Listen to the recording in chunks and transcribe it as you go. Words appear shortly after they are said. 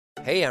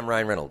Hey, I'm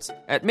Ryan Reynolds.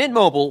 At Mint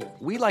Mobile,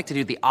 we like to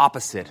do the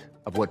opposite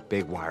of what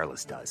Big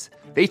Wireless does.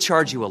 They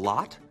charge you a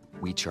lot,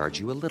 we charge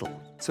you a little.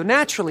 So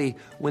naturally,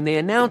 when they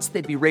announced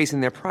they'd be raising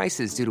their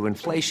prices due to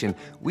inflation,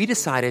 we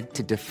decided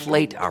to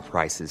deflate our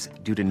prices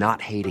due to not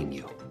hating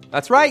you.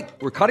 That's right.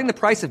 We're cutting the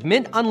price of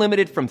Mint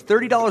Unlimited from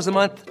 $30 a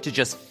month to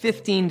just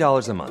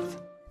 $15 a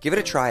month. Give it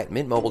a try at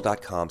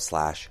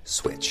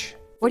mintmobile.com/switch.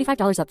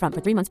 $45 up front for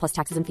 3 months plus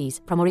taxes and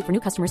fees. Promo rate for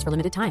new customers for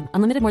limited time.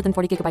 Unlimited more than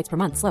 40 gigabytes per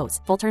month. Slows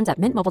full terms at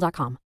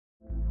mintmobile.com.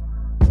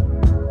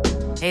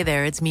 Hey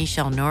there, it's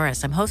Michelle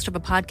Norris. I'm host of a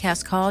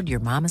podcast called Your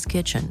Mama's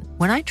Kitchen.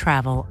 When I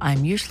travel,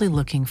 I'm usually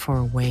looking for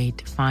a way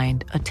to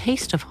find a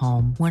taste of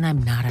home when I'm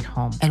not at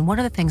home. And one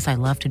of the things I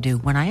love to do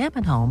when I am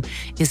at home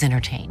is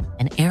entertain.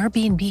 And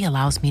Airbnb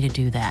allows me to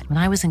do that. When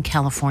I was in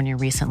California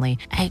recently,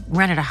 I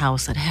rented a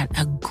house that had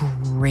a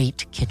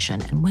great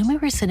kitchen. And when we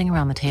were sitting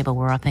around the table,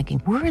 we're all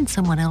thinking, we're in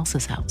someone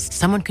else's house.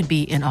 Someone could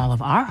be in all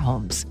of our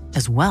homes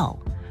as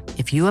well.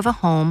 If you have a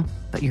home,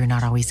 but you're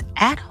not always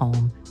at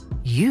home,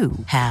 you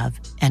have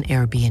an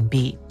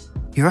Airbnb.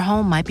 Your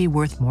home might be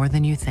worth more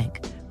than you think.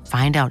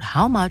 Find out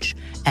how much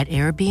at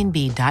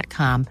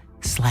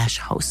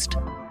airbnb.com/host.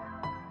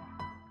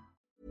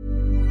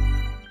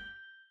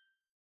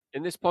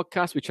 In this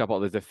podcast, we chat about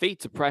the defeat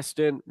to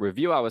Preston,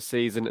 review our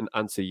season, and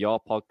answer your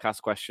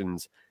podcast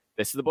questions.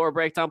 This is the Borough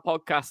Breakdown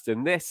Podcast,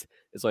 and this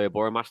is all your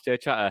Borough Matchday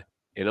chatter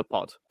in a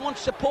pod.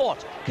 Wants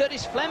support.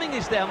 Curtis Fleming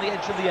is there on the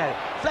edge of the area.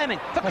 Fleming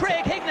for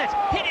Craig Hignett.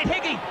 Hit it,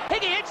 Higgy.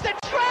 Higgy hits the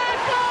treble!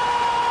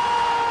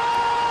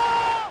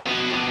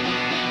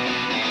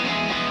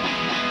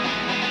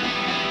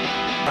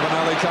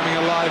 Avenelli coming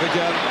alive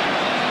again.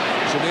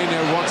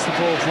 Juninho wants the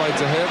ball played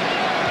to him.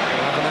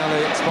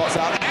 Avenelli spots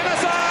out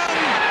Emerson!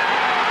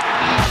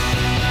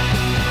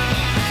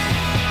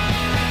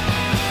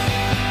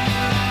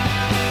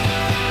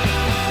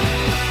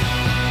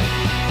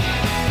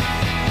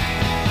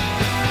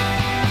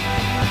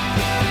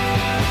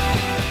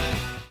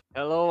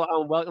 Hello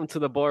and welcome to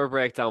the Borough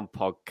Breakdown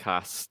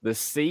Podcast, the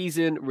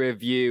season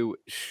review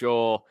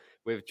show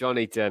with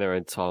Johnny, Denner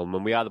and Tom.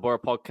 And we are the Borough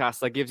Podcast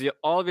that gives you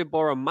all of your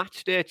Borough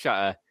match day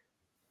chatter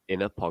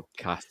in a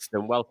podcast.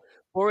 And well,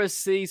 Borough's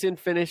season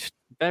finished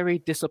very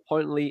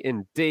disappointingly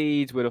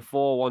indeed with a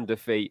 4-1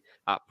 defeat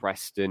at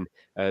Preston.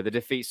 The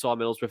defeat saw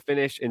Middlesbrough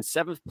finish in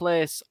 7th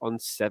place on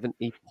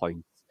 70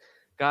 points.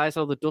 Guys,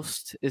 now the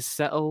dust is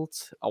settled.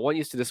 I want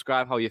you to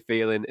describe how you're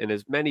feeling in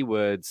as many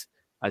words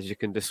as you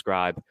can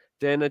describe.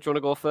 Dana, do you want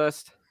to go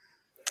first?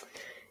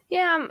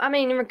 Yeah, I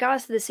mean, in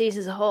regards to the season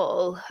as a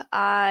whole,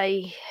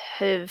 I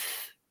have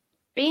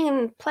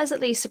been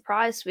pleasantly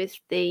surprised with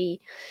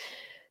the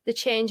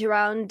change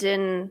around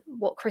and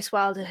what Chris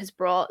Wilder has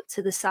brought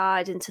to the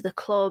side and to the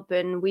club.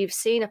 And we've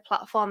seen a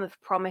platform of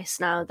promise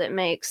now that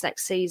makes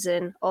next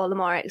season all the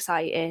more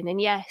exciting.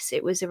 And yes,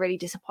 it was a really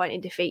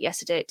disappointing defeat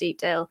yesterday at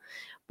Deepdale.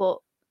 But,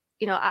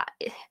 you know, I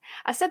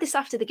said this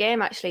after the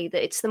game, actually,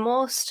 that it's the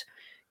most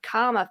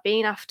calm I've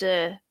been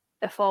after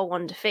a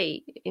 4-1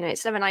 defeat. You know,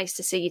 it's never nice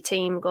to see your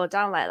team go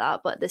down like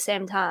that, but at the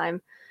same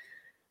time,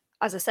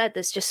 as I said,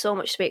 there's just so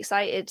much to be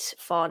excited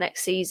for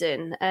next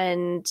season,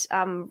 and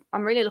I'm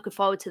really looking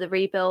forward to the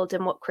rebuild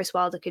and what Chris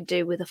Wilder could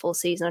do with a full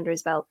season under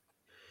his belt.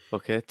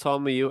 Okay,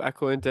 Tom, are you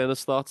echoing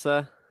Dana's thoughts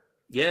there?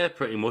 Yeah,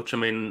 pretty much. I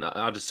mean,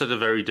 I'd said a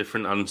very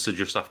different answer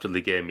just after the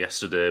game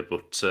yesterday,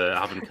 but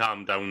having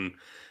calmed down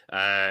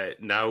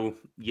now,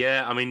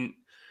 yeah, I mean,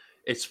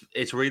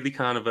 it's really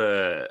kind of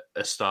a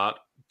start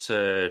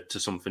to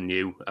something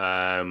new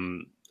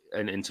and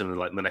into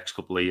like the next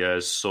couple of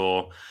years.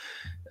 So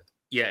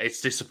yeah,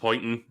 it's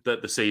disappointing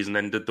that the season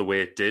ended the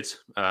way it did.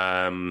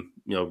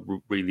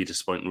 Really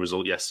disappointing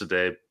result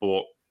yesterday.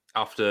 But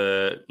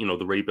after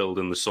the rebuild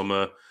in the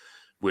summer,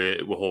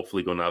 we're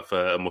hopefully going to have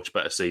a much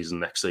better season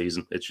next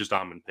season. It's just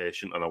I'm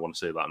impatient and I want to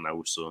say that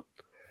now. So.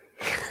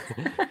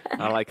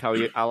 I like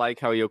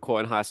how you're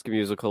quoting High School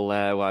Musical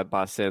there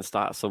by saying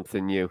start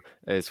something new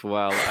as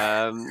well.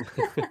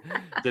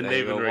 Didn't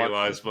even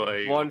realise,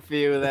 but one for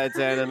you there,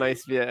 Dana.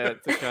 Nice for you to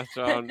catch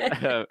on.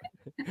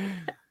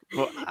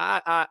 But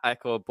I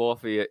echo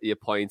both of your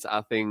points.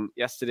 I think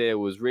yesterday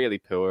was really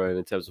poor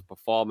in terms of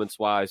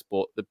performance-wise,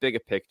 but the bigger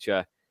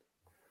picture,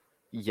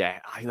 yeah,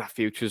 I think that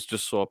future is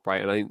just so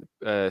bright. And I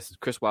think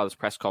Chris Wilder's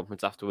press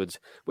conference afterwards,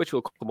 which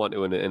we'll come on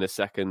to in a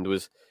second,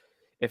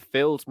 it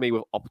filled me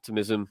with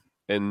optimism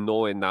and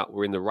knowing that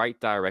we're in the right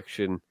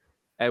direction.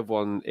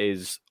 Everyone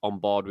is on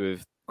board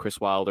with Chris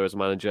Wilder as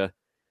manager.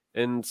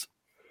 And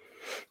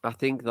I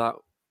think that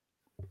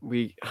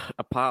we,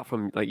 apart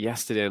from like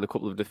yesterday and a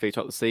couple of defeats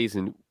throughout the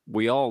season,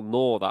 we all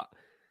know that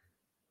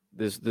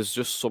there's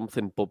just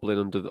something bubbling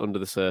under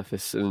the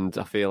surface. And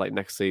I feel like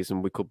next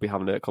season we could be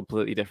having a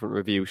completely different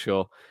review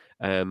show.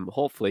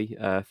 Hopefully,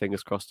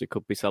 fingers crossed, it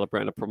could be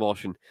celebrating a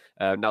promotion.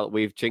 Now that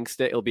we've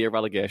jinxed it, it'll be a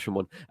relegation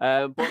one.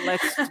 But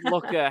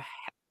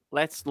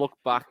let's look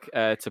back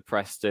to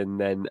Preston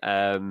then,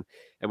 and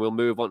we'll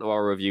move on to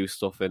our review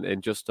stuff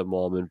in just a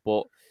moment.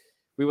 But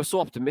we were so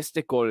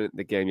optimistic going into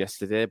the game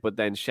yesterday, but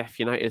then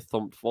Sheffield United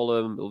thumped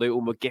Fulham.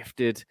 Luton were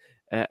gifted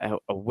a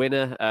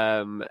winner,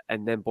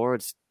 and then Borough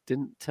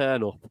didn't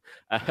turn up.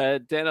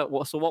 Dana,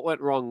 what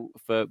went wrong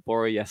for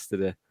Borough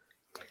yesterday?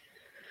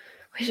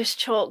 We just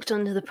chalked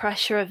under the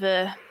pressure of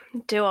a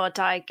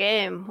do-or-die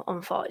game,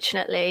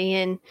 unfortunately.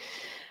 And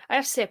I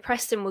have to say,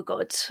 Preston were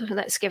good.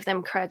 Let's give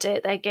them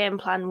credit. Their game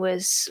plan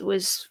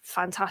was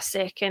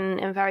fantastic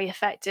and very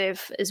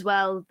effective as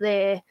well.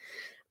 They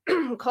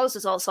caused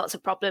us all sorts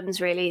of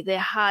problems, really. They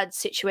had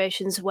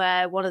situations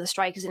where one of the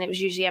strikers, and it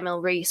was usually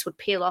Emil Rees, would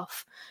peel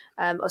off,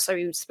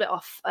 he would split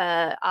off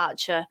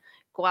Archer,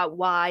 go out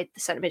wide. The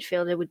centre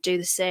midfielder would do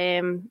the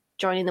same,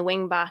 joining the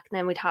wing back, and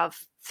then we'd have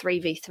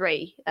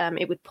 3v3.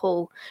 It would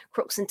pull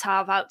Crooks and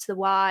Tav out to the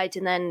wide,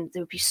 and then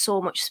there would be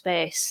so much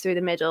space through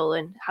the middle,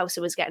 and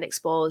Hauser was getting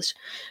exposed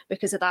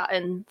because of that.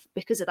 And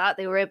because of that,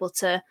 they were able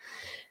to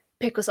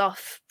pick us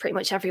off pretty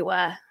much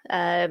everywhere.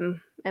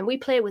 And we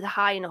play with a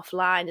high enough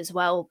line as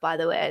well, by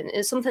the way. And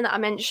it's something that I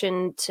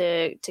mentioned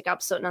to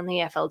Gab Sutton on the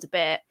EFL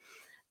debate.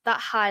 That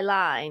high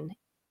line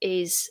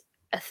is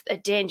a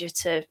danger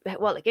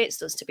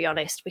against us, to be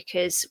honest,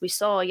 because we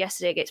saw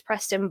yesterday against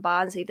Preston,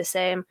 Barnsley, the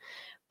same.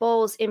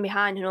 Balls in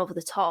behind and over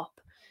the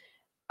top.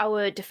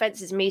 Our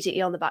defence is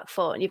immediately on the back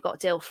foot, and you've got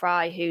Dale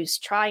Fry, who's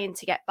trying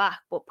to get back,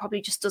 but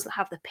probably just doesn't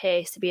have the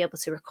pace to be able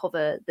to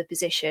recover the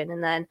position.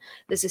 And then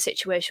there's a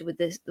situation with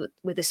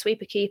the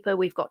sweeper keeper.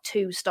 We've got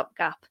 2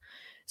 stopgap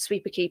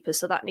sweeper keepers,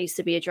 so that needs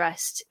to be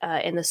addressed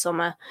in the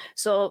summer.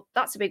 So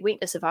that's a big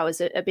weakness of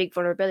ours, a big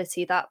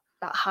vulnerability, that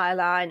high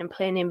line and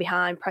playing in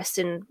behind.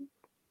 Preston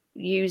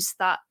use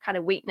that kind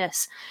of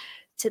weakness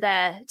to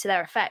their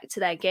effect, to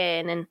their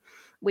gain, and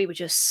we were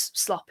just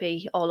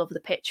sloppy all over the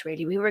pitch,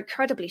 really. We were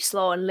incredibly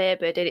slow and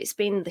laboured, and it's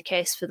been the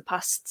case for the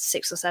past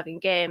 6 or 7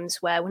 games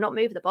where we're not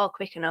moving the ball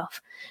quick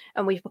enough,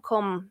 and we've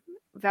become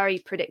very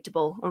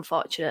predictable,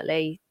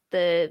 unfortunately.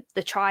 The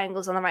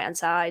triangles on the right-hand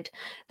side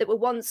that were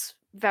once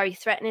very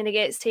threatening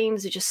against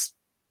teams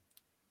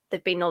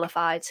they've been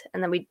nullified,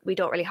 and then we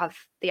don't really have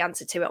the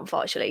answer to it,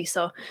 unfortunately.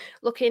 So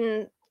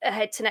looking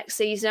ahead to next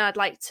season, I'd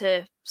like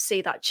to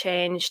see that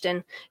changed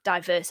and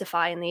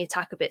diversify in the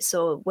attack a bit,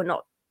 so we're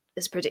not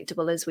as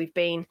predictable as we've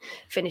been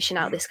finishing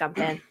out this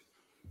campaign.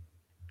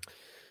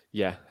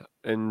 Yeah,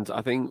 and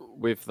I think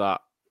with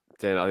that,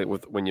 Dan, I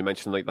think when you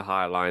mentioned like the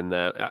high line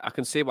there, I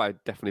can see why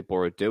definitely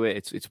Borough do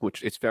it.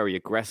 It's very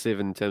aggressive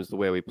in terms of the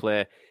way we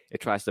play. It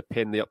tries to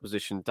pin the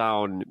opposition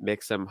down, it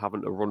makes them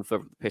having to run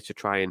further the pitch to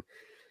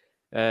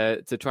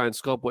try and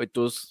score, but it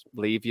does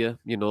leave you,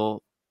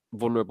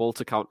 vulnerable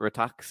to counter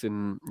attacks.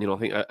 And I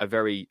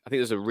think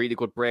there's a really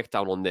good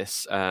breakdown on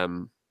this.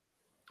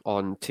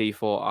 On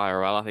T4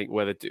 IRL, I think,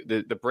 where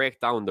the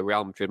breakdown the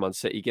Real Madrid Man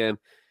City game,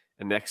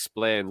 and they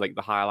explain like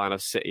the high line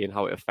of City and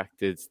how it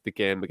affected the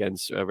game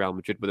against Real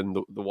Madrid. But then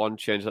the one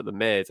change that they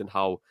made and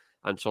how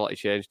Ancelotti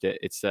changed it,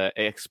 it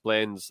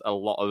explains a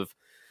lot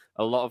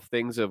of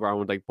things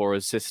around like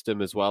Borough's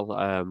system as well.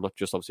 Not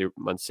just obviously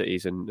Man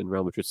City's and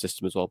Real Madrid's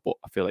system as well. But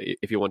I feel like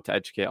if you want to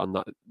educate on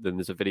that, then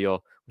there's a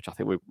video which I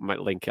think we might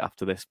link it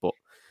after this. But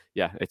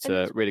yeah, it's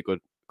a really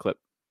good clip.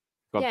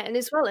 Yeah, and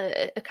as well,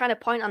 a kind of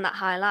point on that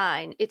high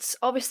line, it's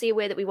obviously a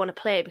way that we want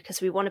to play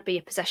because we want to be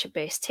a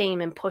possession-based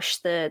team and push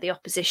the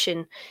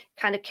opposition,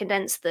 kind of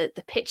condense the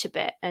pitch a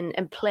bit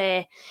and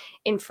play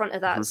in front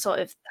of that sort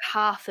of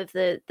half of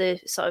the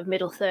sort of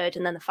middle third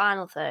and then the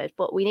final third.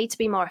 But we need to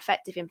be more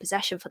effective in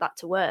possession for that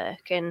to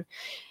work. And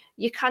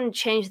you can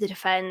change the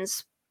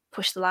defence,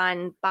 push the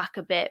line back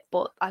a bit,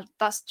 but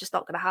that's just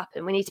not going to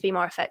happen. We need to be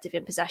more effective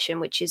in possession,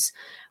 which is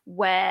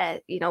where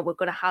we're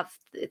going to have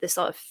the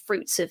sort of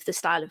fruits of the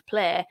style of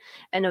play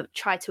and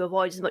try to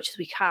avoid as much as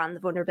we can the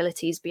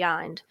vulnerabilities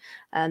behind.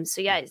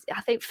 So yeah, I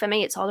think for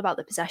me it's all about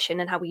the possession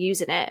and how we're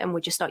using it, and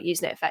we're just not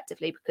using it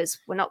effectively because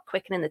we're not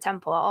quickening the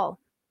tempo at all.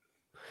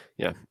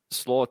 Yeah,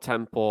 slow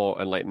tempo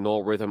and like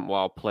no rhythm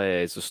while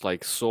play is just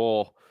like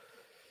so.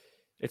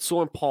 It's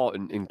so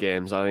important in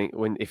games. I think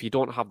if you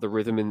don't have the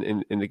rhythm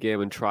in the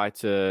game and try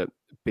to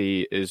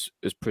be as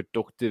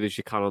productive as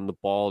you can on the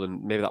ball,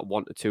 and maybe that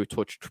 1 to 2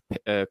 touch,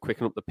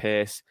 quicken up the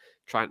pace,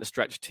 trying to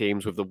stretch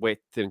teams with the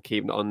width and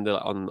keeping it on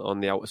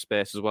the outer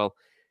space as well.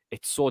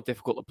 It's so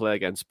difficult to play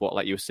against. But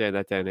like you were saying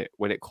there, Dan,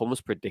 when it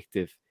comes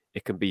predictive,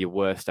 it can be your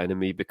worst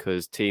enemy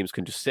because teams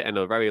can just sit in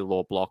a very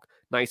low block,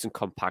 nice and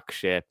compact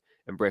shape,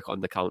 and break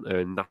on the counter,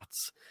 and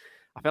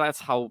I feel like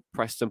that's how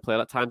Preston played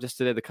at times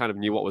yesterday. They kind of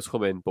knew what was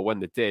coming, but when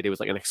they did, it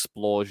was like an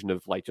explosion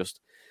of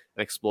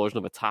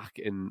attack,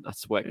 and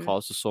that's where it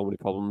caused us so many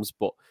problems.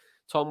 But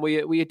Tom, were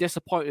you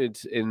disappointed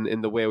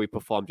in the way we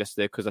performed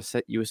yesterday? Because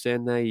you were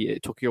saying there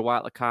it took you a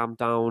while to calm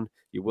down.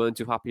 You weren't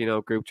too happy in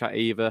our group chat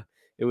either.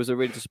 It was a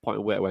really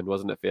disappointing way to end,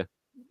 wasn't it, for you?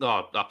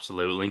 Oh,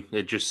 absolutely.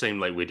 It just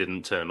seemed like we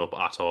didn't turn up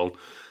at all.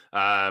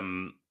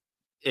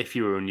 If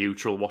you were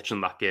neutral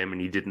watching that game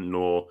and you didn't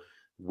know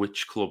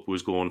which club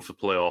was going for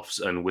playoffs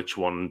and which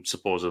one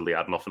supposedly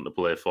had nothing to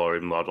play for,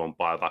 even though I don't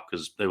buy that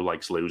because who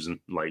likes losing?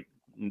 Like,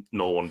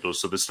 no one does,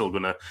 so they're still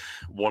going to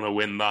want to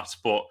win that.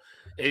 But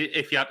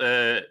if you had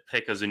to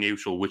pick as a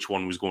neutral which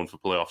one was going for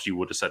playoffs, you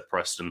would have said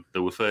Preston. They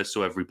were first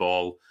to every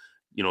ball.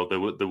 They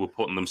were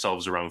putting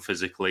themselves around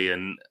physically,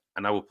 and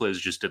and our players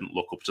just didn't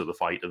look up to the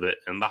fight of it.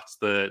 And that's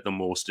the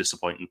most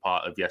disappointing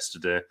part of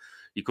yesterday.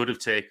 You could have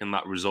taken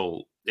that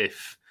result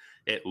if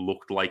it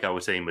looked like our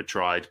team had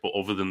tried, but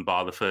other than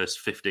by the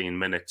first 15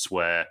 minutes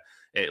where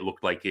it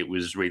looked like it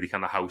was really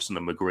kind of Howson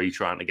and McGree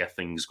trying to get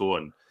things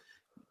going,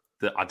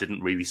 that I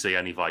didn't really see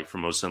any fight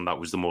from us, and that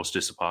was the most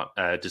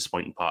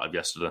disappointing part of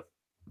yesterday.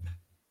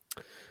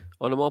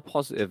 On a more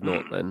positive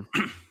note then,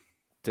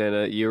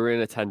 Dana, you were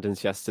in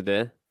attendance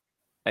yesterday,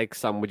 egg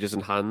sandwiches in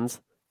hand,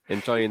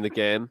 enjoying the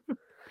game.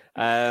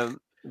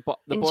 But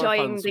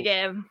enjoying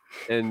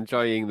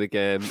the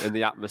game and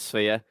the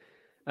atmosphere.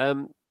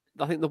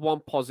 I think the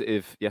one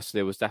positive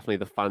yesterday was definitely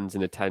the fans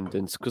in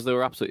attendance, because they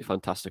were absolutely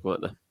fantastic,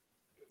 weren't they?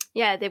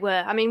 Yeah, they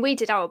were. I mean, we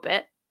did our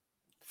bit,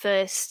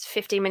 first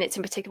 15 minutes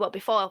in particular,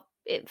 before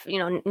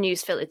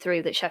news filtered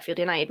through that Sheffield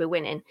United were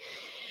winning.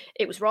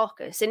 It was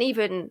raucous, and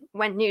even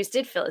when news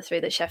did filter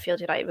through that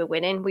Sheffield United were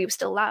winning, we were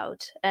still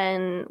loud,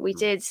 and we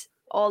did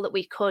all that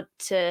we could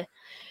to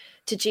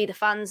G the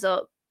fans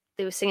up.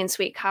 They were singing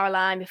Sweet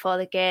Caroline before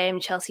the game,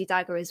 Chelsea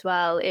Dagger as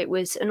well. It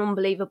was an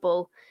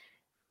unbelievable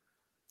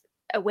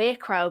away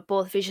crowd,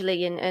 both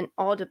visually and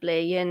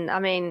audibly. And I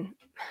mean,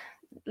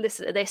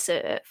 listen to this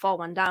at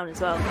 4-1 down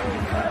as well.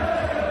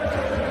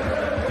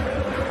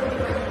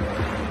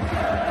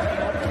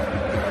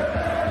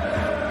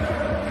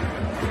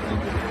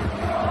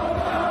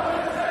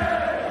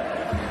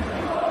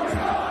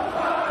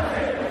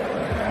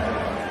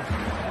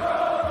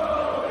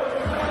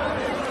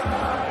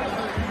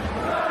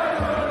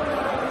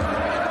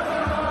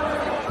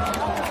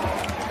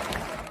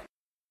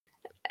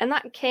 And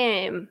that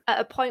came at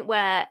a point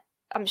where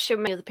I'm sure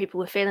many other people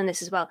were feeling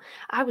this as well.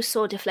 I was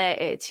so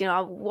deflated,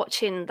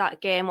 watching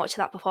that game,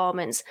 watching that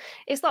performance.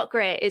 It's not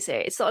great, is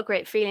it? It's not a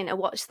great feeling to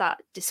watch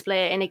that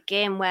display in a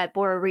game where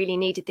Borough really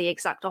needed the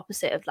exact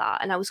opposite of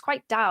that. And I was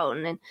quite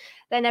down. And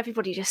then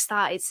everybody just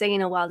started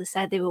singing while they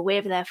said they were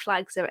waving their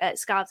flags,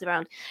 scarves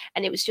around.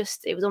 And it was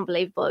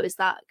unbelievable. It was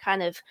that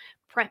kind of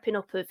prepping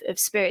up of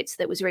spirits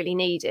that was really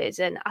needed.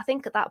 And I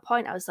think at that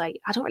point I was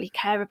like, I don't really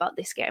care about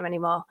this game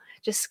anymore.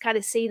 Just kind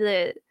of see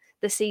the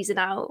season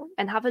out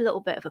and have a little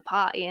bit of a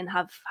party and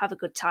have a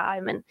good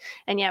time.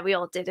 And yeah, we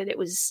all did it. It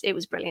was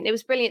brilliant. It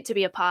was brilliant to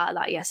be a part of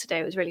that yesterday.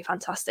 It was really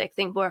fantastic. I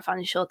think Borough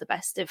fans showed the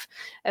best of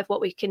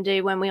what we can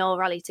do when we all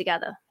rally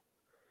together.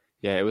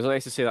 Yeah, it was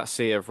nice to see that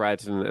sea of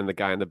red and the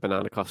guy in the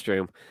banana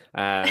costume,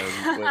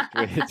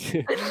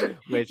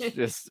 which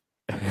just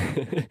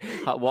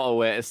what a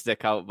way to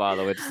stick out, by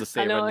the way, just to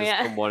see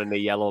someone in a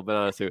yellow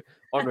banana suit.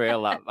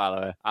 Unreal, that, by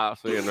the way,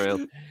 absolutely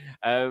unreal.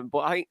 But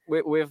I think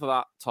with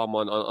that, Tom,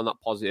 on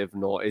that positive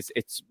note,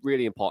 it's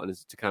really important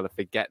to kind of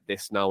forget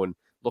this now and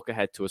look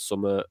ahead to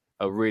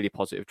a really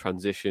positive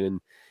transition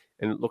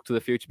and look to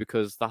the future,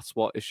 because that's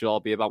what it should all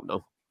be about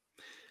now.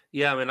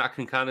 Yeah, I mean, I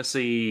can kind of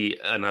see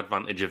an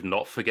advantage of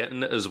not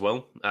forgetting it as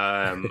well.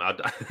 I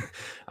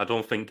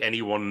don't think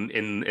anyone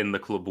in the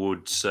club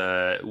would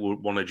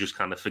want to just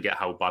kind of forget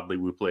how badly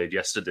we played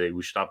yesterday.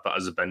 We should have that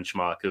as a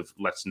benchmark of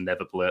let's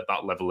never play at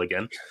that level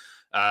again.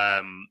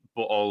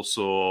 But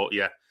also,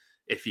 yeah,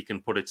 if you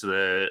can put it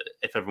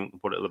if everyone can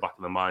put it at the back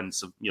of their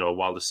minds,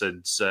 Wilder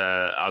said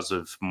as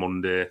of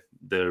Monday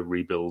the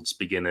rebuild's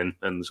beginning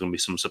and there's going to be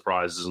some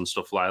surprises and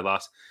stuff like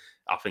that.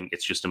 I think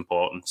it's just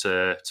important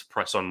to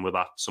press on with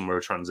that summer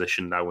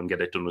transition now and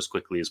get it done as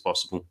quickly as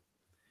possible.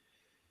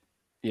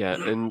 Yeah,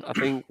 and I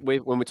think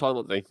when we talk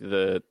about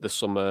the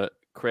summer,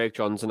 Craig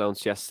Johns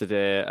announced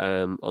yesterday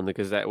on the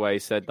Gazette where he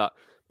said that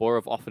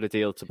Borough have offered a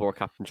deal to Borough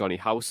captain Johnny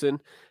Howson.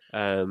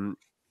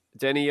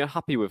 Denny, are you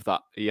happy with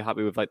that? Are you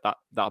happy with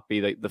that be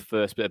the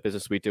first bit of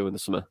business we do in the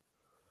summer?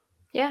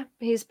 Yeah,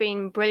 he's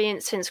been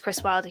brilliant since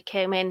Chris Wilder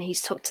came in.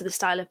 He's took to the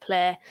style of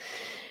play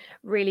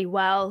really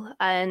well,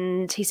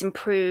 and he's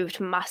improved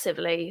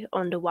massively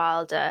under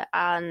Wilder,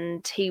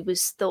 and he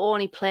was the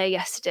only player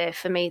yesterday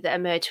for me that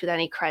emerged with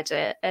any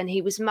credit, and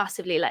he was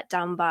massively let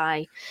down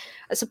by,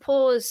 I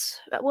suppose,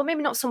 well,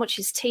 maybe not so much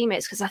his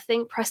teammates, because I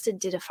think Preston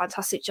did a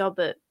fantastic job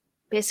at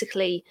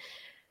basically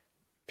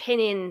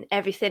pinning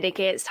everything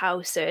against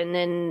Howson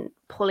and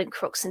pulling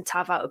Crooks and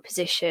Tav out of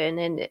position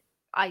and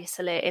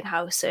isolating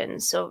Howson.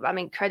 So, I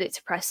mean, credit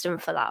to Preston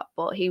for that,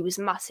 but he was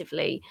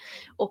massively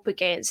up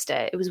against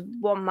it. It was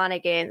one man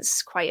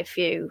against quite a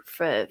few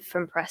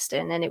from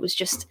Preston, and it was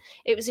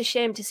a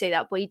shame to see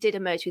that, but he did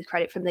emerge with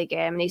credit from the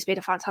game, and he's been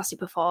a fantastic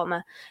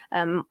performer,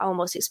 our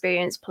most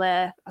experienced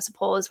player, I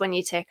suppose, when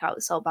you take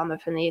out Sol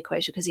Bamba from the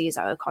equation, because he is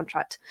out of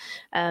contract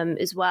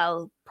as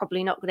well.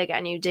 Probably not going to get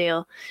a new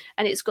deal,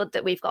 and it's good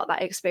that we've got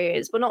that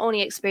experience, but not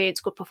only experience,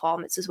 good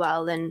performance as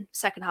well. And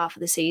second half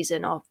of the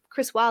season, or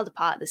Chris Wilder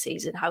part of the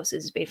season, Howson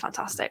has been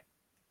fantastic.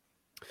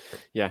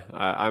 Yeah,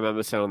 I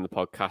remember saying on the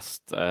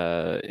podcast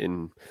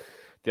in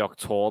the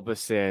October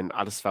saying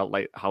I just felt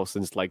like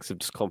Howson's legs have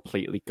just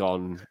completely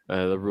gone.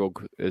 The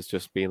rug has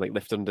just been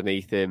lifted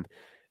underneath him,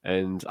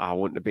 and I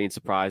wouldn't have been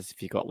surprised if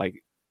he got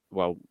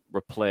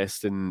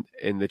replaced in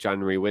the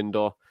January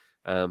window.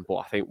 But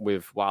I think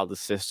with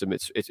Wilder's system,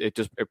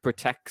 it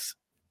protects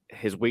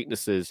his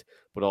weaknesses,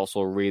 but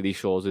also really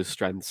shows his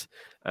strengths.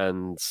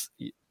 And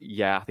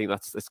yeah, I think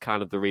that's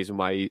kind of the reason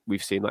why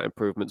we've seen that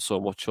improvement so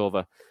much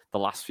over the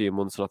last few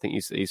months. And I think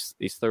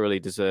he's thoroughly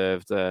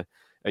deserved a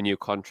new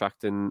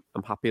contract, and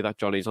I'm happy that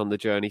Johnny's on the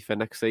journey for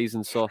next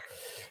season. So,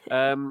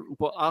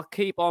 but I'll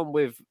keep on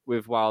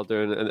with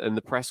Wilder and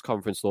the press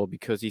conference though,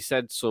 because he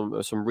said some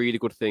really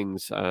good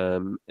things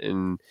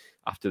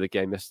after the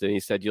game yesterday. He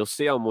said, "You'll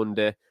see on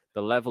Monday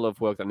the level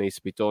of work that needs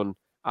to be done,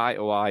 eye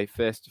to eye,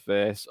 face to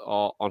face,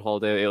 or on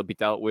holiday. It'll be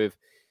dealt with.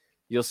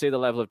 You'll see the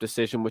level of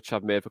decision which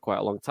I've made for quite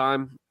a long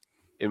time,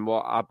 in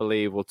what I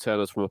believe will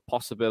turn us from a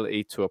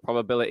possibility to a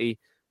probability.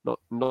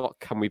 Not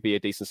can we be a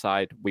decent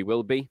side? We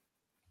will be."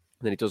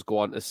 And then he does go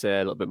on to say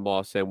a little bit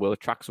more, saying we'll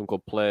attract some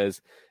good players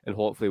and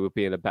hopefully we'll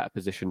be in a better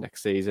position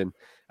next season.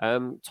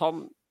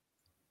 Tom,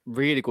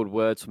 really good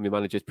words from your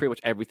managers, pretty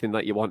much everything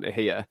that you want to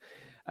hear.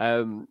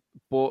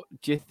 But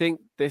do you think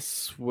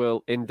this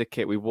will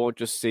indicate we won't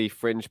just see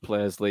fringe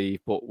players leave,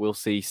 but we'll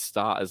see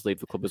starters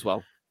leave the club as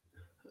well?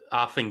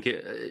 I think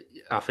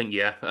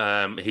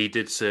yeah. He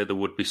did say there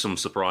would be some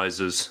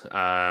surprises,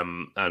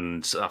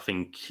 and I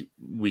think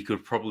we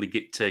could probably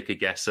take a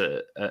guess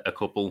at a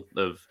couple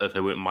of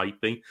who it might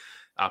be.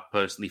 I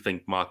personally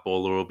think Mark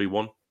Bowler will be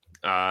one,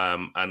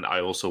 and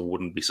I also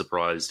wouldn't be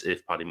surprised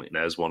if Paddy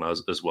McNair's one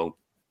as well.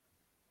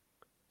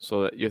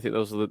 So you think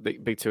those are the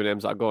big two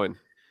names that are going?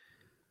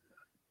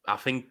 I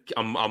think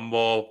I'm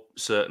more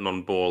certain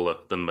on Bowler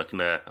than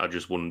McNair. I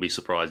just wouldn't be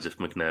surprised if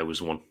McNair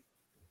was one.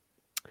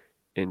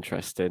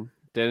 Interesting.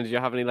 Dana, do you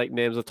have any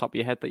names on the top of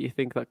your head that you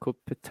think that could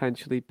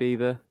potentially be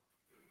the?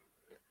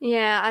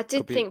 Yeah, I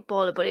did think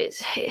Bowler, but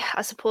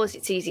I suppose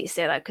it's easy to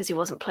say that because he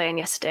wasn't playing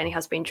yesterday and he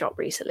has been dropped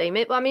recently.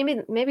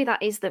 Maybe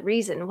that is the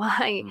reason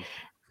why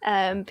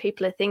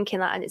people are thinking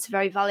that, and it's a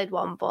very valid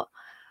one. But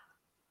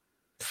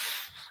it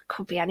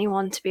could be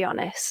anyone, to be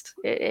honest.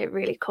 It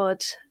really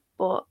could.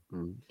 But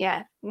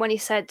yeah, when he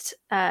said,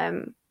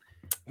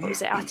 what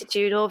was it,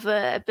 attitude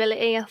over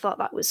ability, I thought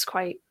that was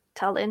quite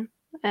telling.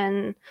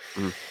 And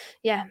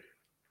yeah,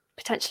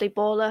 potentially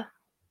Bowler.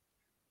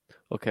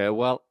 Okay,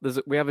 well,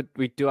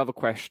 we do have a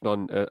question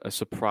on a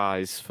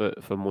surprise for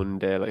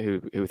Monday, who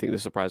we think the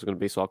surprise is going to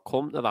be. So I'll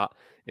come to that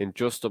in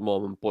just a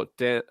moment. But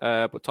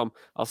Tom,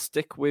 I'll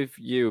stick with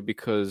you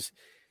because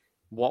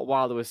what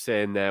Wilder was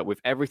saying there,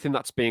 with everything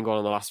that's been going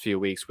on the last few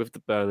weeks, with the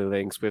Burnley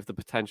links, with the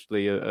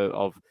potentially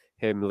of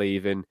him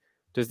leaving,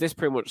 does this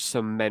pretty much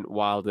cement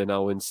Wilder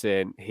now in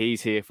saying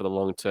he's here for the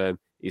long term?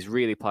 He's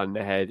really planning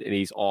ahead and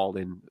he's all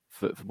in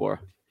for Borough.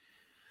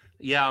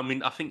 Yeah,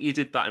 I think he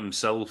did that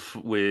himself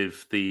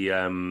with the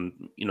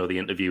the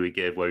interview he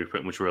gave where he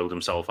pretty much rolled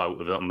himself out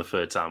of it on the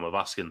third time of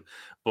asking.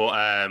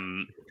 But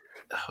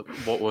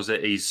what was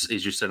it? He's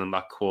just said in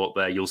that quote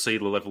there, "You'll see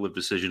the level of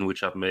decision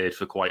which I've made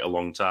for quite a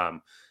long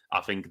time."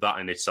 I think that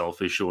in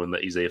itself is showing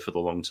that he's here for the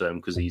long term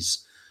because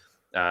he's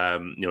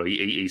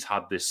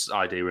had this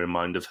idea in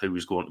mind of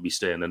who's going to be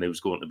staying and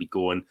who's going to be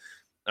going.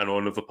 And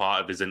on another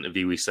part of his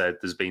interview, he said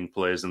there's been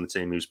players in the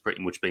team who's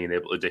pretty much been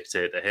able to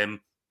dictate to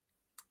him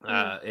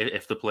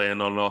if they're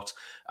playing or not.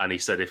 And he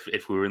said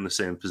if we were in the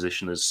same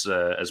position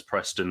as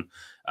Preston,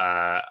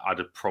 I'd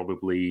have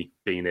probably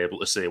been able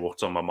to say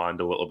what's on my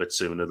mind a little bit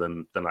sooner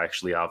than I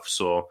actually have.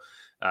 So,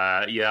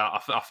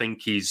 I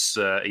think he's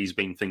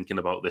been thinking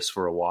about this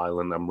for a while,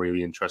 and I'm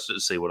really interested to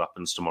see what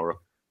happens tomorrow.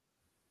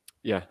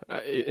 Yeah,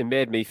 it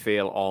made me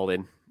feel all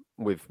in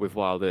with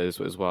Wilder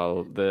as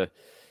well. The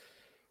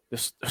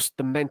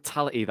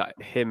mentality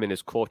that him and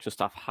his coaching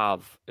staff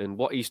have and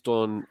what he's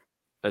done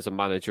as a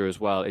manager as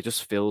well, it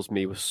just fills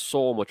me with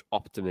so much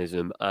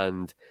optimism.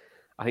 And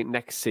I think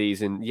next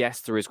season,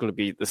 yes, there is going to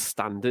be the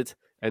standard,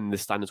 and the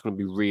standard's going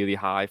to be really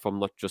high from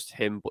not just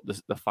him, but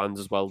the fans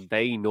as well.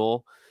 They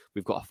know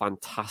we've got a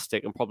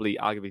fantastic and probably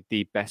arguably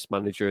the best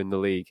manager in the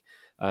league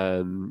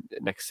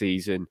next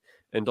season.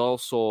 And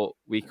also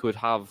we could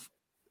have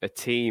a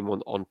team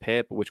on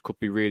paper which could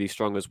be really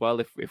strong as well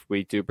if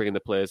we do bring in the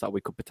players that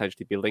we could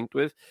potentially be linked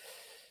with.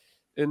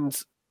 And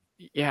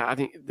yeah, I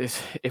think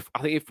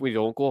if we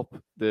don't go up,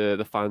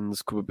 the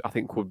fans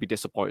could be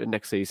disappointed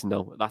next season.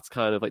 Now that's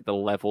kind of the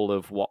level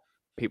of what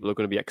people are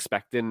going to be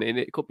expecting, and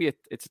it could be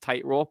it's a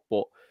tightrope,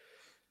 but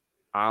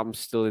I'm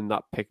still in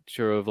that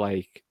picture of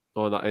in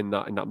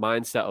that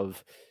mindset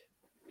of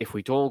if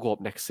we don't go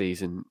up next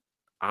season,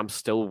 I'm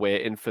still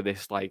waiting for the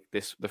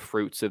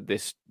fruits of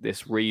this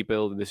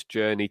rebuild and this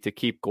journey to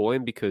keep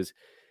going, because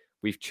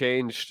we've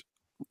changed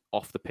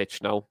off the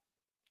pitch now.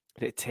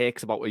 And it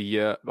takes about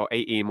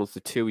 18 months to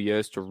 2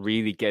 years to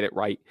really get it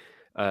right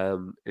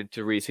and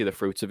to really see the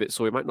fruits of it.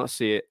 So we might not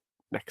see it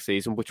next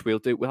season, which we'll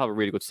do. We'll have a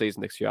really good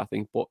season next year, I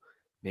think, but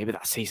maybe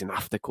that season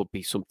after could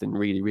be something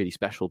really, really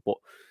special. But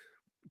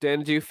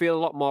Dan, do you feel a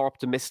lot more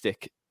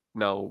optimistic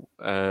now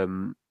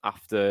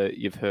after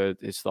you've heard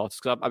his thoughts?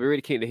 Because I'd be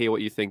really keen to hear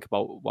what you think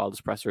about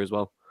Wilder's presser as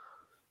well.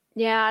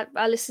 Yeah,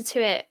 I listened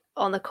to it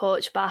on the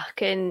coach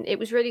back, and it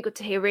was really good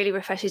to hear, really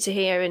refreshing to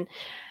hear. And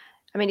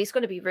I mean, he's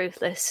going to be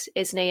ruthless,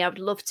 isn't he? I would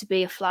love to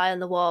be a fly on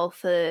the wall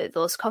for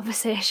those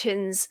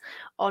conversations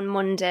on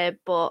Monday,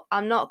 but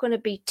I'm not going to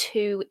be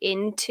too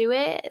into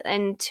it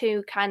and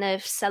too kind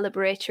of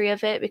celebratory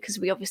of it, because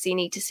we obviously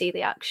need to see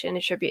the action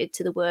attributed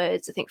to the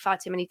words. I think far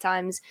too many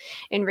times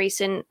in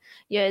recent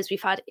years we've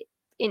had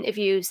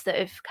interviews that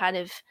have kind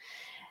of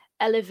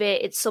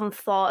elevated some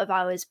thought of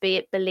ours, be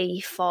it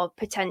belief or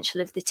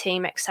potential of the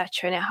team,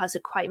 etc., and it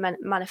hasn't quite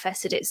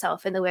manifested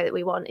itself in the way that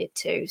we want it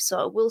to.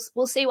 So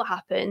we'll see what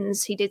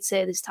happens. He did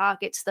say there's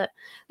targets that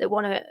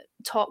want to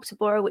talk to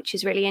Borough, which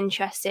is really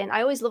interesting.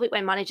 I always love it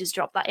when managers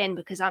drop that in,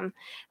 because I'm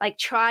like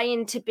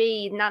trying to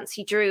be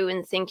Nancy Drew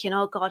and thinking,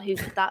 oh God, who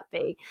could that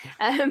be?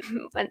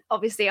 And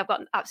obviously I've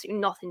got absolutely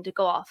nothing to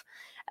go off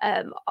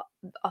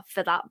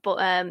for that, but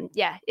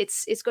yeah,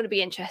 it's going to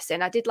be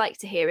interesting. I did like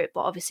to hear it,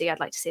 but obviously I'd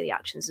like to see the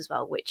actions as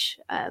well, which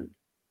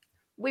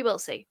we will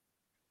see,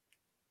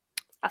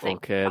 I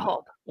think. Okay. I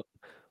hope.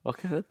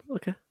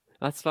 Okay,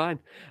 that's fine.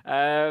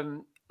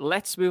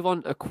 Let's move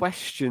on to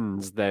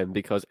questions then,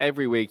 because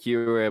every week you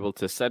were able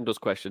to send us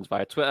questions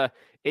via Twitter,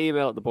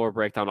 email at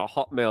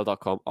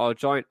theboroughbreakdown@hotmail.com, or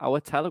join our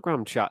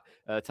Telegram chat.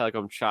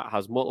 Telegram chat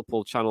has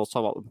multiple channels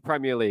talking about the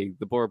Premier League,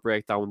 the Borough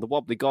Breakdown, the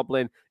Wobbly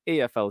Goblin,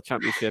 EFL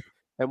Championship,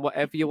 and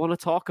whatever you want to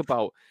talk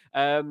about.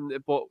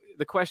 But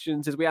the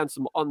questions is we answer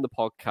them on the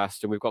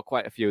podcast, and we've got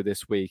quite a few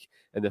this week.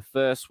 And the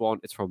first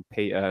one is from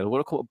Peter, and I'm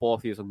going to come to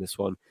both of you on this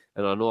one.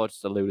 And I know I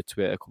just alluded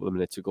to it a couple of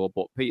minutes ago,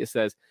 but Peter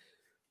says,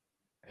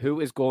 who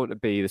is going to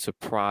be the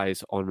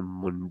surprise on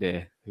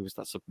Monday? Who is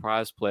that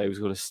surprise player who's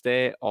going to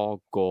stay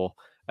or go?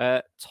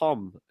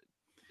 Tom,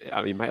 I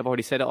mean, you might have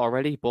already said it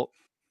already, but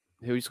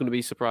who's going to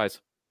be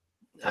surprised?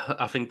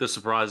 I think the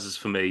surprises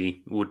for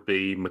me would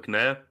be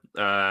McNair,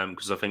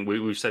 because I think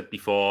we've said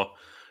before,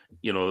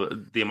 you know,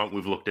 the amount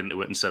we've looked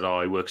into it and said,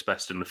 oh, he works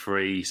best in the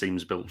free, he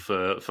seems built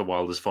for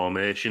Wilder's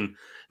formation.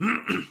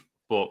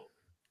 But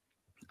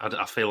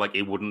I feel like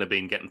he wouldn't have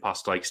been getting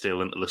past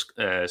Dijksteel into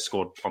the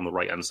squad on the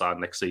right-hand side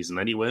next season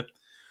anyway.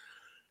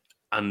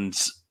 And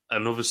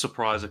another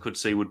surprise I could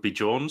see would be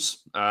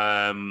Jones.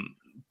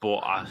 But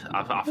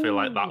I feel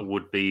like that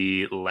would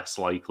be less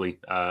likely.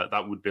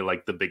 That would be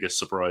like the biggest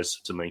surprise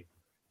to me.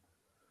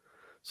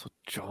 So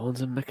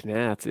Jones and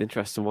McNair, that's an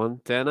interesting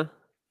one. Dana?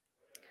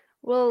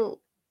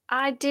 Well,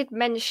 I did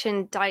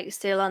mention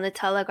Dijksteel on the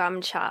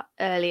Telegram chat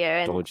earlier.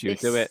 And Don't you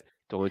do it.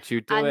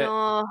 I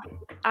know.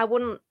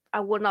 I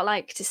would not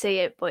like to see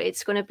it, but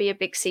it's going to be a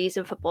big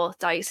season for both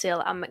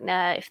Dijksteel and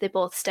McNair if they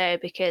both stay,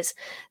 because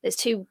there's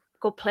two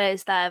good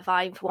players there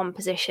vying for one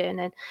position.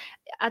 And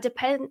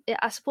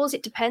I suppose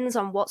it depends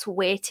on what's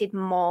weighted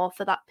more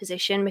for that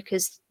position,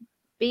 because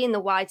being the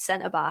wide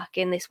centre-back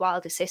in this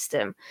Wilder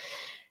system,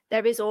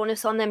 there is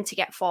onus on them to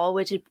get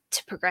forward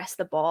to progress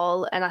the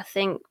ball. And I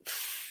think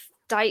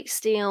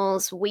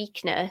Dijksteel's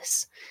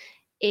weakness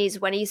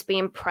is when he's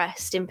being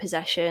pressed in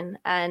possession,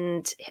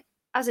 and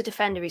as a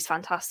defender, he's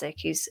fantastic.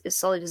 He's as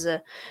solid as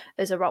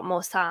a rock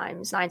most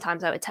times, 9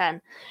 times out of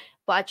 10.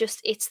 But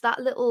it's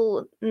that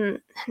little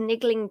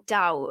niggling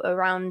doubt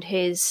around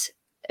his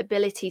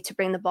ability to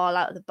bring the ball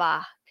out of the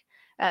back,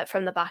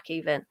 from the back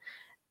even,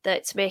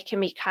 that's making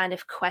me kind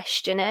of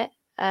question it.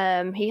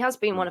 He has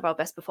been one of our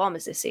best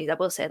performers this season, I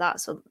will say that,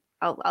 so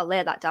I'll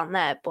lay that down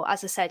there. But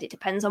as I said, it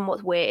depends on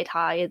what's weighted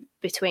higher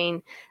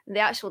between the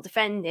actual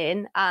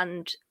defending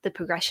and the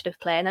progression of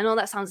play. And I know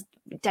that sounds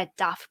dead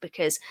daft,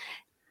 because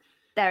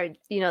they're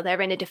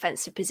in a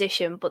defensive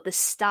position, but the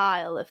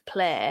style of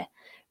play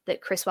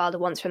that Chris Wilder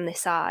wants from this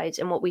side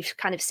and what we've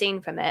kind of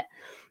seen from it,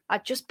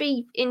 I'd just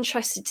be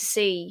interested to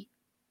see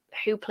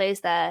who plays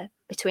there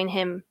between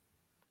him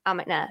and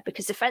McNair,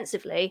 because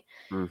defensively,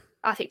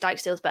 I think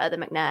Dijksteel's better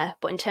than McNair,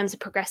 but in terms of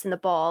progressing the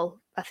ball,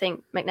 I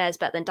think McNair's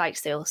better than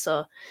Dijksteel,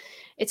 so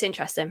it's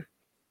interesting.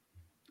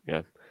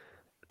 Yeah.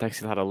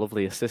 Dijksteel had a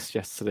lovely assist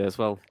yesterday as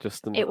well.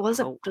 It was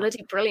a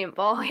bloody brilliant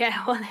ball,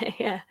 yeah, wasn't it?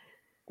 Yeah.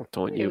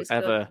 Don't you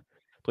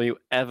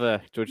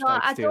ever judge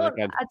Dijksteel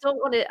again? I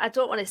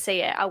don't want to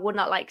see it. I would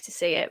not like to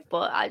see it,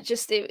 but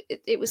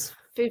it was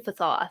food for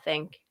thought, I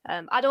think.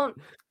 I don't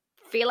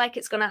feel like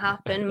it's going to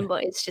happen,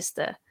 but it's just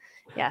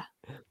yeah.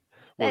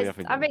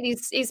 I mean,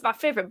 he's my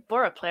favourite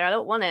Borough player. I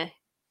don't want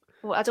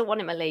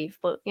him to leave,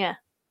 but yeah.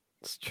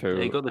 It's true.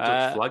 Yeah, you got the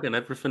Dutch flag and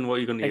everything. What are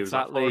you going to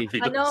exactly. use that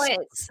for? I know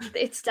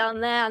it's down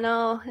there. I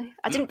know.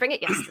 I didn't bring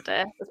it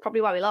yesterday. That's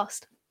probably why we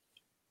lost.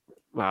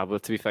 Well,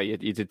 but to be fair, you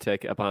did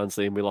take it at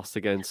Barnsley and we lost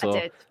again.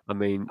 So I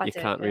mean, you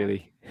can't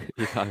really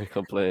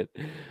complain.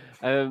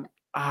 I'm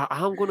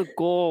going to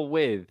go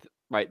with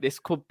this.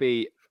 Could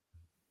be.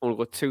 I'm going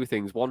to go 2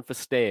 things: one for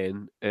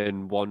staying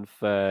and one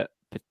for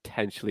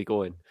potentially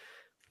going.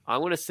 I'm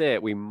going to say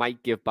we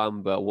might give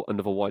Bamba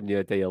another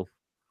 1-year deal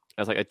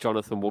as like a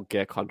Jonathan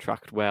Woodgate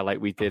contract, where like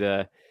we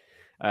did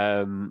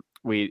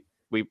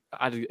we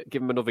had to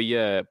give him another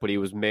year, but he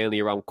was mainly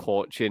around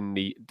coaching.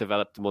 He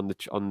developed him on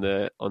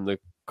the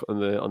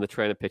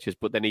training pitches,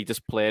 but then he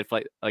just played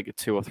for like a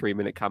 2 or 3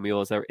 minute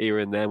cameos there here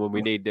and there when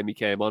we needed him. He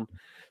came on,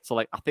 so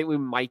like I think we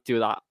might do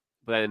that.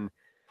 But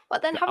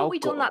then haven't we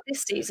done that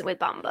this season with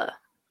Bamba?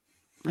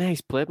 Yeah,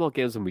 he's played more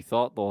games than we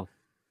thought, though.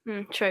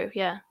 True,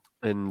 yeah.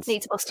 And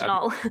needs must and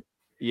all.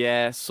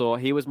 Yeah, so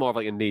he was more of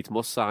like a needs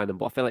must signing,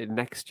 but I feel like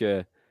next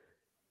year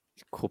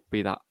it could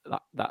be that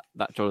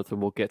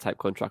Jonathan Woodgate type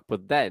contract.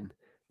 But then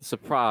the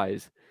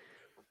surprise,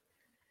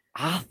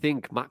 I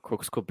think Matt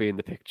Crooks could be in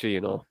the picture.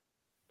 You know,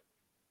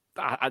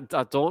 I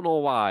don't know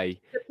why.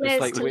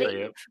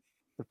 The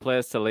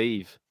players to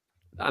leave.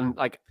 And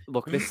like,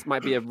 look, this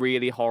might be a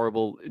really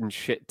horrible and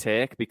shit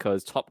take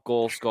because top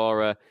goal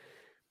scorer,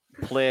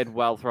 played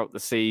well throughout the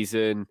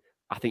season.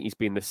 I think he's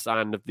been the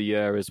sign of the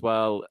year as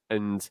well.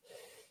 And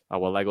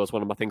Lego's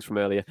one of my things from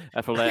earlier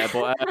for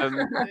later.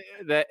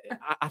 But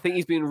I think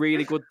he's been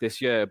really good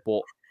this year.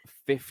 But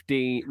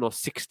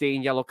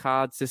 16 yellow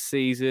cards this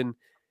season.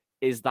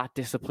 Is that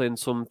discipline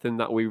something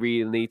that we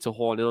really need to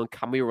hone in on?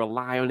 Can we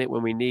rely on it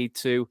when we need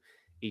to?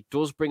 He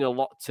does bring a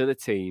lot to the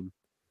team.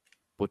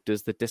 But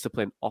does the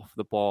discipline off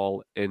the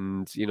ball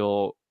and, you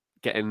know,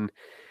 getting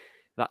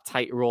that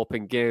tight rope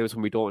in games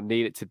when we don't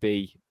need it to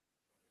be,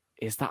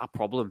 is that a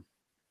problem?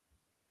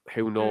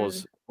 Who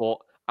knows? But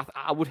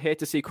I would hate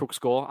to see Crooks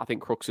go. I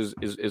think Crooks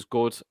is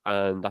good,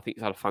 and I think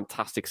he's had a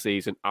fantastic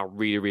season. I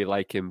really, really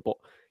like him, but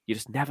you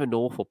just never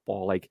know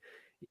football. Like,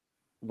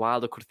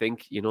 Wilder could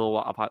think, you know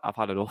what, I've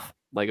had enough.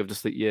 Like, of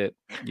just your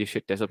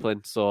shit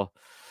discipline. So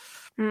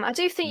I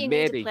do think you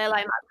need to play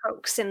like Matt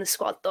Crooks in the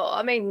squad, though.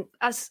 I mean,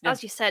 as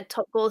you said,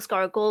 top goal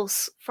scorer,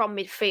 goals from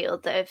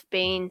midfield that have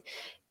been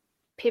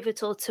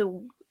pivotal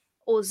to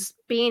us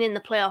being in the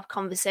playoff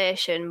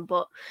conversation.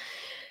 But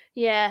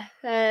yeah,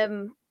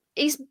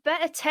 he's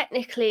better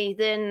technically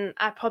than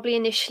I probably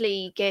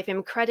initially gave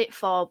him credit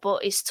for,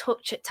 but his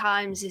touch at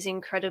times is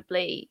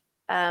incredibly,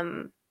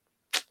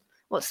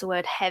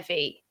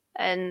 heavy.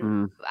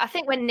 And I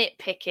think we're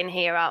nitpicking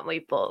here, aren't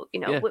we? But,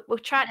 you know, we're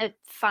trying to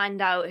find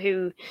out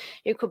who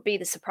could be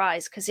the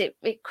surprise, because it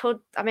could,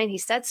 I mean, he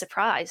said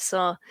surprise,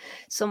 so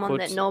someone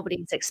that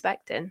nobody's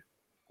expecting.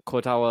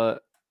 Could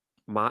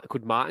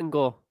Martin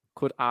go?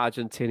 Could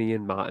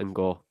Argentinian Martin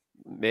go?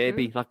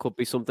 Maybe that could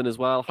be something as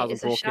well.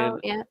 Hasn't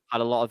broken,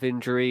 had a lot of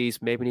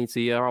injuries, maybe needs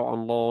a year out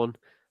on loan.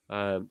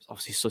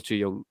 Obviously such a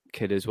young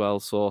kid as well,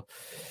 so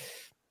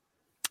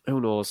who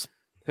knows?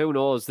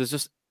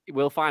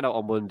 We'll find out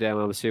on Monday, and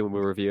I'm assuming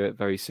we'll review it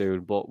very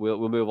soon. But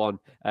we'll move on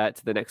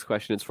to the next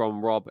question. It's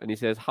from Rob, and he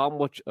says, how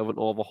much of an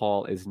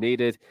overhaul is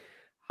needed?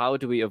 How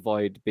do we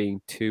avoid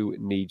being too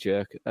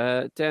knee-jerk?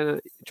 Dana, do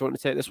you want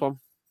to take this one?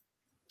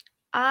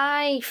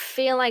 I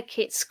feel like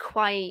it's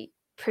quite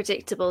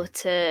predictable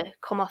to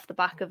come off the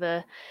back of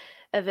a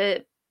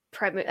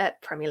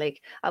Premier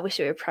League. I wish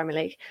it were Premier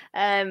League.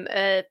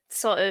 A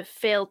sort of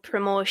failed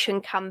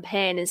promotion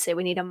campaign and say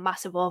we need a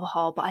massive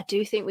overhaul. But I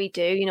do think we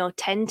do, you know,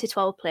 10 to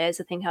 12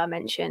 players, I think I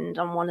mentioned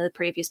on one of the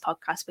previous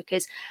podcasts,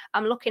 because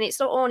I'm looking,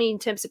 it's not only in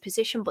terms of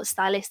position, but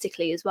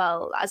stylistically as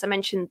well. As I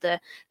mentioned, the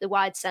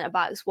wide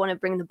centre-backs want to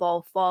bring the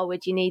ball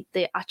forward. You need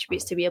the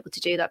attributes to be able to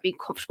do that, being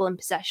comfortable in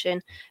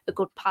possession, a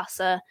good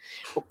passer,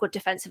 but good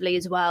defensively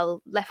as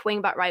well. Left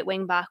wing-back, right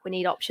wing-back, we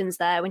need options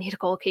there. We need a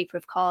goalkeeper,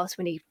 of course.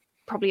 We need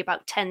probably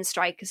about 10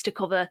 strikers to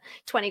cover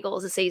 20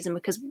 goals a season,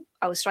 because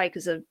our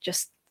strikers are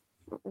just,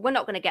 we're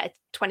not going to get a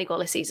 20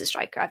 goal a season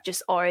striker. I've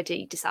just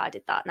already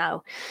decided that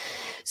now.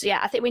 So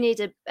yeah, I think we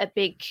need a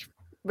big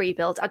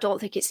rebuild. I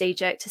don't think it's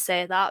knee-jerk to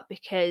say that,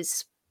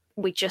 because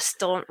we just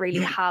don't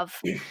really have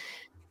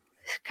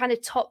kind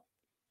of top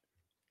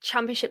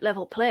championship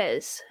level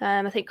players.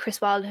 I think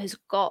Chris Wilder has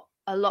got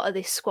a lot of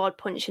this squad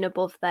punching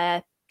above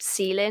their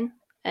ceiling,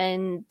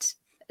 and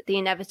the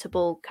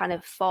inevitable kind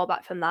of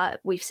fallback from that,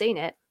 we've seen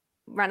it.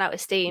 Ran out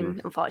of steam,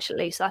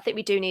 unfortunately. So I think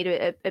we do need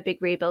a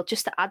big rebuild,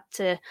 just to add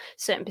to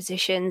certain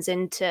positions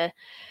and to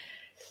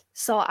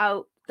sort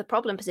out the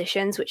problem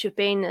positions, which have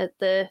been at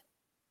the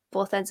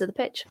both ends of the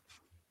pitch.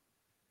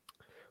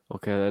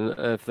 Okay,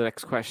 then for the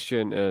next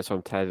question, it's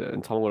from Ted,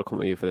 and Tom, I'm going to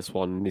come to you for this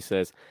one. And he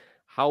says,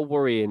 how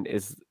worrying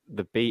is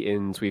the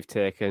beatings we've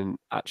taken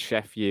at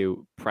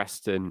Sheffield,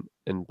 Preston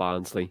and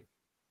Barnsley?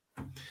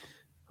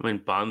 I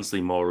mean,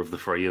 Barnsley, more of the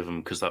three of them,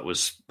 because that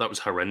was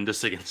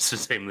horrendous against a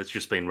team that's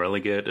just been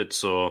relegated.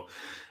 So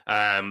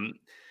I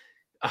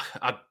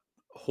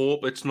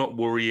hope it's not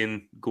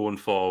worrying going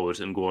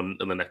forward and going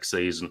in the next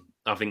season.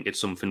 I think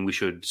it's something we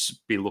should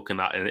be looking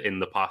at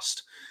in the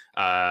past.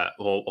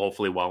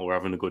 Hopefully while we're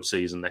having a good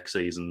season next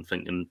season,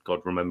 thinking, God,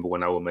 remember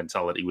when our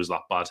mentality was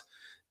that bad.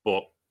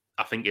 But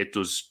I think it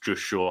does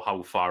just show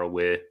how far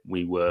away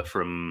we were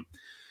from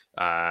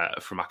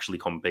actually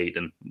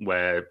competing,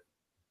 where,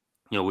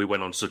 you know, we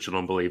went on such an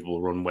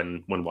unbelievable run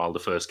when Wilder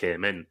first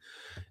came in,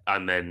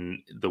 and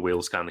then the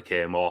wheels kind of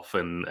came off,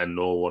 and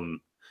no one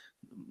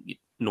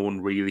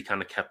really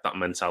kind of kept that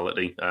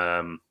mentality.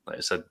 Like I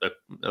said,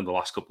 in the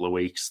last couple of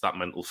weeks, that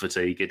mental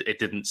fatigue, it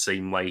didn't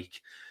seem like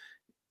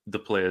the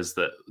players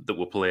that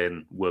were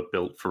playing were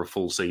built for a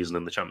full season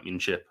in the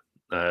Championship.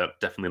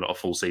 Definitely not a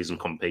full season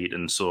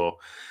competing. So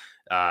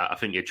I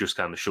think it just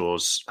kind of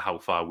shows how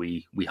far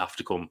we have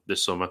to come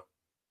this summer.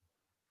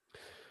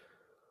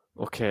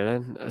 Okay,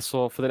 then.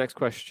 So for the next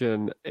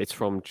question, it's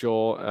from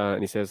Joe,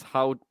 and he says,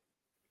 "How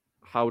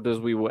does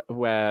we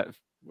wear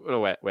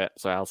wait.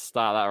 Sorry, I'll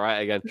start that right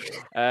again.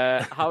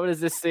 How does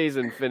this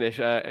season finish?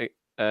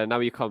 Now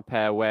you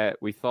compare where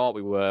we thought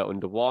we were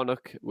under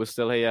Warnock was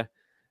still here,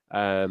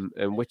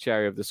 and which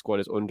area of the squad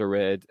is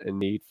underrated and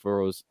need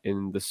for us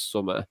in the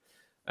summer.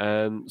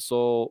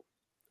 So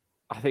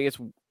I think it's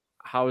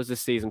how does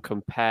this season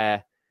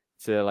compare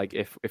to like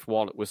if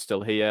Warnock was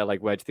still here?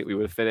 Like where do you think we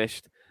would have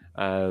finished?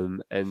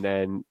 And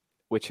then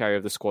which area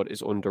of the squad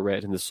is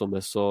underrated in the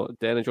summer? So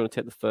Dana, do you want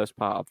to take the first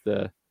part of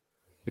the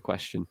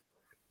question?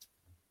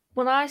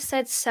 When I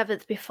said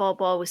 7th before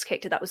ball was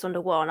kicked, that was under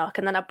Warnock,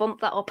 and then I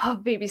bumped that up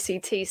on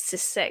BBC Tees to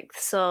 6th.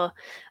 So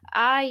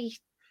I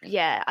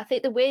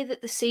think the way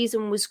that the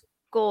season was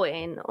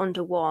going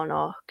under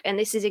Warnock, and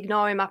this is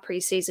ignoring my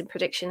pre-season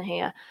prediction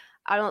here,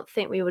 I don't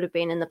think we would have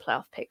been in the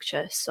playoff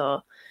picture.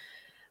 So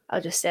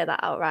I'll just say that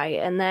outright.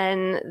 And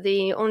then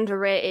the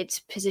underrated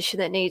position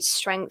that needs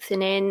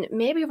strengthening,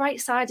 maybe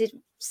right-sided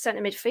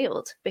centre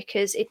midfield,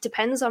 because it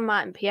depends on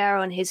Martin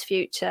Piero and his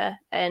future,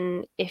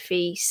 and if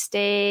he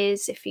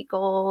stays, if he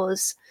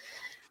goes.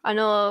 I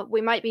know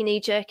we might be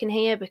knee-jerking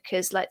here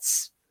because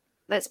let's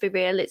be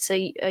real, it's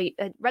a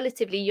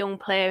relatively young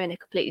player in a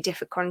completely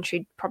different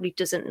country, probably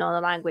doesn't know the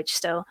language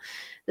still.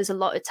 There's a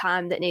lot of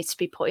time that needs to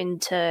be put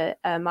into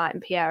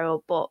Martin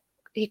Piero, but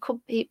he could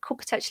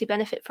potentially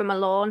benefit from a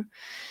loan.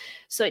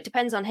 So it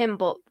depends on him,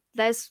 but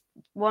there's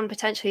one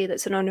potentially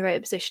that's an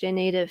underrated position in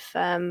need of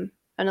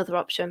another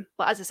option.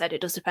 But as I said,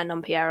 it does depend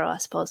on Piero, I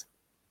suppose.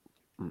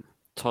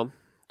 Tom,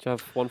 do you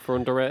have one for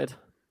underrated?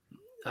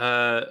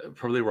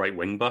 Probably right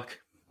wing back.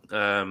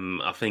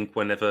 I think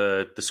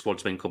whenever the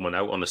squad's been coming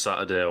out on a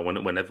Saturday or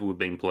whenever we've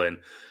been playing,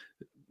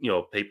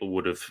 people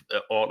would have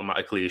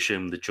automatically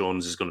assumed that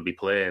Jones is going to be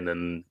playing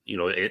and,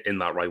 in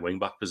that right wing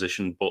back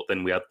position. But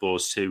then we had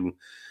those two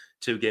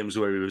games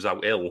where he was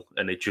out ill,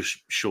 and it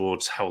just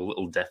showed how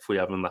little depth we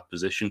have in that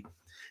position.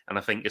 And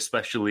I think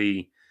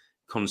especially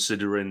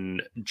considering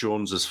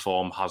Jones's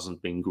form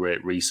hasn't been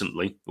great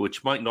recently,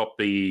 which might not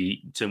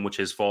be too much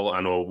his fault.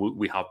 I know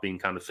we have been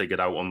kind of figured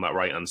out on that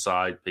right-hand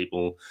side.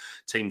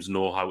 Teams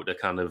know how to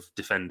kind of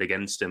defend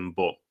against him,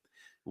 but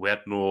we had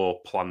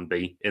no plan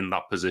B in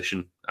that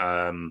position.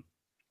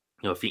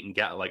 If you can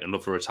get like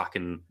another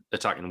attacking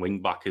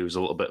wing back who's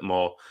a little bit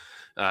more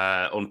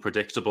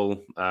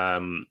unpredictable,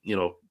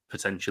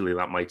 potentially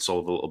that might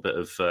solve a little bit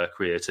of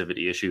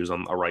creativity issues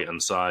on the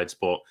right-hand side.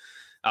 But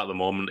at the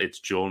moment, it's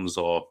Jones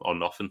or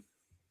nothing.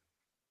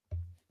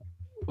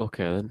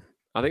 Okay, then.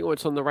 I think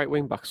it's on the right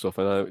wing back stuff,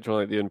 and I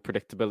like the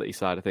unpredictability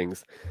side of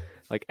things.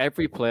 Like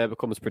every player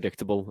becomes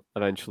predictable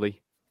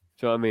eventually.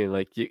 Do you know what I mean?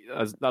 Like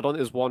I don't think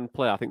there's one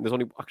player. I think there's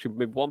only actually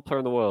maybe one player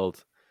in the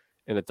world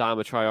in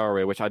Adama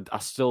Traore, which I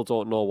still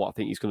don't know what I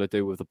think he's going to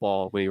do with the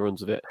ball when he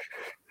runs with it.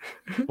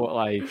 But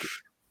like,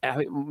 I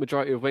think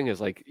majority of wingers,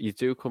 like you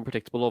do become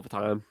predictable over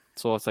time.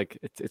 So it's like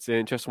it's an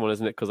interesting one,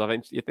 isn't it? Because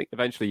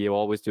eventually you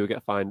always do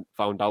get found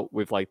out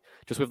with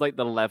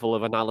the level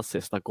of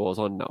analysis that goes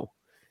on now.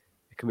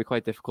 It can be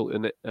quite difficult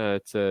in it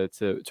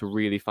to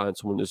really find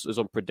someone as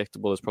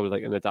unpredictable as probably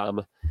like an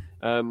Adama.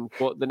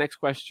 But the next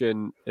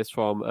question is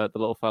from the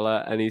little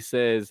fella, and he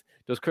says,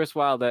 "Does Chris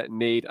Wilder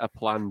need a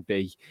plan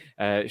B?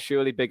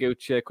 Surely Big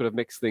Uche could have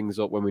mixed things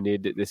up when we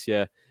needed it this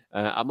year.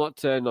 I'm not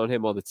turning on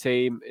him or the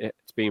team.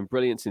 It's been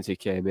brilliant since he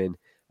came in,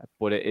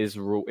 but it is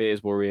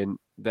worrying.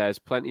 There's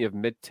plenty of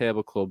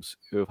mid-table clubs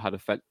who have had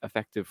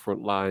effective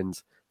front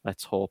lines.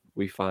 Let's hope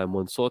we find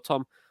one." So,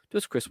 Tom,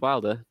 does Chris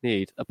Wilder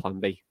need a plan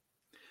B?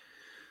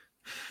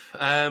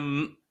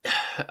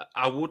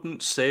 I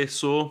wouldn't say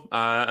so,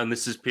 and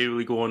this is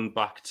purely going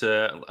back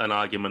to an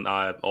argument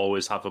I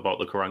always have about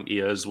the Karanka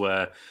years,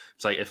 where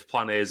it's like if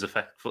plan A is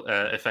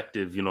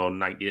effective,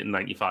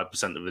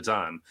 95% of the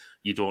time,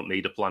 you don't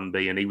need a plan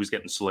B, and he was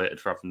getting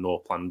slated for having no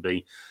plan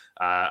B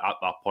at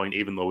that point,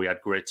 even though we had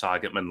great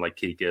target men like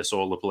Kike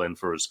Sola playing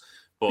for us.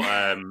 But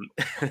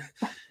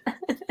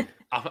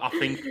I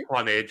think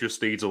plan A just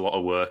needs a lot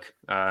of work.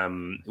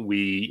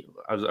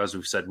 As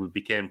we've said, we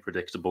became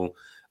predictable.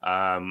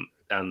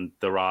 And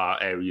there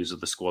are areas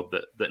of the squad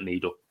that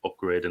need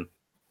upgrading.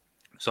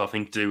 So I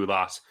think do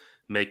that,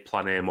 make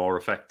plan A more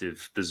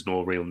effective. There's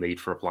no real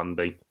need for a plan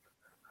B.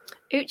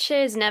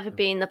 Uche has never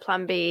been the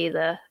plan B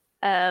either.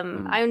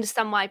 I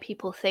understand why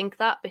people think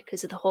that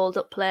because of the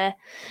hold-up play.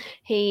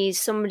 He's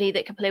somebody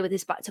that can play with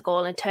his back to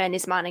goal and turn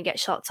his man and get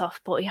shots off,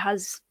 but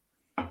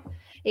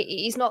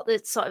he's not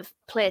the sort of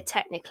player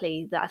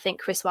technically that I think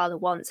Chris Wilder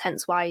wants,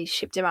 hence why he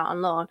shipped him out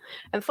on loan.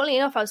 And funny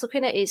enough, I was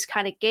looking at his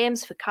kind of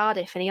games for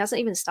Cardiff and he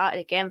hasn't even started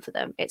a game for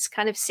them. It's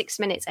kind of 6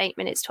 minutes, 8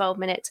 minutes, 12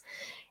 minutes.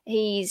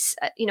 He's,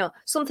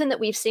 something that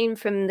we've seen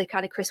from the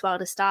kind of Chris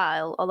Wilder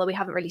style, although we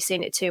haven't really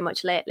seen it too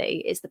much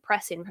lately, is the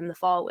pressing from the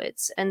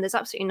forwards. And there's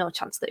absolutely no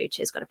chance that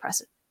Uche is going to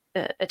press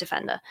a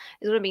defender.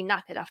 He's going to be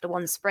knackered after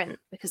one sprint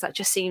because that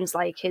just seems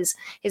like his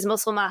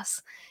muscle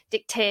mass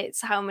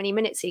dictates how many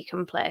minutes he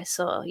can play.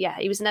 So yeah,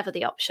 he was never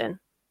the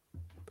option.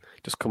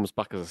 Just comes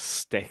back as a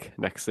stick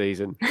next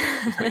season.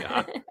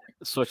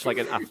 Such like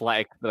an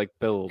athletic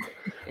build.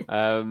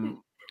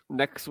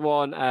 Next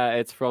one,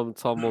 it's from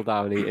Tom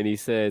Muldowney, and he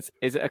says,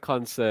 is it a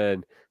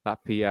concern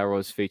that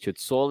Piero's featured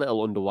so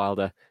little under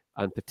Wilder,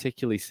 and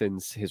particularly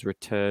since his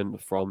return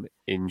from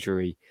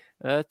injury?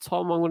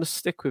 Tom, I'm going to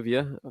stick with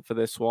you for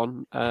this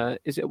one.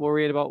 Is it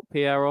worrying about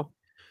Piero?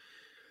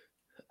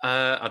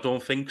 I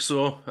don't think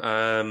so.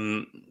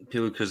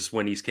 Because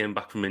when he's came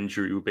back from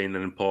injury, we've been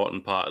an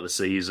important part of the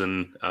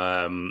season.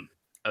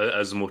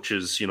 As much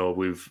as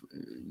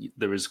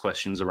there is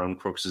questions around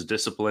Crooks'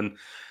 discipline,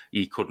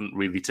 he couldn't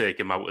really take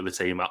him out of the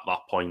team at that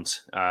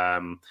point.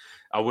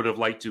 I would have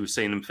liked to have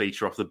seen him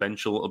feature off the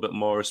bench a little bit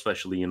more,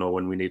 especially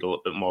when we need a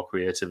little bit more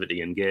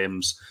creativity in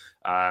games,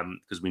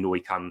 because we know he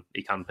can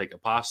pick a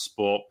pass.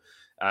 But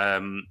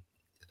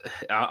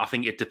I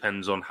think it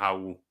depends on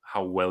how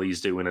well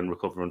he's doing and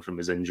recovering from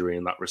his injury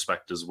in that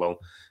respect as well,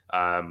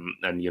 and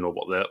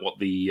what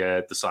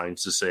the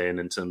science is saying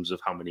in terms of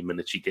how many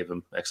minutes you give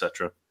him,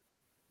 etc.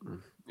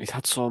 He's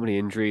had so many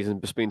injuries and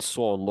just been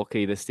so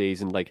unlucky this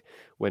season. Like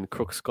when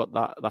Crooks got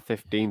that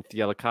 15th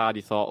yellow card,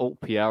 you thought, oh,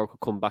 Piero could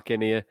come back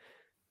in here.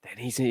 Then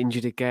he's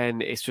injured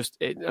again. It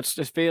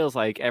just feels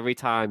like every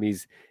time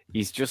he's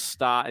just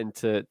starting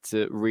to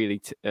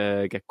really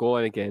get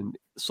going again,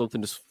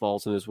 something just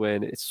falls in his way,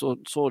 and it's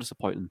so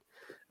disappointing.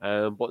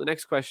 But the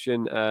next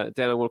question, Dan,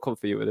 I'm going to come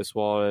for you with this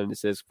one. It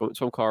says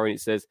from Corey.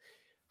 It says,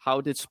 how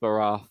did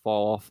Sporar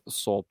fall off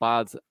so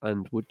bad,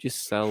 and would you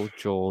sell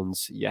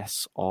Jones?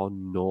 Yes or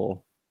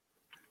no?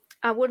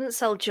 I wouldn't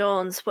sell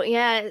Jones, but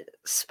yeah,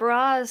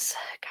 Sporar's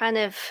kind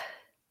of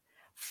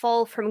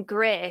fall from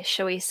grace,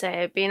 shall we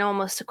say, being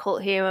almost a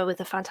cult hero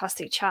with a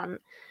fantastic chant,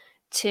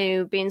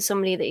 to being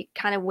somebody that you're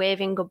kind of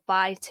waving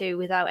goodbye to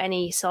without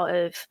any sort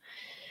of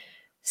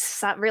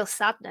real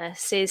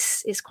sadness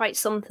is quite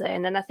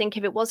something. And I think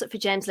if it wasn't for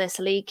James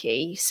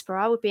Lesaliki,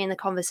 Sporar would be in the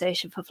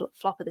conversation for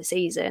flop of the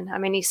season. I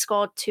mean, he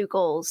scored 2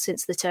 goals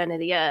since the turn of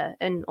the year,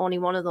 and only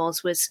one of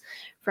those was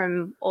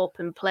from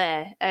open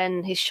play.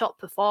 And his shot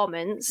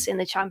performance in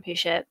the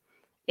Championship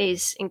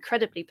is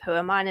incredibly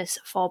poor, minus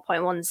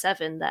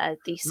 4.17 there,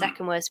 the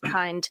second worst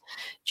behind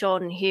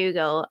Jordan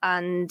Hugill.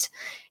 And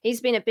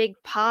he's been a big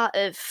part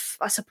of,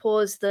 I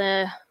suppose,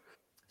 the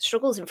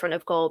struggles in front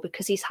of goal,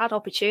 because he's had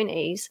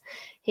opportunities.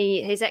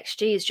 His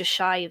XG is just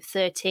shy of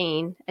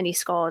 13 and he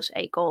scored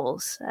 8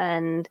 goals.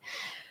 And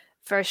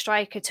for a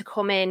striker to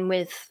come in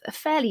with a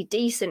fairly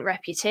decent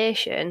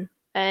reputation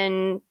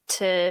and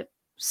to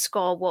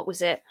score, what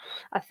was it?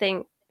 I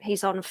think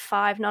he's on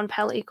 5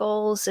 non-penalty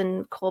goals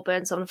and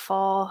Coburn's on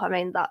 4. I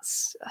mean,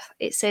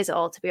 it says it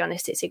all, to be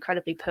honest. It's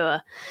incredibly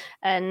poor.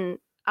 And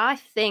I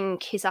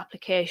think his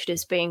application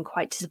has been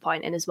quite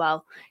disappointing as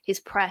well. His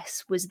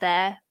press was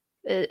there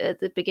at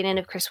the beginning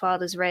of Chris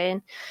Wilder's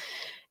reign.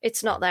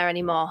 It's not there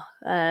anymore.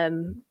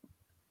 And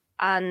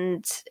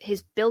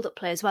his build-up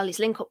play as well, his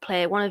link-up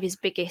play, one of his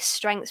biggest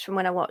strengths from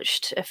when I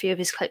watched a few of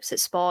his clips at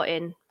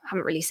Sporting. I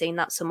haven't really seen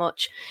that so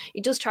much.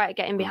 He does try to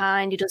get in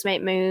behind, he does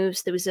make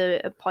moves. There was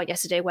a point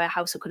yesterday where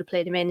Hauser could have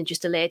played him in and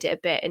just delayed it a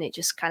bit, and it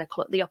just kind of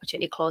the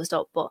opportunity closed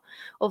up. But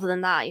other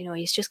than that,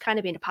 he's just kind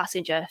of been a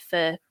passenger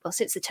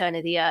since the turn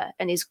of the year,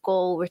 and his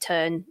goal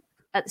return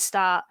at the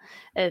start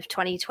of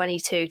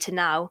 2022 to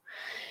now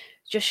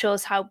just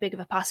shows how big of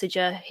a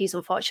passenger he's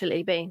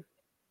unfortunately been.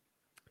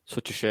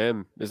 Such a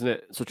shame, isn't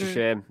it? Such a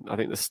shame. I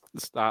think the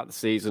start of the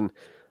season,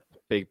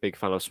 big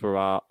fan of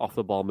Sporar. Off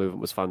the ball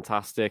movement was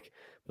fantastic.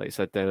 Like you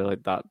said, Dana,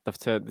 like that, the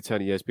turn of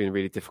the year has been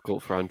really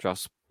difficult for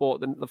Andras. But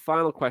the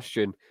final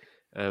question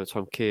is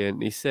from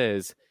Kian. He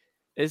says,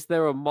 is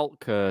there a malt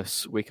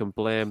curse we can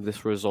blame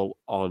this result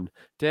on?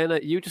 Dana,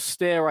 you just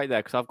stay right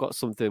there, because I've got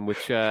something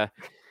which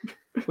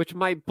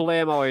might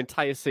blame our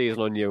entire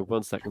season on you.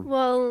 1 second.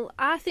 Well,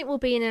 I think we'll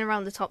be in and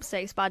around the top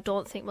 6, but I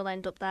don't think we'll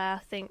end up there.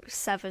 I think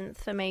 7th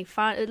for me.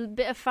 A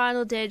bit of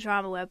final day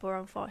drama where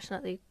Borough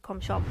unfortunately come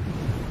short.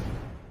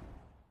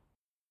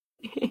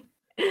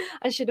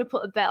 I should have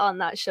put a bet on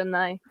that, shouldn't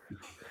I?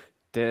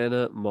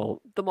 Dana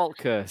Malt. The Malt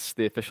curse,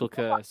 the official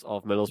curse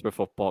of Middlesbrough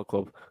Football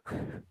Club.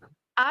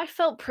 I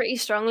felt pretty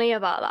strongly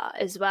about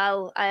that as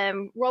well.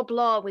 Rob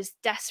Law was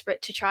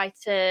desperate to try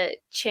to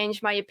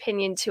change my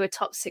opinion to a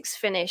top 6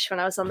 finish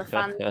when I was on the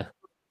fan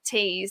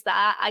tease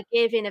that I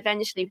gave in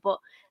eventually, but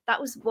that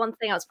was one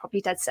thing I was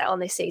probably dead set on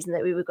this season,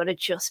 that we were going to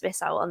just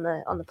miss out on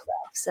the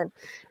playoffs, and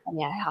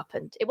yeah, it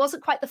happened. It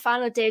wasn't quite the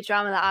final day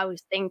drama that I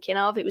was thinking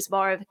of. It was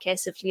more of a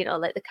case of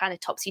like the kind of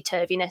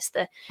topsy-turviness,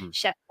 the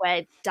Sheffield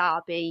Wednesday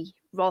Derby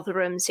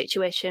Rotherham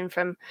situation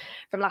from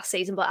last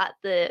season, but at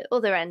the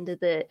other end of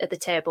the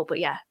table. But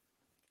yeah,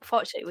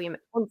 unfortunately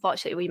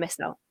we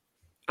missed out.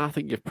 I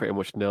think you've pretty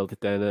much nailed it,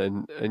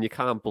 Dana, and you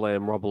can't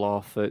blame Rob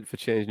Law for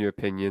changing your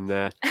opinion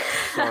there.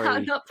 Sorry.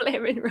 I'm not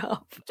blaming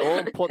Rob.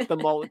 Don't put the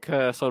malt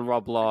curse on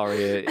Rob Law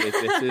here.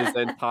 This is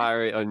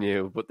entirely on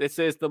you. But this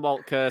is the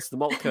malt curse,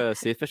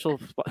 the official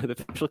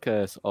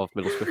curse of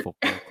Middlesbrough Football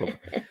Club.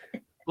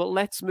 But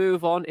let's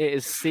move on. It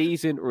is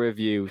season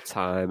review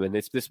time, and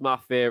this is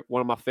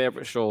one of my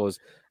favourite shows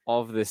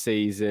of the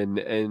season.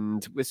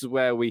 And this is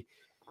where we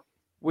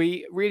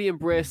We really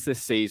embraced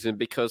this season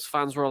because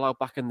fans were allowed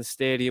back in the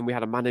stadium. We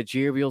had a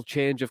managerial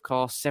change, of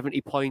course, 70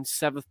 points,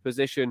 7th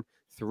position,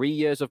 3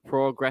 years of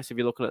progress if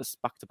you're looking at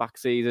back-to-back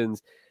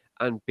seasons,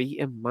 and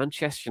beating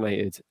Manchester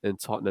United and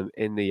Tottenham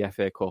in the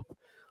FA Cup.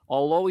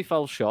 Although we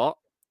fell short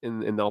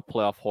in our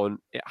playoff hunt,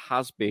 it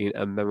has been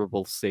a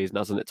memorable season,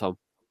 hasn't it, Tom?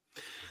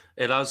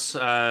 It has.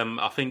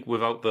 I think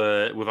without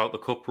the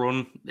cup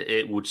run,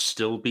 it would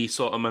still be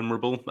sort of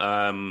memorable.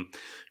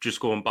 Just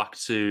going back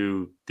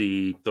to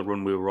the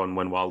run we were on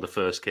when Wilder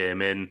first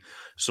came in,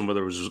 some of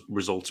the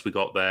results we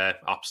got there,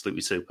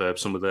 absolutely superb.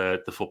 Some of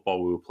the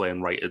football we were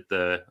playing right at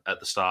the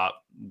start,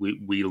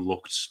 we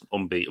looked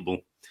unbeatable,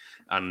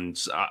 and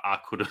I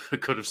could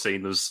have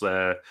seen us,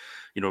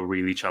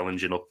 really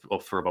challenging up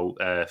for about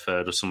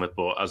third or something.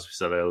 But as we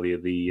said earlier,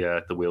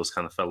 the wheels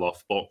kind of fell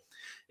off. But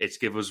it's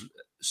given us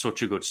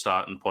such a good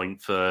starting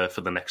point for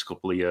the next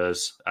couple of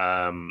years,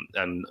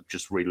 and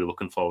just really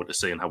looking forward to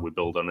seeing how we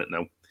build on it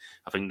now.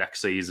 I think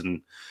next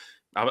season,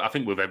 I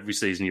think with every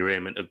season you're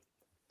aiming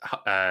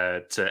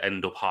to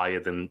end up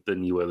higher than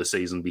you were the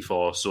season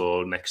before.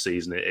 So next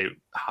season it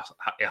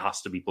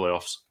has to be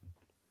playoffs.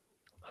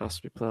 Has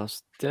to be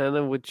playoffs.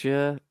 Dana, would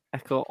you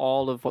echo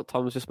all of what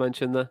Tom's just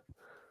mentioned there?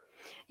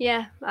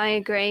 Yeah, I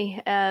agree.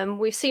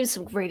 We've seen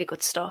some really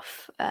good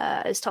stuff.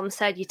 As Tom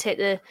said, you take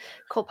the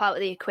cup out of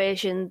the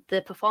equation.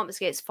 The performance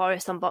against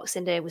Forest on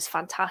Boxing Day was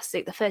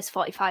fantastic. The first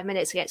 45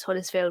 minutes against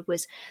Huddersfield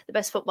was the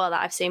best football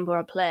that I've seen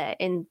Borough play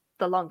in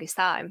the longest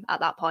time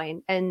at that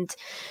point. And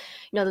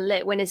the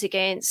late winners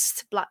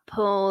against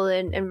Blackpool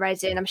and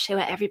Reading, I'm sure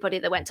everybody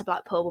that went to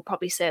Blackpool will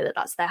probably say that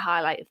that's their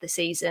highlight of the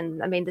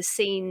season. I mean, the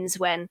scenes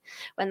when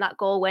that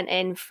goal went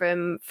in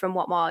from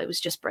Watmore, it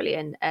was just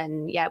brilliant.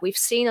 And yeah, we've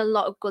seen a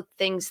lot of good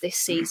things this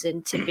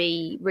season to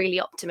be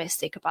really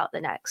optimistic about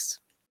the next.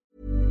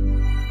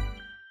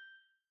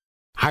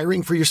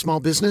 Hiring for your small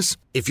business?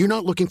 If you're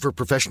not looking for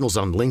professionals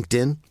on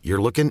LinkedIn,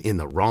 you're looking in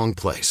the wrong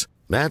place.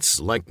 That's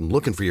like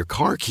looking for your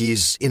car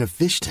keys in a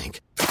fish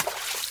tank.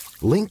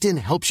 LinkedIn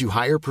helps you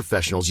hire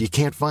professionals you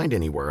can't find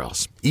anywhere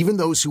else, even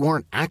those who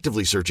aren't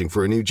actively searching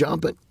for a new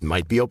job but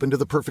might be open to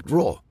the perfect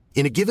role.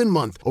 In a given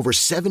month, over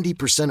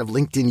 70% of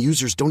LinkedIn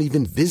users don't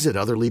even visit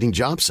other leading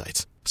job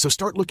sites. So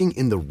start looking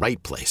in the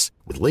right place.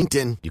 With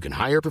LinkedIn, you can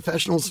hire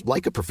professionals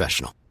like a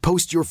professional.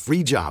 Post your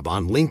free job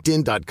on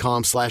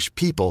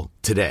linkedin.com/people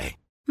today.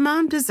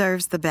 Mom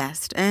deserves the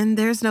best, and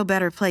there's no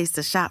better place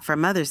to shop for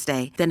Mother's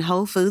Day than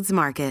Whole Foods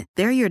Market.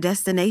 They're your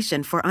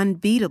destination for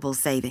unbeatable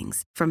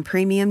savings, from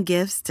premium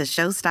gifts to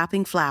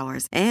show-stopping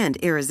flowers and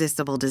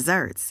irresistible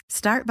desserts.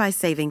 Start by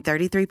saving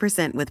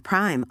 33% with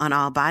Prime on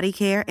all body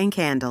care and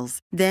candles.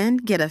 Then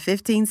get a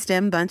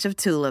 15-stem bunch of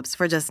tulips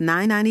for just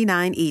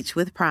 $9.99 each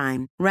with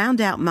Prime. Round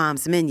out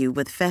Mom's menu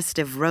with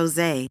festive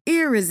rosé,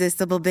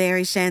 irresistible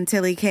berry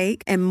chantilly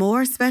cake, and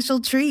more special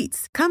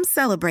treats. Come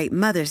celebrate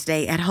Mother's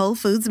Day at Whole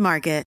Foods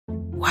Market.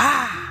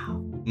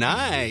 Wow.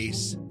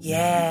 Nice.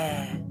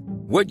 Yeah.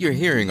 What you're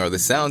hearing are the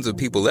sounds of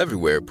people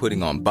everywhere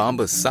putting on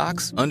Bombas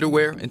socks,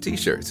 underwear, and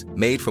T-shirts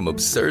made from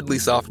absurdly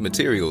soft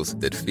materials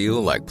that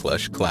feel like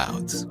plush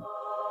clouds.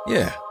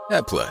 Yeah,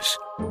 that plush.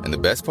 And the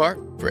best part?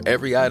 For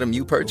every item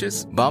you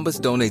purchase, Bombas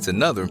donates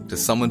another to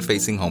someone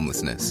facing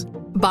homelessness.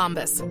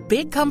 Bombas.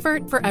 Big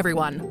comfort for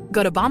everyone.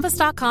 Go to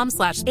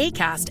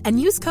bombas.com/ACAST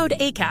and use code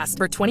ACAST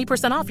for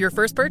 20% off your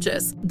first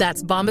purchase.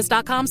 That's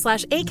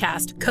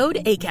bombas.com/ACAST. Code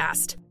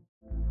ACAST.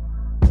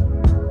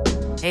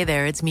 Hey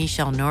there, it's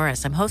Michelle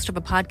Norris. I'm host of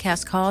a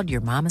podcast called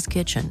Your Mama's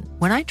Kitchen.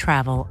 When I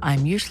travel,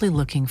 I'm usually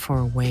looking for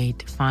a way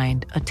to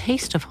find a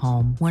taste of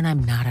home when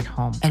I'm not at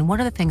home. And one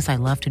of the things I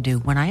love to do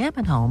when I am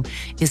at home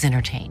is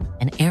entertain.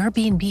 And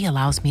Airbnb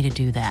allows me to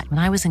do that. When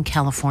I was in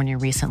California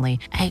recently,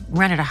 I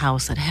rented a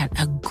house that had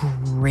a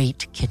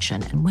great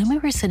kitchen. And when we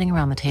were sitting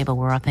around the table,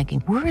 we were all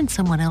thinking, we're in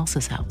someone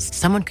else's house.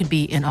 Someone could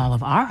be in all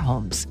of our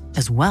homes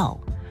as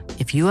well.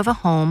 If you have a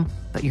home,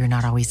 but you're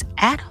not always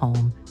at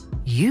home,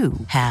 you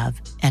have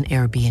an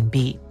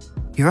Airbnb.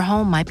 Your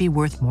home might be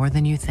worth more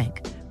than you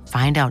think.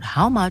 Find out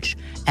how much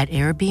at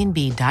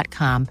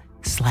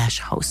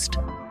airbnb.com/host.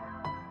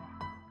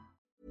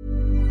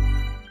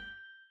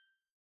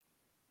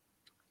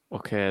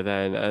 Okay,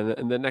 then.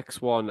 And the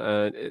next one,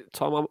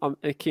 Tom, I'm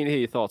keen to hear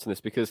your thoughts on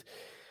this because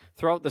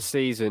throughout the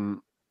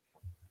season,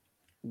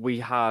 we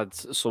had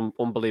some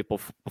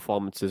unbelievable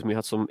performances and we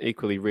had some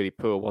equally really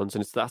poor ones.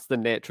 And that's the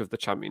nature of the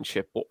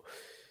championship. But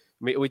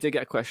we did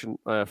get a question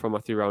from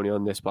Matthew Rowney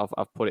on this, but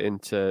I've put it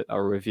into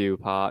our review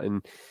part.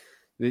 And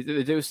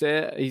they do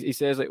say, he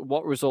says, like,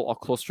 what result or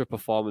cluster of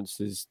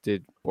performances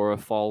did Borough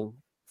fall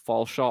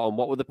short on?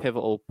 What were the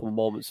pivotal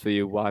moments for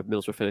you why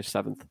Middlesbrough finished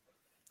 7th?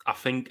 I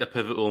think a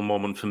pivotal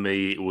moment for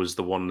me was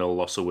the 1-0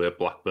 loss away at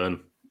Blackburn.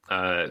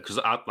 Because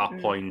at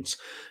that point,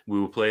 we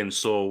were playing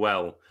so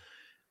well.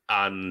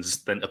 And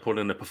then to put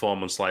in a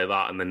performance like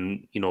that, and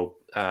then,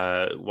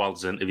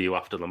 Wilder's interview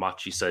after the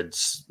match, he said,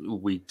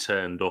 we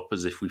turned up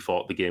as if we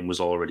thought the game was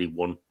already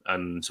won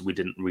and we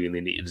didn't really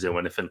need to do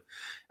anything.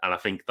 And I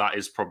think that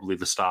is probably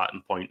the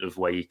starting point of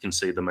where you can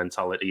see the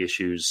mentality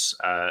issues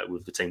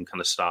with the team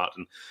kind of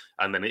starting.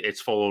 And then it's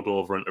followed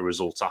over into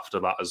results after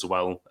that as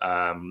well.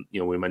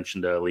 We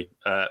mentioned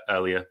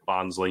earlier,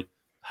 Barnsley,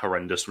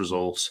 horrendous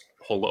results,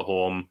 Hull at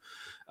home,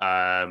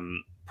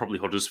 probably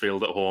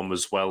Huddersfield at home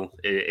as well.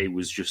 It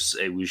was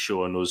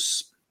showing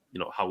us,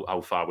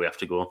 how far we have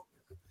to go.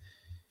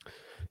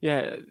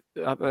 Yeah,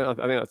 I think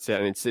that's it.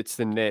 And it's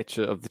the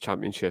nature of the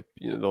Championship.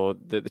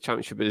 The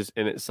Championship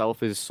in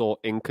itself is so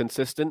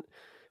inconsistent,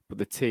 but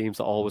the teams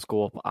that always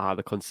go up are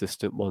the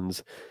consistent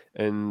ones.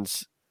 And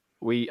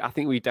I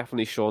think we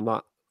definitely shown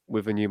that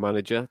with a new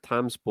manager at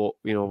times. But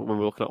when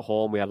we're looking at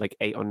home, we had like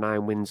 8 or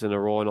 9 wins in a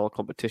row in all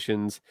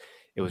competitions.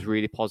 It was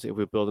really positive.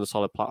 We were building a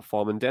solid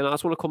platform. And then I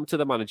just want to come to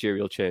the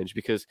managerial change,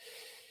 because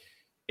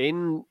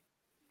in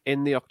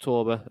the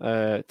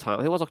October time, I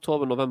think it was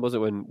October, November, was it,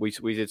 when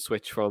we did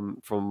switch from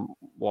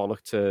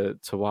Warnock to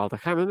Wilder? I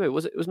can't remember. It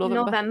was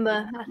November.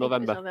 November. I think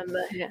November. It was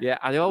November. Yeah. Yeah,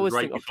 I always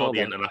right think before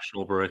October. the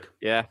international break.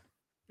 Yeah.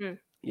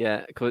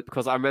 Yeah,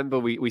 because I remember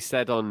we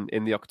said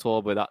in the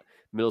October that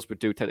Middlesbrough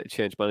do tend to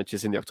change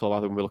managers in the October.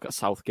 I think we look at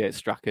Southgate,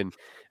 Strachan,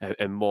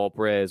 and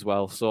Mowbray as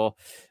well. So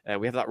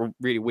we have that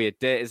really weird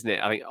date, isn't it?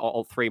 I think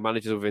all 3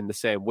 managers within the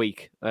same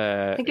week.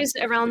 I think it's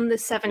around the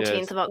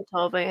 17th of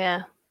October,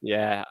 yeah.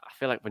 Yeah, I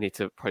feel like we need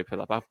to probably put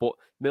that back. But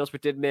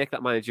Middlesbrough did make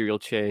that managerial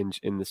change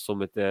in the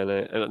summer,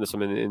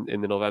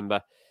 in the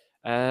November.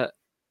 I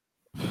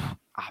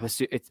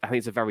think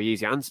it's a very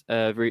easy answer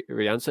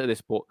to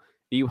this, but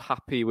are you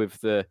happy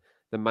with the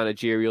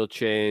managerial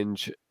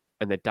change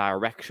and the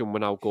direction we're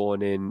now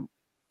going in,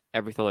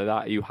 everything like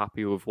that? Are you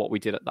happy with what we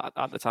did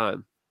at the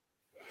time?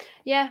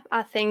 Yeah,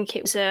 I think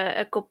it was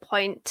a good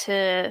point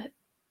to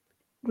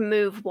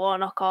move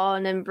Warnock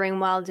on and bring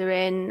Wilder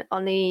in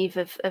on the eve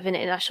of an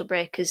international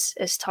break,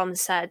 as Tom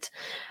said.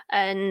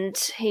 And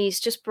he's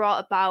just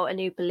brought about a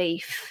new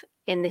belief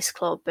in this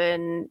club,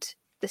 and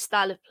the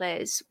style of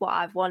play is what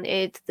I've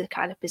wanted, the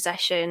kind of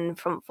possession,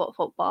 front foot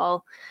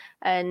football.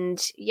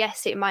 And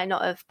yes, it might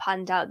not have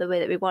panned out the way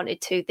that we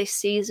wanted to this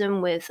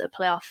season with a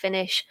playoff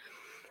finish.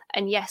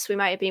 And yes, we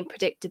might have been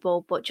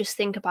predictable, but just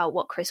think about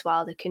what Chris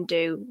Wilder can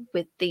do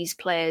with these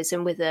players,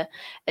 and with a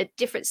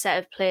different set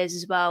of players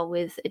as well,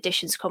 with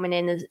additions coming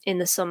in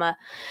the summer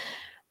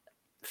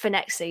for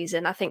next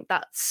season. I think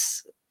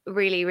that's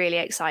really, really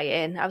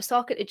exciting. I was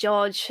talking to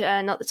George,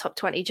 not the Top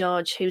 20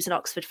 George, who's an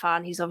Oxford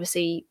fan. He's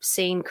obviously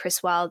seen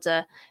Chris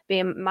Wilder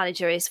being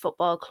manager of his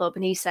football club,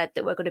 and he said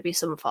that we're going to be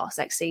summer force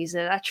next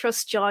season. I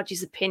trust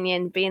George's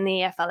opinion, being the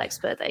EFL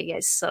expert that he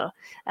is. So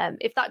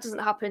if that doesn't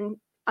happen,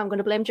 I'm going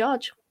to blame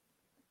George.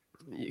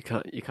 You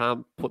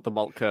can't put the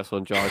malt curse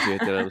on George here,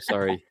 Dylan. I'm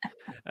sorry.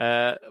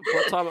 But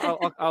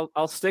Tom,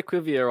 I'll stick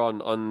with you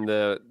on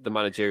the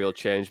managerial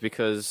change,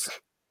 because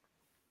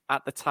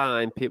at the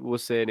time people were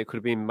saying it could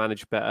have been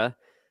managed better.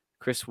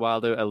 Chris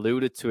Wilder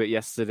alluded to it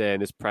yesterday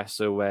in his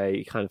presser, where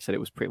he kind of said it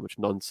was pretty much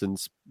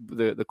nonsense.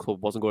 The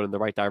club wasn't going in the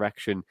right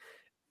direction,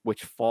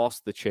 which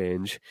forced the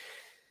change.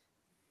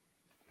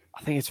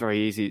 I think it's very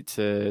easy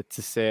to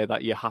say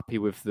that you're happy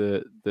with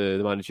the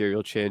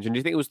managerial change. And do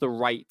you think it was the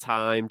right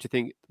time? Do you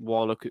think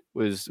Warnock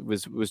was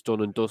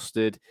done and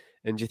dusted?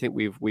 And do you think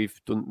we've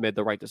made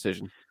the right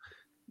decision?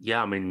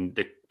 Yeah, I mean,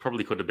 it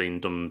probably could have been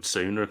done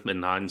sooner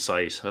in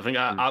hindsight. I think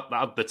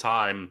at the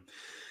time,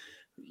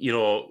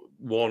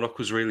 Warnock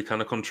was really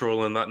kind of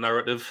controlling that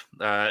narrative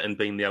and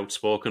being the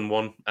outspoken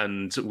one.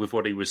 And with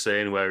what he was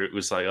saying, where it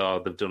was like,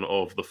 oh, they've done it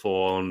over the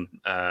phone,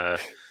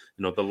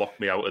 they locked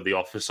me out of the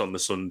office on the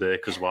Sunday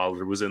because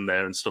Wilder was in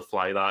there and stuff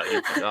like that.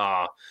 You're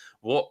like,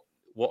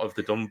 what have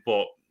they done?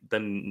 But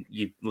then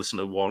you listen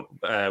to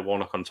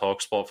Warnock on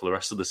TalkSport for the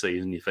rest of the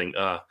season, you think,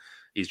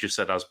 he's just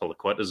said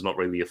Azpilicueta's not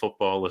really a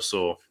footballer,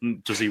 so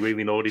does he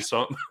really know what he's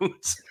talking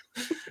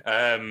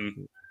about?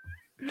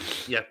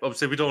 Yeah,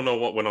 obviously we don't know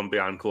what went on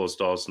behind closed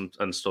doors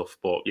and stuff,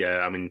 but yeah,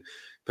 I mean,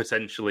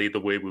 potentially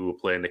the way we were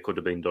playing, it could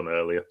have been done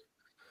earlier.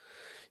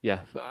 Yeah,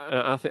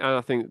 I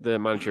think the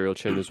managerial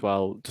change as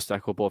well, just to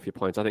echo both your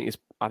points, I think it's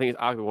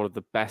arguably one of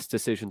the best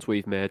decisions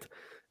we've made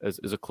as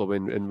a club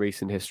in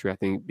recent history, I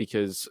think,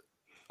 because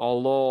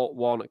although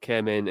Warnock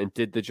came in and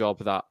did the job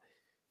that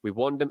we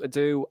wanted him to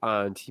do,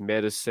 and he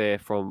made us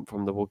safe from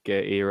the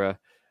Woodgate era,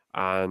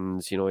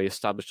 and he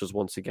established us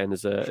once again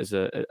as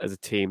a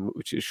team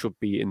which should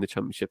be in the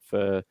Championship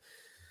for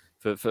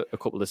a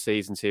couple of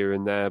seasons here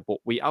and there, but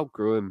we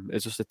outgrew him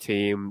as just a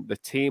team. The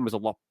team was a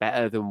lot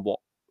better than what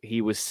he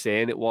was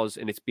saying it was,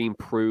 and it's been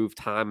proved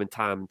time and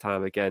time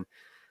again.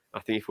 I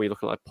think if we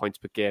look at like points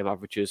per game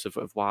averages of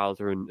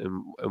Wilder and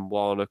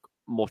Warnock,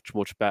 much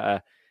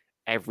better.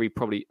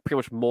 Pretty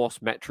much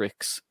most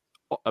metrics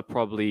are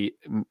probably,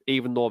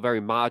 even though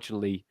very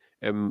marginally,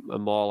 are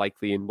more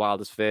likely in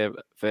Wilder's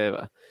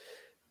favour.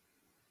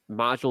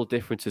 Marginal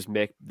differences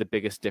make the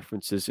biggest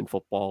differences in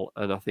football,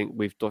 and I think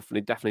we've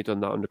definitely done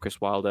that under Chris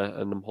Wilder,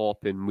 and I'm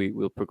hoping we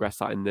will progress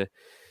that in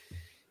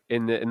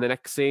in the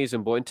next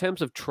season. But in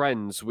terms of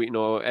trends, we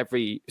know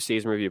every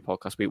season review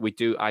podcast we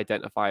do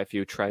identify a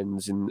few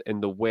trends in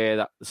the way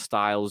that the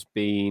style's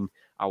been,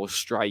 our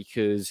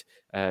strikers,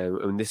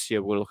 and this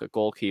year we're going to look at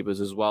goalkeepers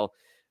as well.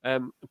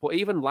 But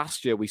even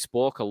last year we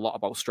spoke a lot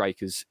about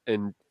strikers,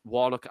 and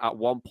Warnock at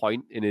one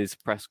point in his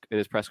press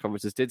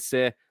conferences did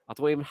say, "I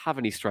don't even have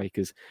any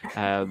strikers."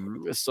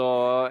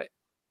 So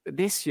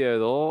this year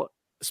though,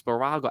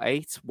 Sparrow got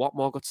 8,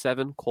 Watmore got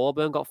 7,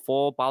 Coburn got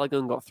 4,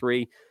 Balogun got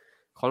 3.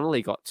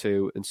 Connolly got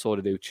 2, and so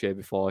did Uche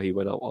before he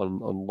went out on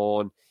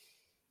loan.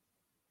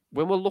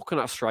 When we're looking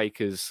at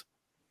strikers,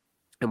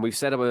 and we've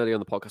said earlier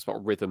on the podcast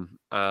about rhythm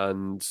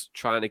and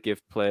trying to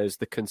give players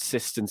the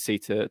consistency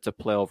to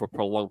play over a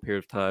prolonged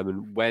period of time,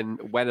 and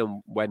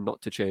when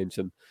not to change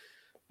them.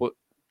 But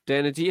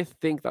Dana, do you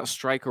think that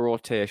striker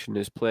rotation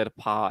has played a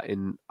part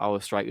in our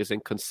strikers'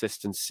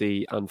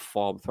 inconsistency and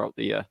form throughout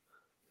the year?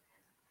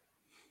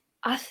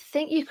 I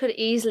think you could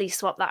easily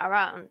swap that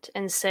around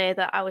and say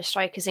that our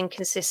strikers'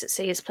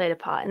 inconsistency has played a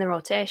part in the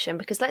rotation,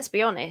 because let's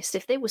be honest,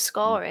 if they were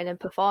scoring and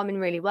performing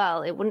really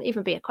well, it wouldn't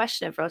even be a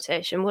question of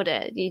rotation, would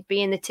it? You'd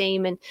be in the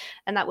team and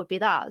that would be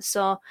that.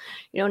 So,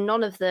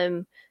 none of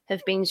them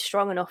have been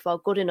strong enough or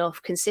good enough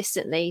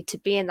consistently to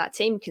be in that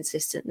team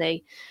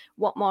consistently.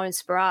 Watmore and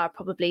Sparrow are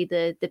probably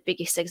the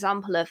biggest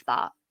example of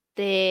that.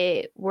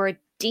 They were a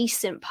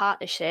decent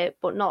partnership,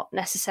 but not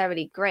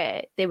necessarily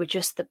great. They were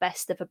just the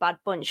best of a bad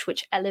bunch,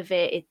 which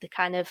elevated the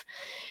kind of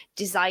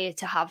desire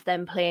to have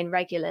them playing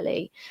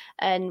regularly.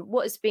 And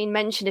what has been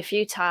mentioned a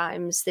few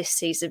times this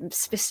season,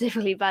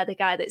 specifically by the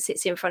guy that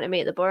sits in front of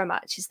me at the Borough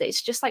match, is that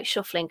it's just like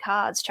shuffling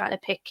cards, trying to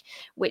pick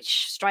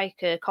which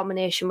striker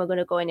combination we're going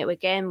to go into a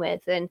game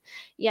with. And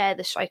yeah,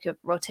 the striker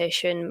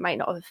rotation might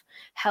not have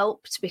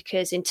helped,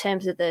 because in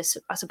terms of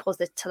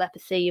the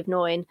telepathy of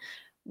knowing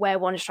where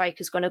one striker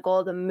is going to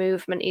go, the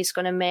movement he's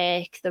going to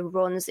make, the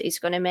runs that he's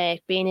going to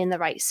make, being in the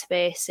right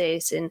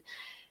spaces and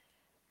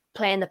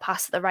playing the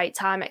pass at the right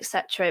time,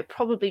 etc. It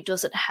probably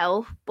doesn't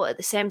help. But at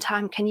the same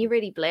time, can you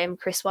really blame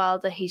Chris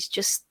Wilder? He's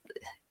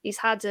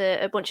had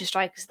a bunch of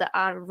strikers that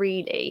aren't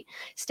really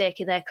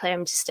staking their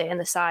claim to stay on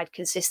the side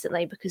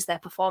consistently, because their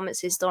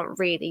performances don't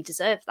really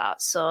deserve that.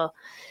 So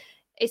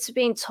it's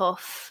been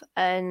tough,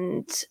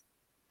 and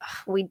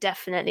we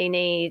definitely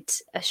need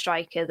a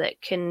striker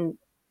that can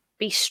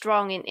be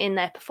strong in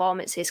their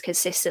performances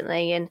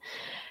consistently and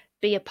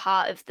be a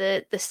part of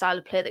the style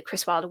of play that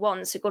Chris Wilder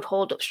wants. A good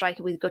hold-up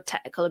striker with good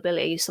technical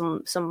ability,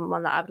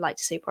 someone that I would like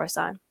to see for a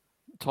sign.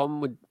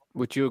 Tom,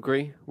 would you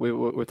agree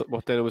with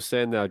what Dana was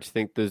saying there? Do you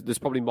think there's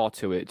probably more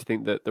to it? Do you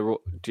think that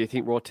do you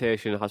think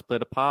rotation has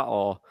played a part,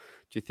 or do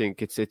you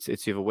think it's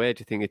the other way?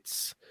 Do you think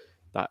it's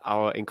that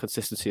our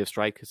inconsistency of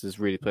strikers has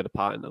really played a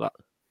part into that?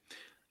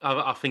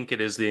 I think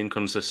it is the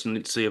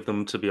inconsistency of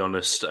them, to be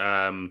honest.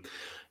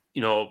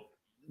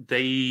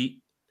 They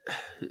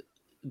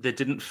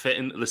didn't fit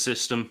into the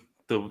system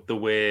the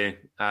way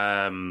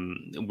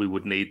we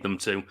would need them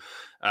to.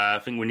 I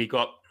think when you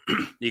got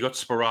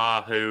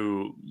Sparrow,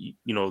 who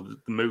the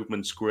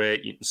movement's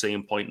great, you can see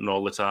him pointing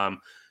all the time,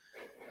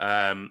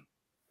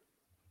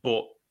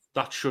 but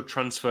that should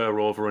transfer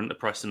over into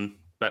pressing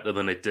better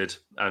than it did,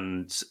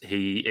 and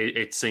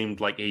it seemed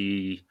like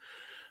he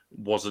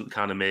wasn't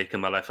kind of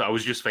making that effort. I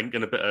was just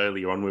thinking a bit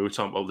earlier on, we were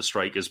talking about the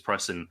strikers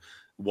pressing.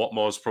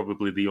 Watmore's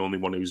probably the only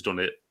one who's done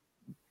it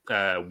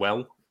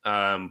well,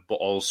 but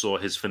also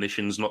his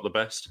finishing's not the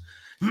best.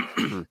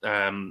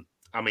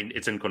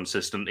 It's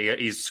inconsistent.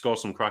 He's scored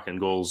some cracking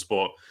goals,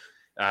 but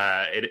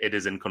it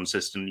is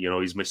inconsistent.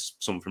 He's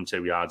missed some from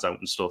 2 yards out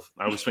and stuff.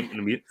 I was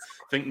thinking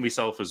to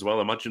myself as well,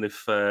 imagine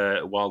if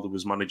Wilder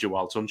was manager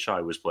while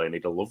Tunchai was playing,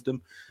 he'd have loved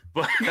him.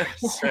 But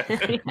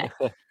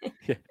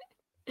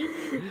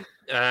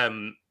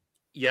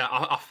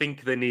I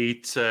think they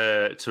need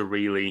to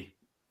really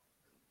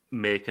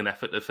make an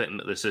effort to fit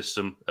into the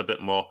system a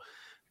bit more.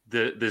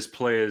 There's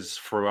players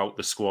throughout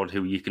the squad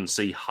who you can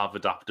see have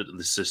adapted to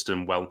the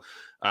system well.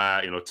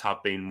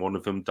 Tab being one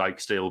of them,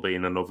 Dykesdale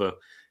being another.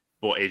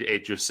 But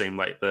it just seemed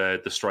like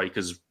the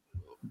strikers,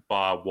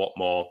 bar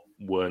Watmore,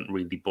 weren't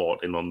really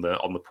bought in on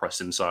the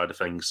pressing side of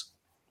things.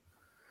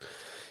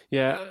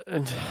 Yeah,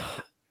 and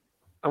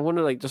I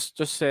wonder, just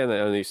saying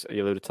that, and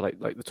you alluded to like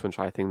the twin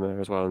try thing there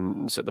as well,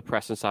 and so the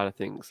pressing side of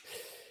things.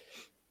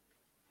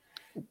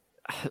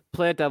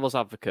 Play devil's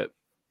advocate,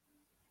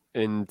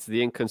 and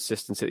the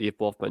inconsistency that you've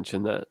both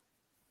mentioned there.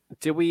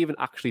 Do we even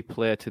actually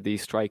play to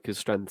these strikers'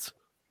 strengths,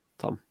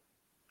 Tom?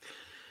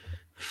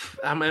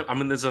 I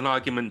mean, there's an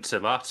argument to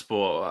that,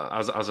 but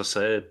as I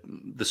said,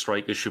 the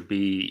strikers should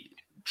be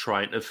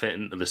trying to fit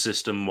into the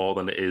system more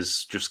than it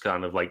is just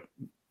kind of like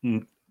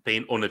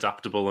being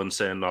unadaptable and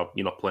saying, "No,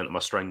 you're not playing to my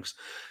strengths."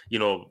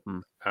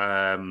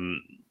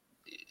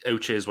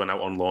 Uches went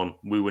out on loan.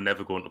 We were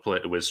never going to play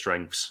to his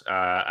strengths,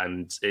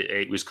 and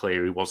it was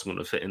clear he wasn't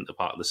going to fit into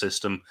part of the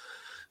system.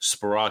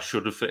 Sparrow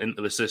should have fit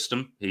into the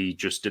system. He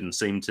just didn't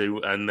seem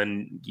to. And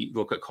then you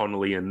look at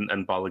Connolly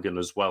and Balogun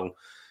as well.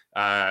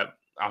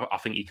 I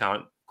think you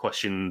can't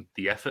question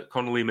the effort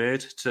Connolly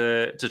made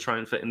to try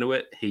and fit into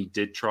it. He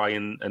did try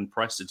and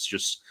press. It's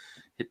just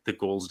the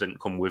goals didn't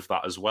come with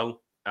that as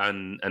well.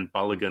 And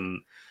Balogun,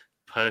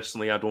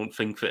 personally, I don't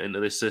think fit into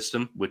this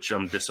system, which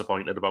I'm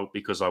disappointed about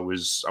because I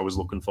was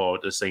looking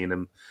forward to seeing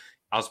him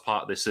as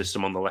part of this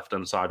system on the left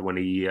hand side when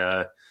he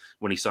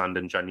signed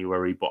in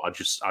January. But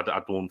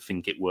I don't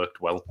think it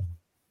worked well.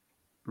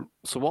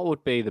 So, what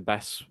would be the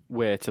best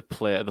way to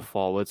play at the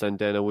forwards? And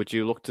Dana, would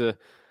you look to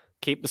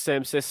keep the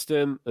same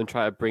system and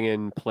try to bring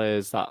in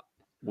players that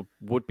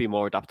would be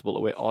more adaptable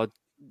to it, or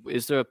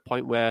is there a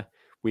point where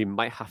we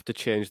might have to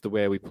change the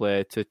way we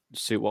play to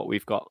suit what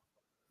we've got?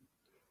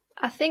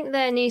 I think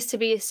there needs to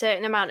be a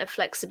certain amount of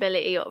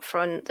flexibility up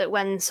front that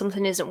when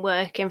something isn't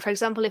working, for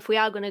example, if we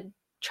are going to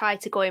try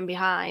to go in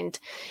behind,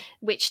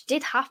 which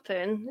did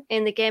happen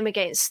in the game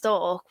against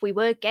Stoke, we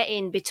were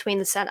getting between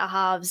the centre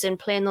halves and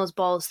playing those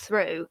balls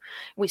through.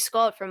 We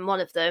scored from one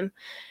of them.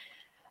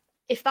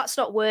 If that's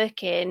not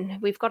working,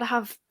 we've got to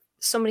have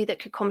somebody that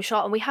could come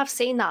short. And we have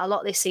seen that a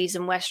lot this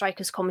season where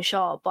strikers come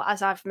short. But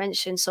as I've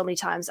mentioned so many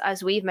times,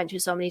 as we've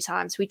mentioned so many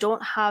times, we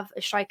don't have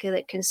a striker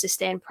that can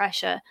sustain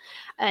pressure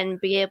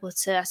and be able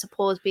to, I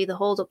suppose, be the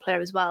hold-up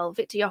player as well.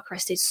 Viktor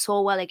Gyökeres did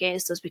so well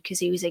against us because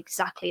he was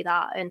exactly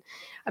that. And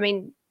I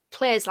mean,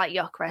 players like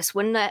Gyökeres,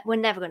 we're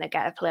never going to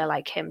get a player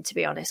like him, to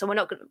be honest. And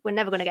we're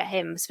never going to get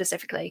him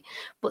specifically.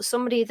 But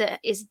somebody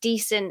that is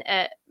decent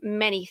at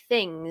many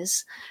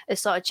things, a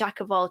sort of jack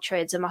of all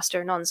trades, a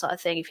master of none sort of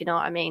thing, if you know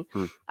what I mean.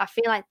 I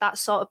feel like that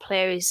sort of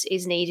player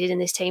is needed in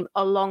this team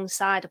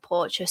alongside a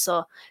Poacher.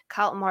 So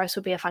Carlton Morris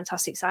would be a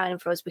fantastic signing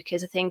for us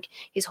because I think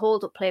his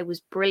hold-up play was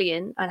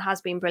brilliant and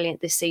has been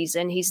brilliant this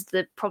season. He's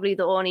probably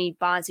the only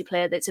Barnsley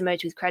player that's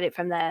emerged with credit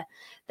from their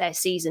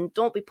season.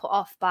 Don't be put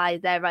off by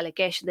their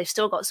relegation. They've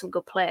still got some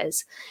good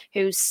players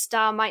whose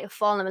star might have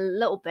fallen a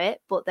little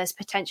bit, but there's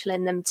potential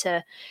in them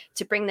to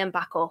bring them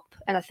back up.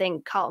 And I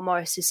think Carlton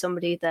Morris is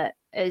somebody that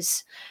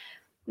is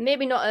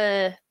maybe not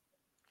a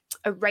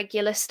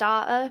regular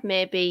starter,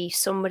 maybe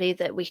somebody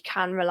that we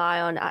can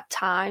rely on at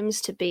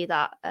times to be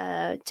that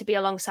to be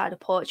alongside a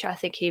Poacher. I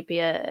think he'd be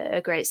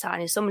a great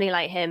signing. Somebody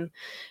like him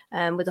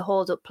with a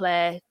hold-up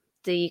play,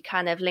 the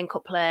kind of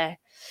link-up play,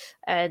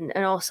 and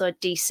also a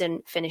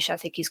decent finish. I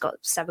think he's got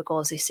 7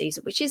 goals this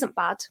season, which isn't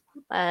bad.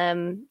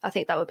 I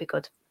think that would be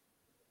good.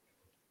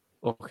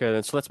 Okay,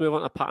 then. So let's move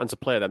on to patterns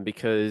of play then,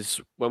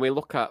 because when we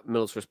look at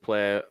Middlesbrough's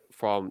play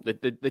from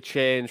the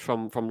change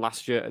from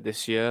last year to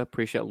this year, I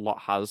appreciate a lot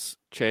has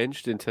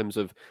changed in terms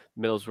of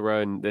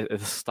Middlesbrough and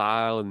the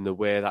style and the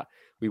way that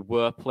we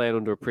were playing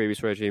under a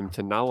previous regime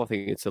to now. I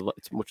think it's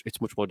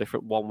much more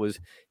different. One was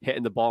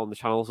hitting the ball in the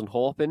channels and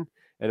hoping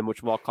in a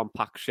much more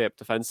compact shape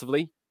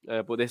defensively.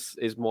 But this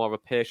is more of a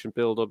patient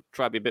build-up,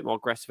 try to be a bit more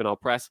aggressive in our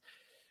press.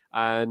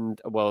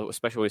 And, well,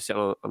 especially when we sit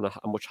on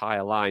a much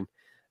higher line.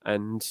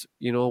 And,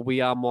 you know,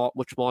 we are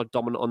much more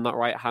dominant on that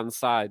right-hand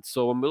side.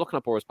 So when we're looking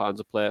at Boro's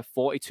patterns of play,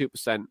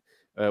 42%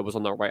 was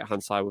on that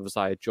right-hand side with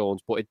Isaiah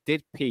Jones, but it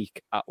did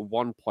peak at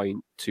one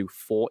point to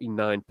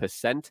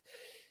 49%.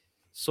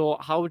 So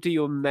how do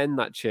you amend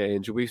that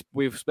change? We've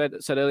said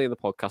earlier in the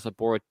podcast that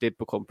Boro did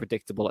become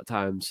predictable at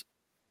times.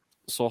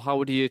 So how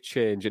would you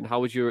change and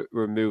how would you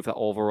remove that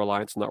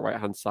over-reliance on that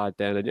right-hand side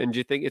then? And do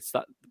you think it's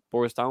that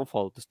Boro's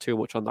downfall? There's too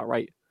much on that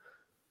right?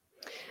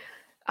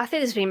 I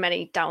think there's been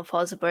many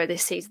downfalls of Boro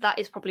this season. That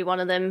is probably one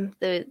of them,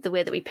 the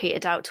way that we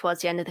petered out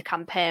towards the end of the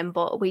campaign.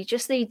 But we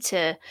just need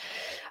to,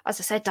 as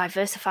I said,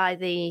 diversify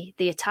the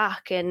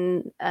attack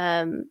and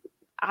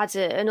add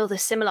another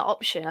similar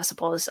option, I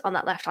suppose, on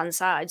that left-hand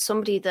side.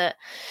 Somebody that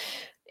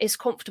is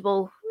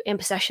comfortable in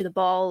possession of the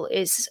ball,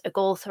 is a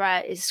goal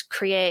threat, is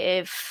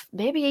creative,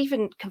 maybe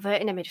even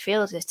converting a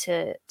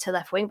midfielder to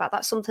left wing back.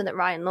 That's something that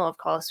Ryan Lowe, of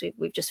course,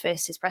 we've just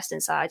faced his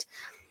Preston side,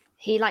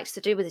 he likes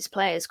to do with his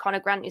players.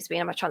 Conor Grant used to be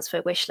on my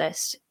transfer wish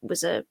list,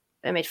 was a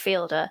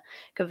midfielder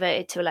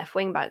converted to a left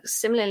wing back.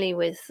 Similarly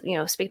with,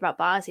 speaking about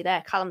Barnsley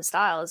there, Callum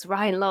Styles,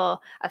 Ryan Lowe,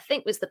 I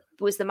think was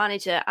the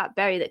manager at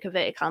Bury that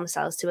converted Callum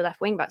Styles to a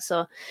left wing back.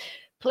 So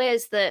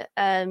players that,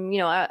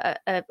 are,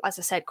 as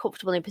I said,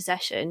 comfortable in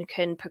possession,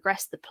 can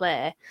progress the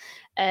play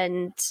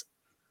and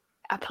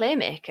are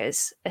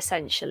playmakers,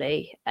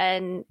 essentially.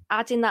 And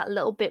adding that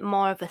little bit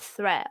more of a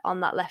threat on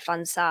that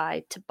left-hand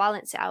side to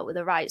balance it out with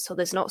the right, so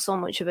there's not so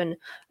much of an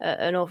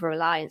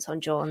over-reliance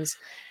on Jones.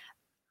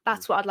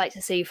 That's what I'd like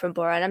to see from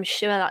Boro. And I'm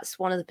sure that's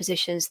one of the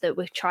positions that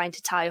we're trying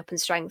to tie up and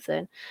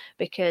strengthen,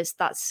 because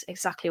that's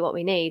exactly what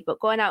we need. But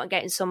going out and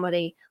getting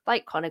somebody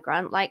like Conor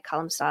Grant, like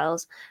Callum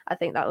Styles, I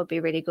think that would be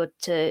really good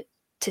to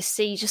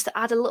see, just to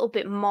add a little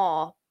bit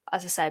more,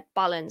 as I said,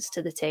 balance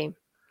to the team.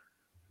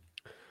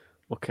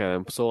 Okay,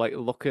 so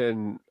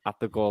looking at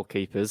the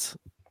goalkeepers,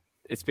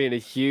 it's been a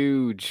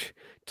huge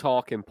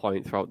talking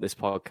point throughout this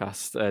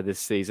podcast this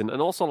season,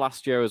 and also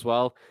last year as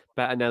well.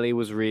 Bettinelli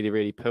was really,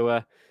 really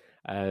poor.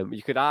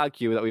 You could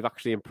argue that we've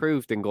actually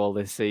improved in goal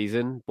this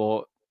season,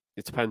 but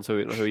it depends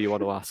who you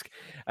want to ask.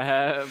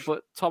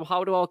 But Tom,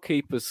 how do our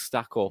keepers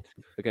stack up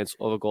against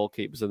other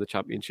goalkeepers in the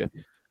Championship?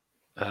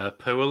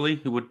 Poorly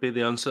would be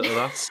the answer to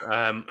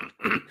that.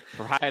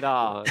 Right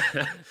on.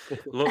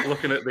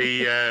 looking at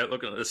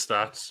the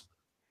stats,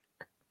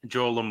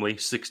 Joe Lumley,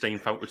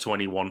 16th out of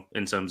 21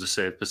 in terms of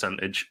save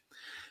percentage.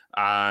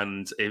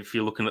 And if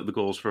you're looking at the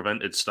goals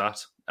prevented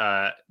stat,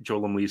 Joe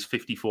Lumley is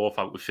 54th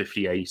out of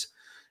 58,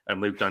 and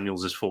Luke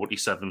Daniels is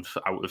 47th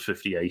out of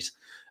 58.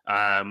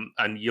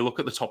 And you look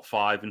at the top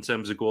 5 in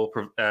terms of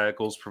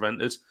goals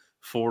prevented,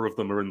 4 of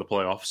them are in the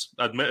playoffs.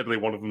 Admittedly,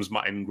 one of them is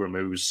Matt Ingram,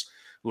 who's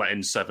let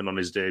in 7 on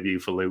his debut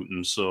for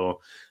Luton.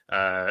 So,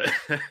 but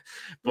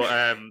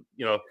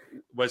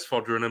Wes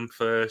Foderingham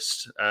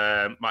first,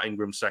 Matt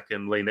Ingram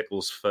second, Lee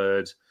Nichols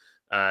third.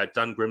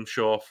 Dan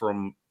Grimshaw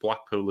from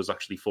Blackpool is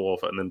actually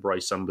 4th, and then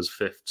Bryce Sambers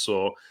 5th.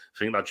 So I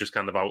think that just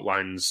kind of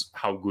outlines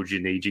how good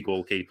you need your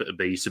goalkeeper to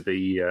be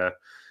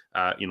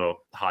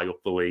high up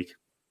the league.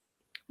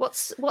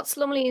 What's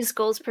Lumley's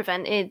goals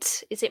prevented?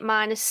 Is it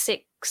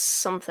 -6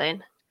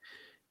 something?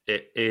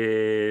 It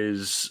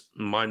is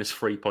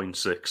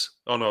 -3.6.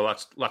 Oh no,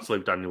 that's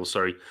Luke Daniels.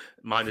 Sorry,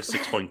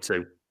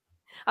 -6.2.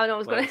 Oh no, I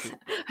was going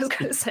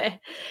to say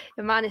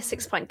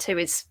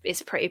 -6.2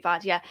 is pretty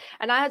bad, yeah.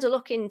 And I had a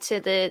look into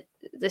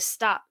the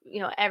stat,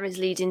 errors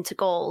leading to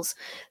goals,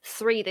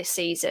 3 this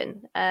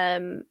season.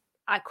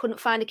 I couldn't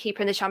find a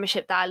keeper in the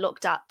Championship that I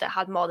looked at that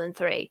had more than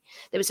 3.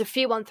 There was a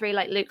few on 3,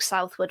 like Luke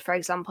Southwood, for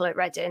example, at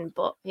Reading,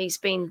 but he's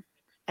been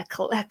a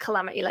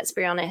calamity, let's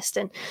be honest.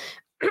 And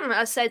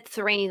I said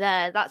 3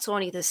 there. That's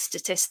only the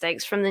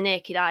statistics. From the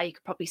naked eye, you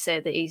could probably say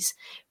that he's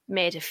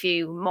made a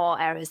few more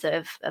errors that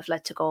have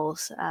led to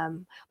goals.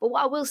 But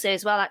what I will say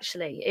as well,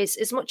 actually, is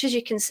as much as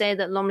you can say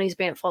that Lumley's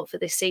been at fault for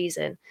this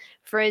season,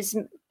 for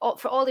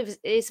all of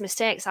his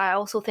mistakes, I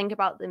also think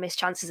about the missed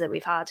chances that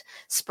we've had.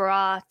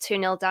 Sparrow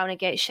 2-0 down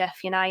against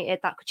Sheffield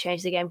United, that could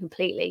change the game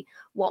completely.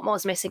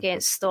 Watmore's miss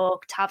against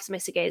Stoke, Tav's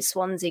miss against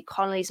Swansea,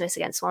 Connolly's miss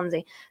against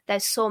Swansea.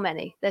 There's so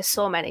many.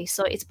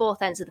 So it's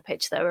both ends of the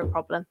pitch that are a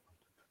problem.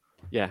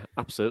 Yeah,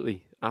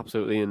 absolutely.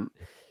 And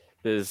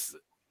there's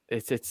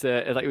it's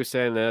like we were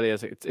saying earlier,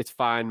 it's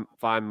fine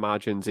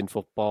margins in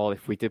football.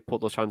 If we did put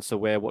those chances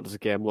away, what does the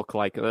game look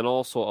like? And then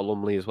also at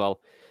Lumley as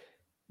well,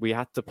 we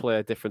had to play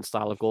a different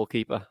style of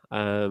goalkeeper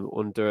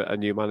under a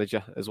new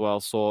manager as well.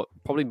 So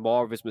probably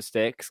more of his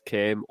mistakes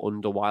came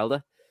under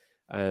Wilder,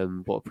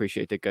 but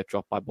appreciate they get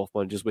dropped by both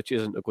managers, which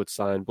isn't a good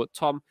sign. But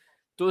Tom,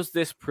 does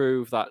this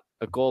prove that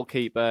a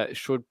goalkeeper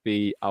should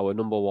be our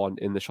number 1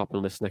 in the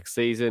shopping list next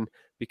season?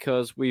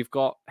 Because we've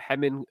got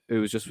Hemming,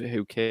 who's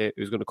going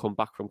to come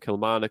back from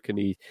Kilmarnock, and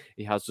he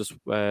has just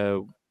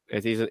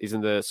he's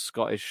in the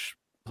Scottish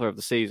Player of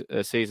the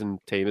season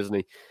team, isn't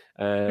he?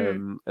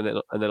 And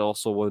then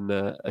also won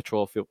a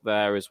trophy up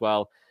there as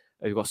well.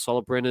 You've got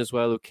Solibrin as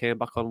well, who came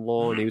back on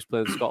loan. He was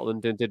playing in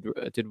Scotland and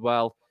did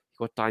well.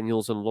 You've got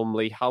Daniels and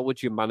Lumley. How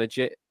would you manage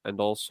it? And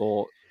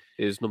also,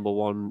 is number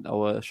 1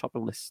 our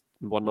shopping list?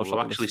 We've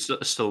actually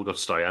still got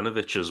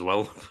Stojanovic as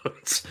well.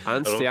 But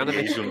and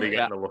Stojanovic, he's going to be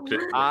getting a look at.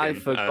 I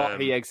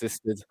forgot he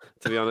existed,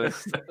 to be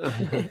honest.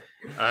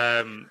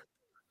 I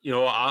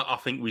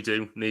think we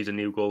do need a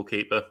new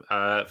goalkeeper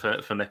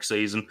for next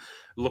season.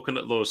 Looking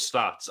at those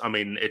stats, I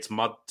mean, it's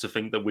mad to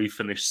think that we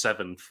finished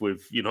 7th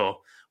with,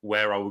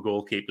 where our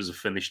goalkeepers have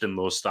finished in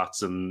those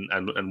stats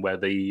and where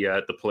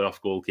the playoff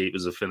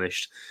goalkeepers have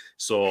finished.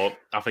 So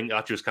I think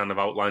that just kind of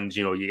outlines,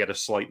 you get a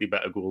slightly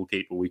better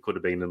goalkeeper we could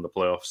have been in the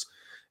playoffs.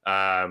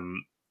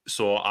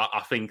 So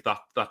I think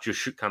that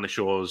just kind of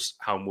shows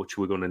how much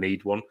we're going to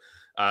need one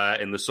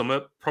in the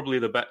summer. Probably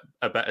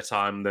a better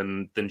time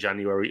than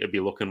January to be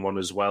looking one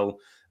as well,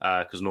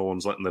 because no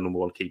one's letting the number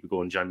 1 keeper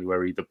go in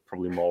January. They're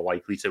probably more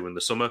likely to in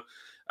the summer.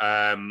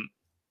 I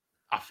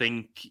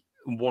think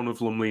one of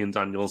Lumley and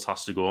Daniels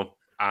has to go,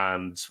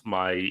 and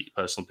my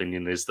personal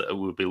opinion is that it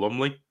will be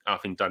Lumley. I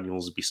think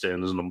Daniels will be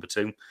staying as number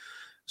 2.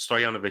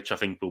 Stojanovic, I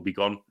think, will be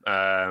gone.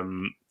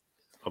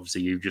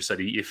 Obviously, you just said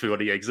he thought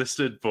he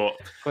existed, but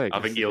I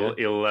think he'll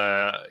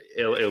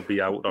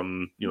be out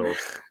on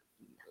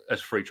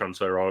as free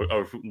transfer,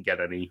 or if we can get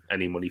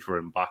any money for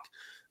him back,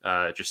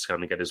 just to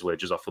kind of get his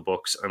wages off the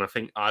books. And I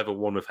think either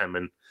one of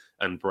him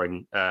and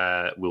Bring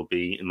will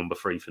be in number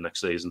 3 for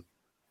next season.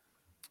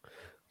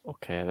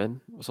 Okay,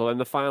 then. So then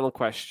the final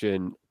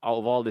question, out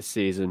of all this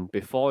season,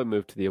 before we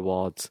move to the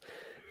awards,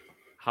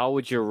 how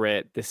would you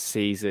rate this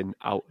season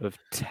out of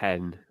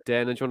 10?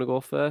 Dana, do you want to go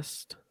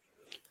first?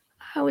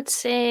 I would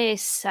say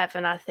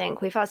 7, I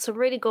think. We've had some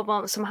really good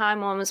moments, some high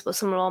moments, but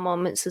some low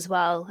moments as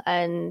well.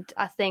 And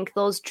I think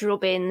those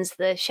drubbins,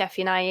 the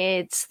Sheffield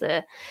Uniteds,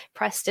 the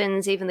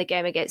Prestons, even the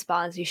game against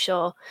Barnsley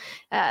show,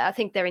 I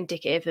think they're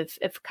indicative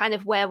of kind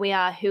of where we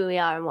are, who we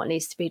are, and what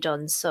needs to be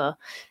done. So,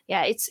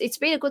 yeah, it's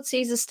been a good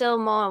season still,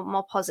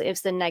 more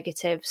positives than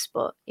negatives.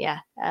 But, yeah,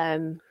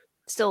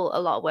 still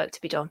a lot of work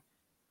to be done.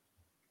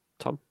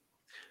 Tom?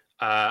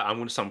 I'm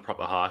going to sound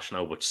proper harsh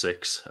now, but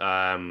 6.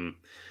 I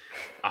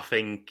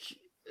think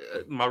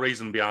my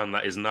reason behind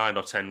that is 9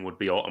 or 10 would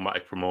be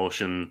automatic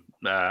promotion,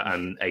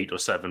 and 8 or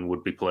 7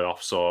 would be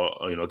playoffs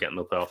or getting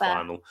the playoff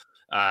final.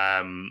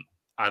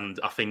 And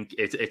I think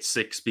it's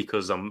 6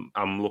 because I'm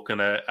looking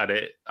at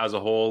it as a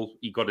whole.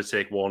 You got to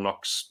take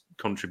Warnock's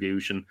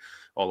contribution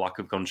or lack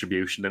of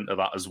contribution into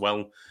that as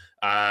well.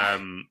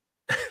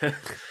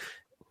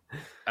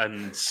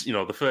 And,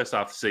 the first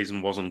half of the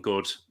season wasn't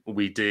good.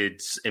 We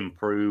did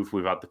improve.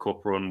 We've had the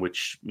cup run,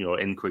 which,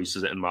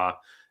 increases it in my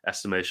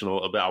estimation a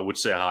little bit. I would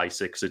say a high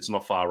 6. It's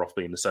not far off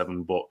being a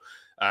 7, but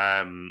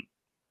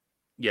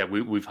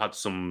we've had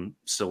some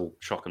still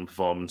shocking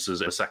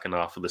performances in the second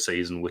half of the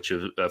season, which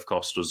have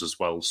cost us as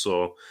well.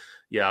 So,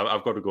 yeah,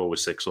 I've got to go with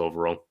 6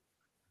 overall.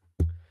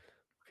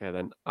 Okay,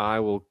 then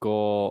I will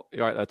go.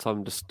 You're right there,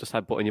 Tom. Just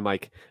headbutting your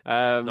mic.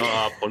 No,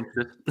 I punched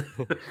it.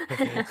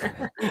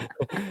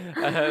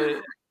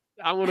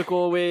 I'm going to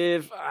go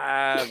with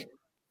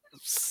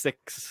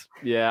 6.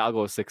 Yeah, I'll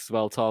go with 6 as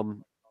well,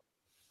 Tom.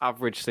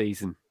 Average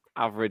season.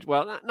 Average.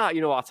 Well, no,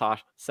 you know what,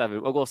 Tash?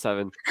 7. I'll go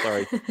 7.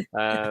 Sorry.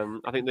 I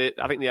think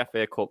the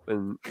FA Cup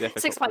and the FA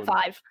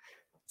 6.5.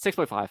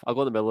 6.5. I'll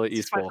go in the middle.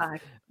 He's 4.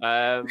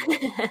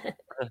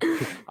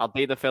 I'll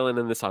be the filling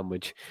in the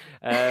sandwich.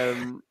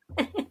 You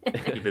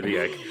be the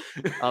egg.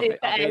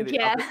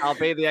 I'll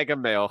be the egg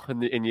and mayo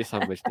in your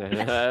sandwich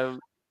there.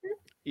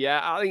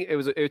 I think it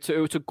was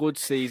a good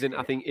season.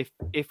 I think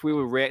if we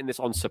were rating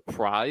this on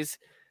surprise,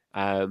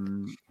 I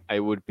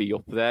would be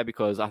up there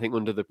because I think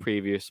under the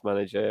previous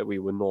manager we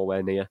were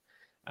nowhere near,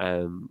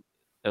 and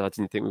I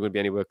didn't think we were going to be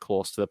anywhere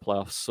close to the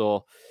playoffs.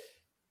 So.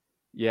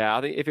 Yeah,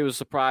 I think if it was a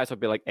surprise, I'd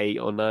be like 8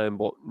 or 9.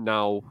 But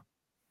now,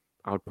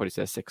 I would probably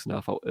say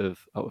 6.5 out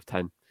of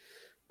 10.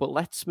 But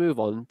let's move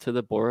on to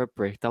the Borough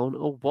Breakdown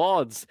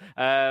Awards.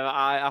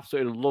 I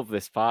absolutely love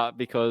this part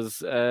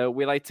because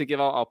we like to give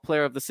out our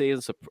Player of the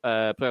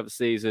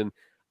Season,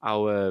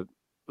 our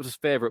just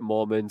favourite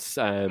moments.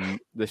 The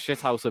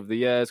shithouse of the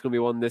year is going to be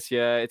one this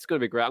year. It's going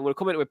to be great. I'm going to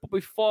come into it, but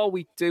before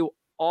we do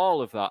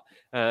all of that,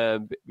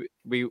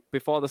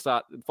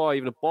 before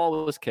even a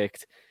ball was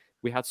kicked.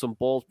 We had some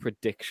bold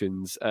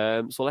predictions,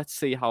 so let's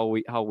see how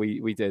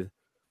we did.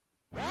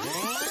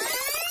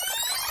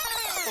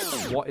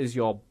 What is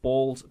your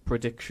bold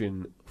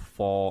prediction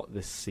for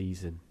this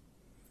season?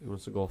 Who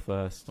wants to go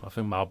first? I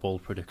think my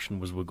bold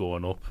prediction was we're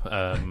going up.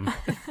 I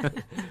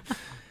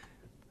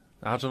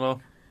don't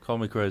know. Call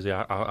me crazy.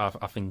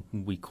 I think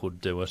we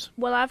could do it.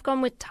 Well, I've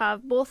gone with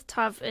Tav. Both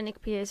Tav and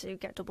Nick Pierce who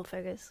get double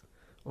figures.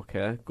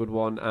 Okay, good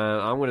one.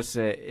 I'm going to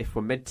say if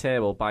we're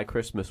mid-table by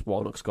Christmas,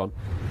 Warnock's gone.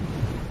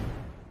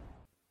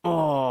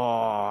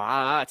 Oh,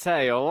 I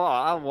tell you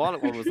what, that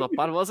one was not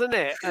bad, wasn't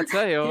it? I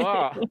tell you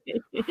what.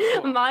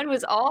 Mine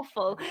was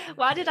awful.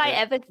 Why did I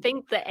ever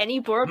think that any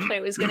Borough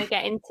player was going to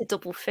get into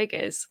double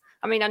figures?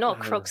 I mean, I know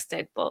Crooks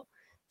did, but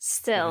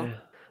still. Yeah,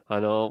 I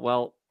know.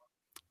 Well,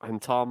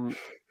 and Tom...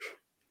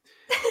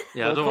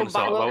 Yeah, I don't want to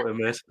talk about him,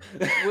 mate.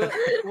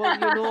 Well,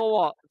 you know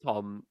what,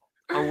 Tom?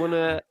 I'm going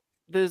to...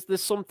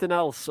 There's something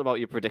else about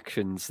your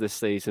predictions this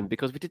season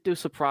because we did do a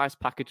surprise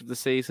package of the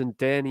season.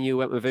 Danny, you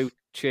went with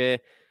Uche.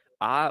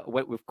 I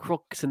went with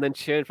Crooks and then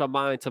changed my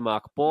mind to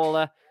Mark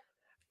Bowler.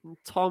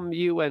 Tom,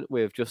 you went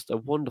with just a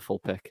wonderful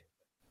pick.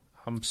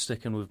 I'm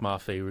sticking with my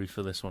theory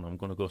for this one. I'm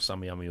going to go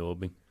Sammy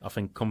Ameobi. I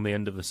think come the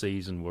end of the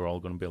season, we're all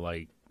going to be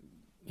like,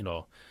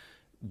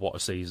 what a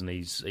season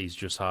he's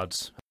just had.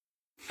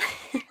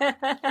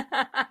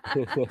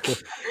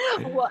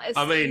 What a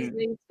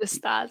season to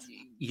start.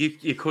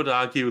 You could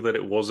argue that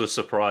it was a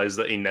surprise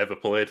that he never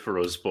played for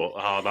us, but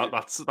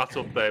that's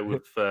up there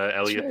with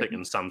Elliot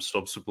picking Sam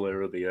Stubbs for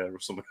Player of the Year or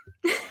something.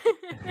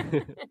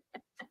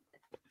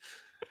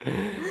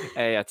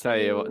 Hey, I tell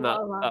you what,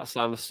 that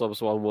Sam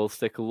Stubbs one will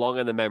stick long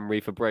in the memory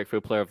for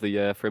Breakthrough Player of the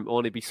Year for him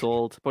only be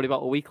sold probably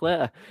about a week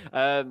later.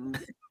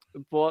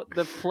 But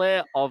the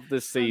Player of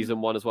the Season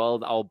one as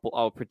well,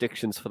 our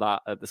predictions for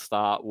that at the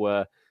start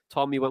were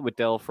Tom, you went with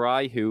Dale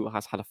Fry, who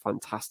has had a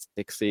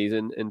fantastic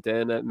season, and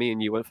Dana, me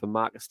and you went for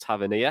Marcus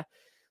Tavernier.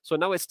 So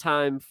now it's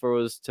time for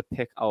us to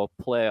pick our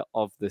Player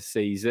of the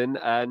Season.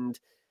 And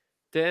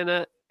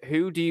Dana,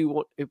 who do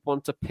you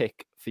want to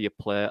pick for your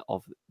Player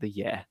of the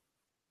Year?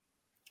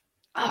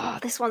 Oh,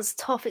 this one's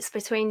tough. It's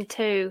between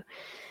two.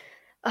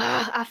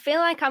 I feel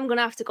like I'm going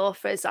to have to go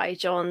for Isaiah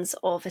Jones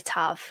over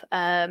Tav.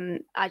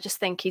 I just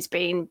think he's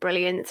been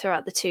brilliant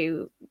throughout the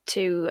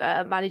two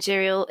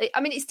managerial... I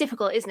mean, it's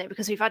difficult, isn't it?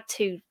 Because we've had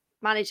two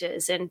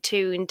managers and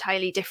two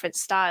entirely different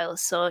styles.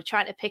 So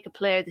trying to pick a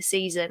player of the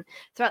season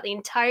throughout the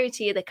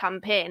entirety of the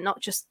campaign, not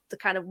just the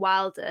kind of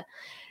wilder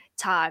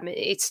time,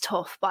 it's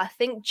tough. But I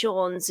think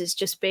Jones has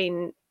just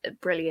been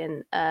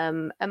brilliant.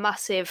 A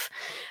massive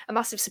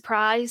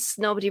surprise.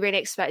 Nobody really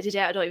expected it.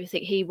 I don't even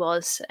think he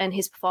was. And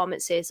his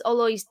performances,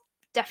 although he's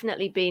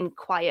definitely been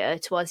quieter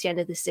towards the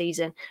end of the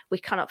season, we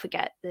cannot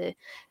forget the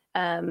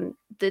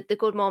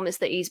good moments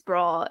that he's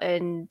brought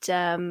and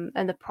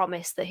the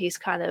promise that he's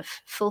kind of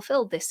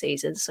fulfilled this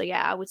season. So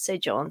yeah, I would say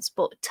Jones,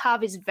 but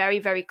Tav is very,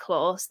 very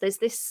close. There's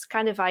this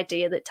kind of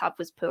idea that Tav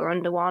was poor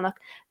under Warnock.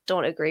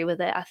 Don't agree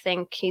with it. I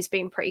think he's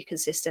been pretty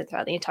consistent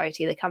throughout the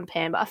entirety of the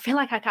campaign, but I feel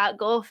like I can't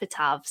go for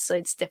Tav, so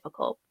it's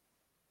difficult.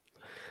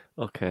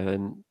 Okay,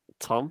 then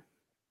Tom?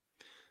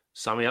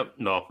 Sammy up?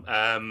 No.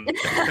 I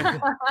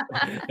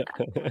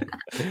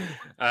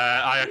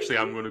actually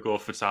am going to go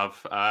for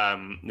Tav.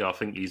 I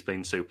think he's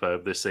been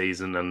superb this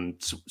season, and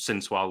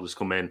since Wilder's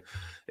come in,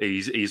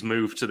 he's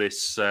moved to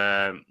this.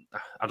 I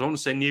don't want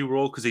to say new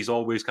role because he's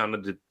always kind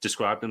of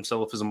described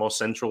himself as a more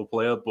central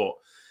player, but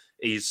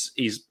he's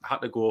had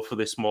to go for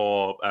this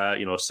more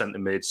centre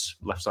mid,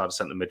 left side of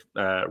centre mid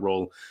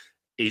role.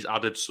 He's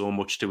added so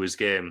much to his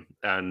game,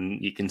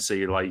 and you can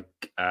see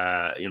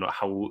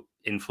how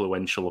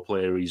influential a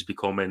player he's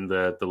becoming,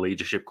 the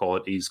leadership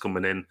qualities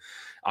coming in.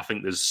 I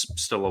think there's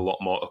still a lot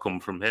more to come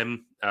from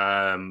him,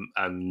 and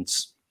I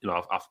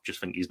just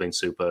think he's been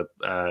superb,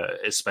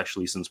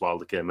 especially since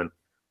Wilder came in.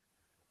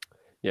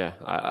 Yeah,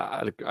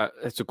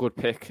 it's a good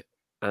pick,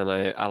 and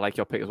I like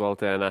your pick as well,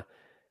 Dana.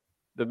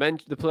 The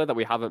player that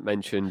we haven't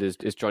mentioned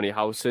is Johnny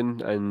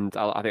Howson, and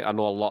I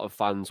know a lot of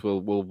fans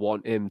will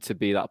want him to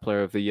be that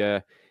player of the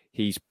year.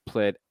 He's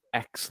played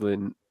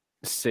excellent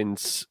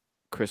since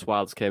Chris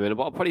Wilder came in.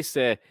 But I'll probably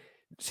say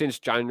since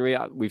January,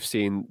 we've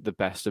seen the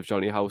best of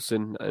Johnny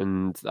Howson,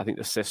 and I think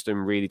the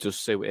system really does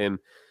suit him.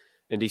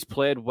 And he's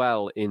played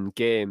well in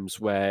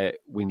games where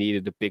we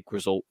needed a big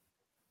result.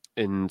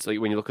 And so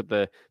when you look at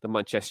the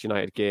Manchester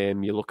United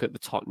game, you look at the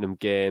Tottenham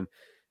game,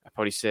 I'd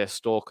probably say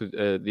Stoke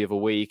the other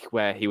week,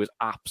 where he was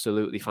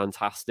absolutely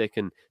fantastic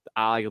and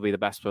arguably the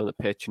best player on the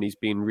pitch, and he's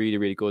been really,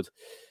 really good.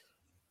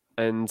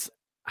 And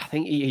I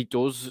think he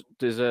does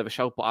deserve a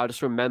shout, but I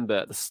just remember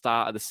at the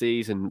start of the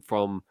season,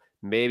 from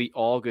maybe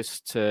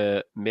August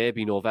to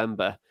maybe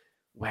November,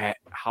 where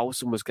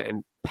Howson was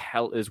getting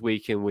pelters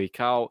week in, week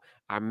out.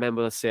 I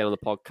remember saying on the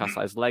podcast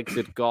that his legs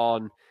had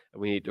gone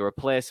and we need to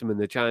replace him in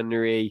the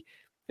January.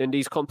 And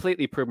he's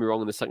completely proved me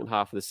wrong in the second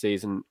half of the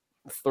season.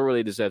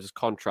 Thoroughly deserves his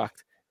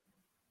contract.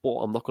 But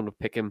I'm not going to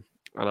pick him.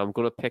 And I'm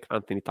going to pick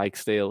Anthony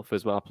Dijksteel for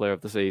my player of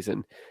the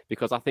season,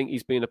 because I think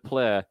he's been a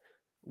player.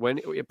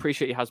 When we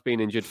appreciate he has been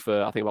injured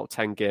for, I think, about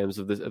 10 games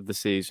of the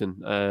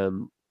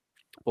season.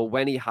 But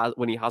when he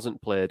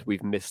hasn't played,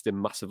 we've missed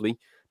him massively.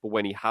 But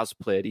when he has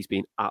played, he's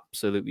been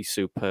absolutely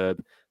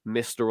superb.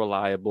 Mr.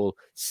 Reliable,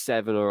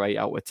 7 or 8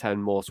 out of 10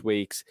 most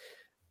weeks.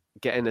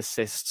 Getting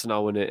assists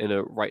now in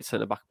a right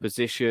centre back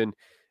position.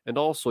 And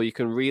also, you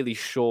can really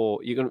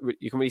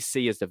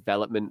see his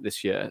development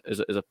this year as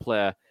a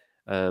player.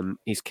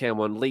 He's came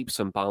on leaps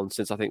and bounds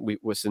since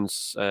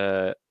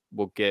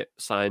Woodgate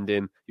signed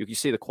him. You can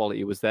see the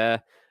quality was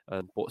there,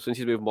 but since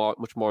he's moved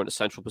much more in a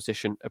central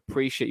position,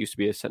 appreciate used to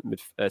be a centre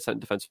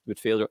defensive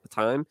midfielder at the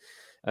time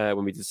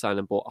when we did sign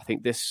him. But I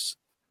think this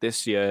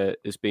year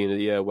has been a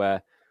year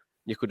where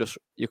you could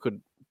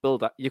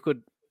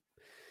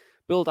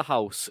build a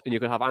house and you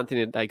could have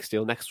Anthony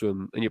Dijksteel next to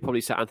him, and you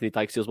probably say Anthony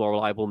Dijksteel's more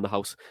reliable in the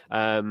house.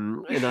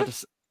 And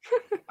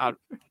I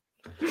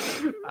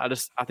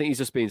think he's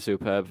just been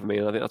superb for me,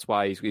 and I think that's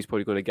why he's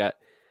probably going to get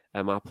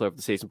my player of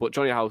the season. But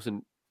Johnny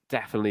Howson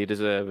definitely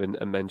deserving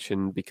a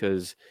mention,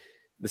 because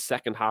the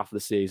second half of the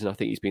season, I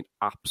think he's been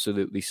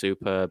absolutely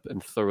superb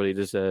and thoroughly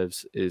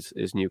deserves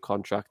his new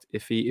contract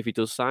if he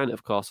does sign it,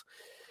 of course.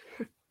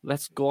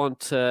 Let's go on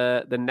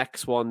to the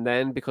next one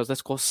then, because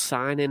let's go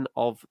signing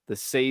of the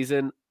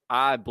season.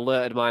 I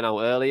blurted mine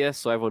out earlier,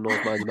 so everyone knows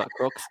mine's Matt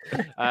Crooks.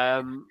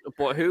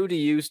 But who do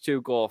you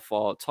two go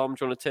for? Tom,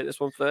 do you want to take this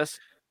one first?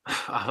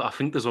 I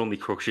think there's only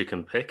Crooks you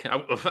can pick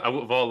out of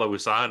all our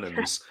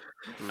signings.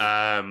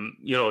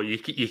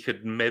 You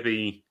could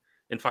maybe,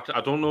 in fact,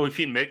 I don't know if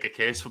you make a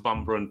case for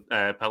Bamber and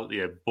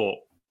Peltier, but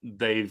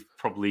they've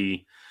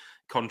probably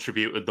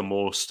contributed the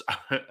most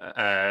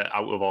out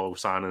of all our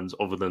signings,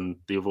 other than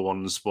the other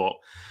ones. But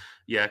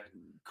yeah,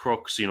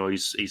 Crooks,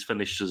 he's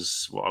finished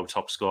as our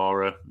top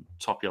scorer,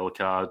 top yellow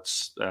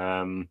cards.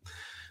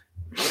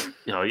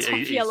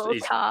 Yellow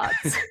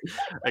cards.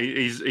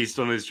 He's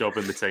done his job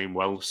in the team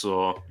well,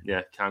 so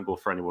yeah, can't go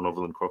for anyone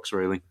other than Crooks,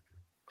 really.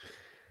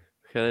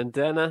 Okay, and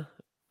Dana,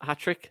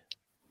 hat-trick?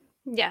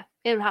 Yeah,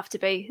 it would have to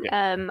be.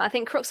 Yeah. I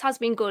think Crooks has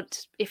been good,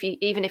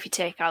 even if you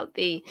take out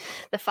the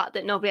fact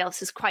that nobody else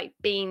has quite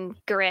been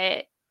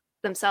great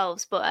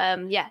themselves.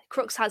 But yeah,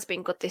 Crooks has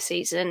been good this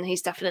season.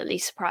 He's definitely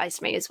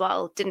surprised me as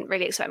well. Didn't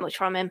really expect much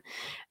from him,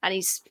 and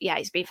he's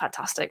been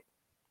fantastic.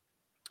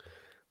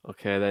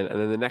 Okay, then, and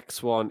then the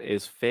next one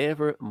is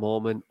favourite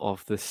moment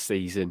of the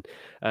season.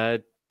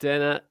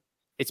 Dana,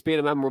 it's been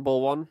a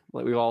memorable one,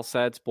 like we've all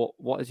said, but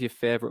what is your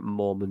favourite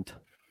moment?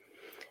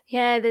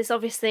 Yeah, there's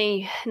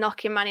obviously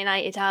knocking Man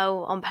United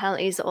out on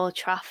penalties at Old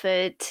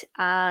Trafford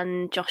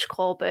and Josh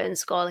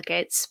Coburn's goal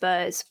against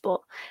Spurs,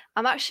 but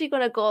I'm actually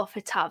going to go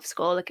for Tav's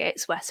goal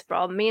against West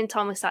Brom. Me and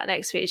Tom were sat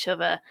next to each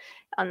other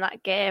on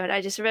that game, and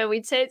I just remember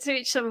we'd say to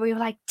each other, we were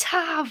like,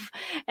 Tav!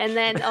 And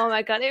then, oh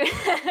my God,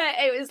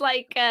 it was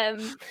like,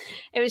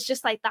 it was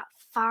just like that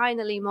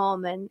finally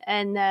moment,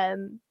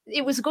 and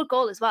it was a good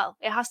goal as well.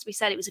 It has to be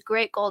said, it was a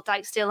great goal.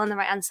 Dijksteel on the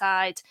right-hand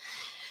side,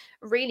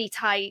 really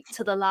tight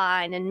to the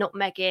line and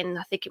nutmegging,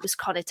 I think it was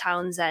Connor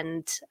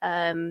Townsend.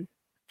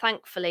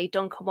 thankfully,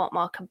 Duncan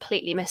Watmore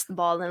completely missed the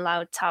ball and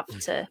allowed Tav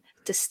to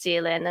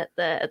steal in at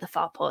the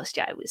far post.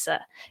 Yeah, it was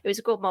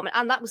a good moment,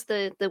 and that was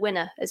the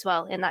winner as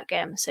well in that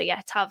game. So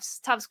yeah,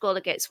 Tav's goal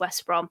against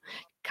West Brom,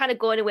 kind of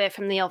going away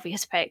from the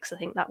obvious picks. I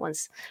think that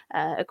one's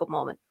a good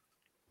moment.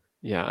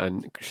 Yeah,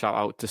 and shout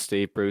out to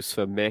Steve Bruce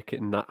for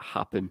making that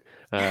happen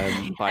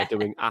by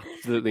doing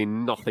absolutely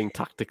nothing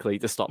tactically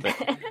to stop it.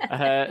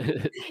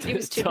 He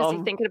was too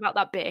busy thinking about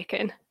that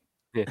bacon.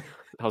 Yeah,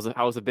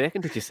 how's the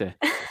bacon? Did you say?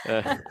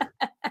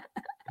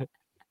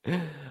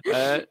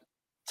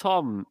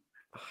 Tom,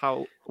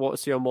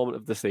 what's your moment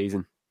of the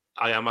season?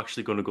 I am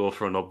actually going to go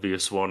for an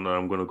obvious one, and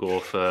I'm going to go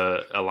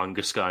for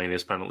Elanga skying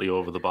his penalty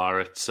over the bar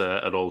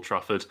at Old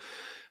Trafford.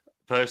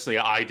 Personally,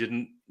 I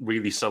didn't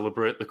really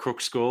celebrate the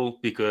Crooks goal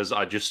because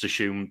I just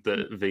assumed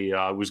that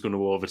VAR was going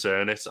to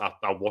overturn it.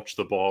 I watched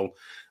the ball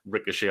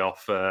ricochet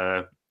off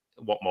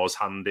Watmore's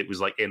hand. It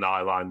was like in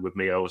eye line with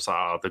me. I was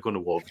like, they're going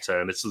to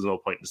overturn it, so there's no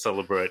point in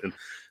celebrating.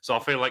 So I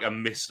feel like I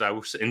missed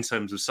out in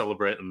terms of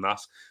celebrating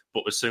that.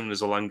 But as soon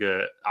as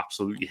Elanga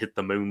absolutely hit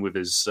the moon with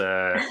his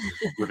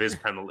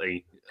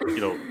penalty,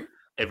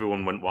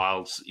 everyone went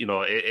wild.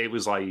 It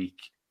was like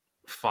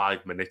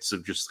 5 minutes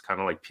of just kind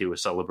of like pure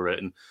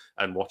celebrating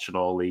and watching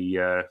all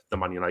the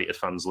Man United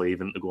fans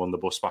leaving to go on the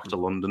bus back to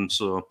London.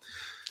 So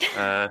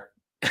got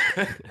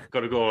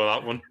to go with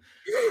that one.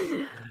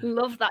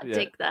 Love that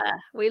dig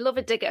there. We love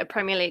a dig at a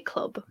Premier League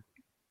club.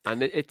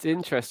 And it's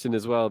interesting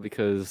as well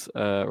because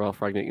Ralph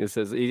Rangnick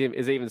has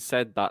even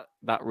said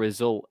that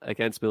result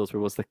against Middlesbrough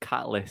was the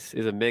catalyst,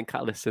 is a main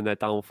catalyst in their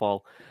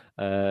downfall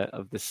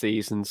of the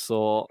season.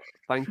 So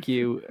thank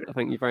you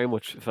very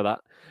much for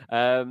that.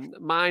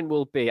 Mine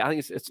will be, I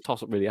think it's a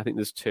toss up really. I think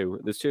there's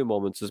two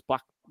moments. There's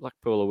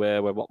Blackpool away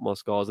where Watmore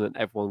scores and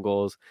then everyone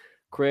goes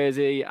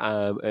crazy,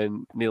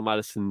 and Neil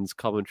Maddison's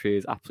commentary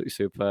is absolutely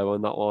superb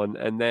on that one.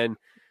 And then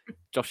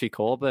Joshie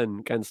Coburn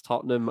against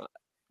Tottenham.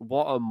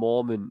 What a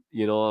moment,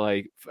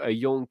 like a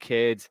young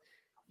kid,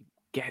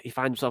 he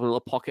finds himself in a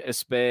little pocket of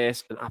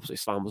space and absolutely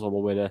slams on the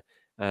winner.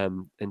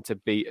 And to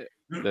beat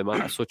them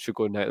at such a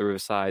good night at the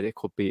Riverside, it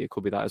could be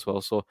that as well.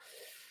 So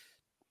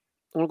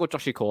I'm gonna go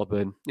Joshie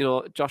Coburn.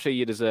 Joshie,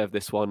 you deserve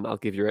this one. I'll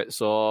give you it.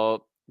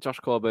 So Josh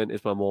Coburn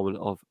is my moment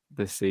of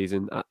this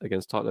season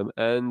against Tottenham.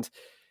 And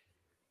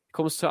it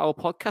comes to our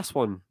podcast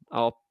one,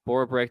 our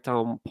Borough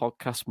Breakdown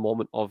podcast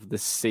moment of the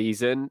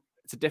season.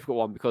 It's a difficult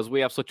one because we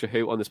have such a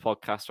hoot on this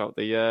podcast throughout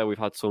the year. We've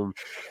had some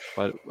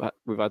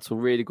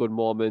really good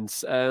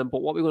moments. But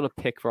what we're going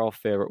to pick for our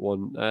favourite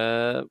one,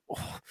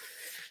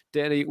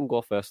 Dana, you can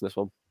go first on this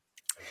one.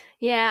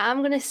 Yeah, I'm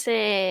going to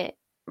say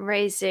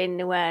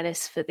raising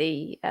awareness for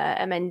the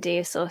MND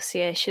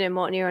Association and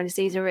motor neuron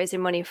disease, and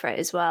raising money for it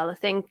as well. I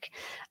think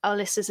our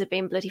listeners have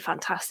been bloody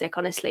fantastic,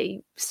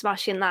 honestly,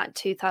 smashing that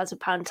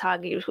 £2,000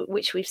 target,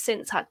 which we've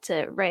since had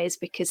to raise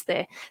because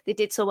they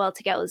did so well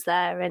to get us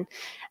there. And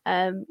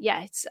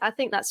I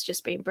think that's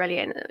just been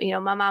brilliant.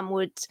 My mum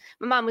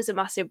was a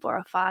massive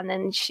Borough fan,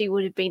 and she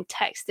would have been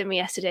texting me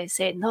yesterday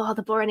saying, "No,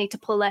 the Borough need to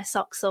pull their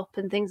socks up"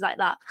 and things like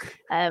that.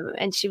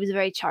 And she was a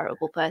very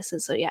charitable person,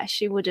 so yeah,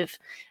 she would have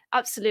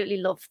absolutely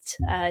loved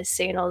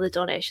seeing all the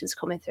donations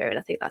coming through, and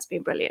I think that's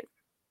been brilliant.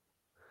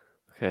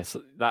 Okay,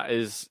 so that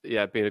is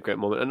been a great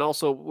moment, and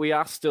also we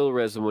are still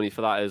raising money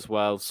for that as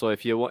well. So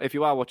if you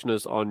are watching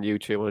us on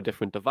YouTube on a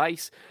different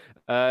device,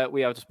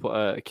 we have just put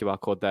a QR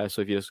code there.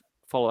 So if you just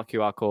follow that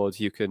QR code,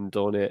 you can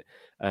donate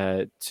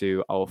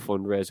to our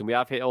fundraising. We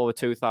have hit over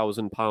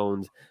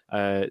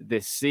 £2,000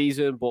 this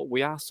season, but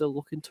we are still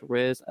looking to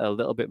raise a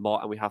little bit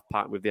more, and we have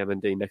partnered with the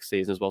MND next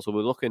season as well. So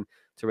we're looking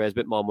to raise a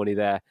bit more money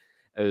there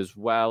as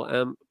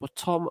well. But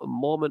Tom,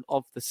 moment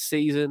of the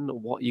season,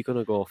 what are you going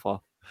to go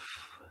for?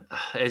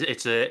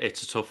 It's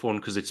a tough one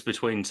because it's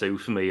between two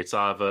for me. It's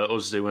either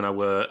us doing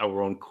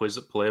our own quiz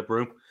at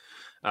Playbrew,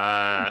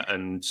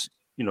 and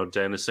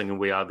Dana singing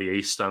 "We Are the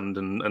East Stand"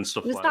 and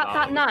stuff like that. Was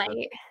that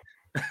night?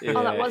 Yeah.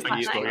 Oh, that was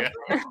that night.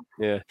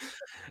 Yeah.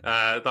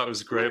 That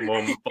was a great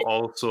moment. But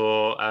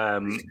also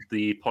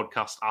the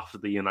podcast after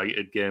the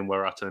United game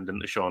where I turned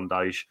into Sean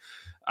Dyche.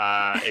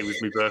 It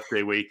was my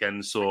birthday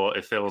weekend, so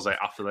it feels like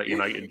after that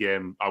United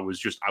game, I was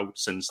just out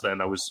since then.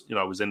 I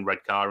was in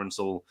Redcar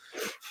until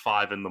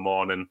 5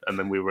 a.m, and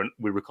then we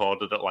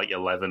recorded at like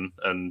 11.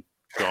 And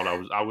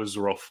God, I was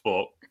rough,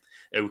 but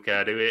who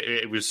cared?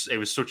 It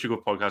was such a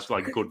good podcast,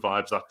 like good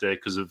vibes that day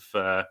because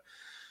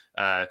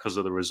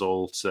of the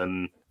results,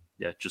 and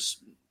yeah,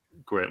 just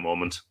great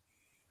moment.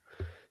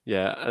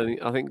 Yeah,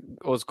 I think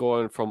us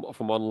going from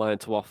online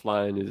to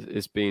offline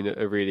is been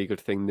a really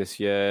good thing this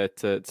year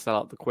to sell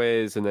out the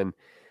quiz, and then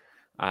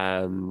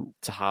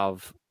to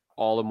have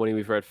all the money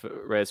we've raised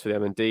for the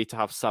MND, to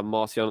have Sam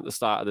Morsy on at the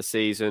start of the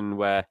season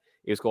where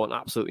he was going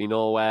absolutely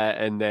nowhere,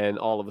 and then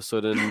all of a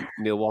sudden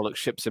Neil Warnock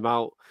ships him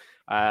out,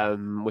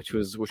 which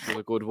was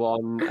a good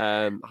one.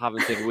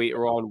 Having David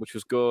Wheater on, which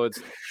was good.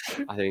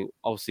 I think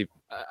obviously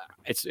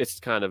it's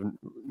kind of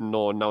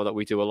known now that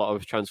we do a lot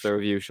of transfer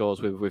review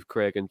shows with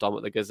Craig and Dom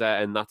at the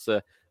Gazette, and that's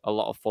a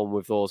lot of fun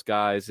with those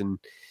guys. And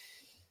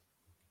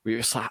we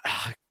just like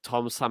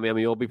Tom, Sammy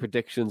Amiobi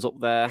predictions up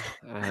there.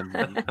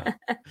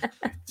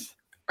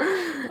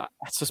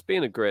 just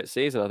been a great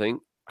season. I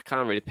think I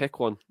can't really pick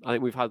one. I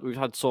think we've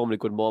had so many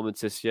good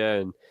moments this year,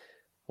 and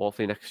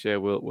hopefully next year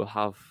we'll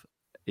have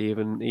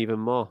even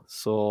more.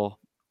 So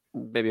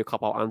maybe a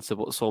cop-out answer,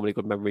 but so many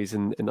good memories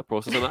in the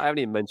process. And I haven't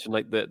even mentioned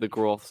like the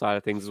growth side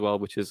of things as well,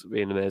 which has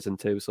been amazing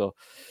too. So,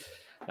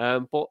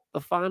 but the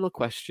final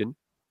question,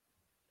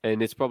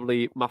 and it's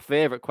probably my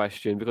favourite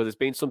question because it's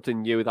been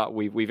something new that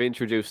we've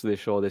introduced to this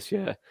show this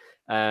year.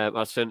 I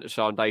was saying to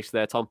Sean Dyche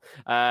there, Tom,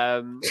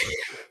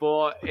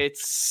 but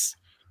it's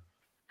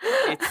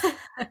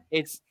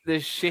the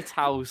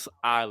Shithouse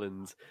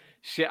Island.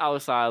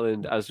 Shithouse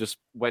Island has just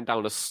went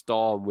down a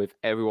storm with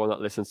everyone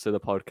that listens to the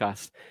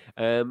podcast.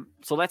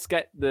 So let's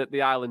get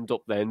the island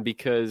up then,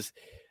 because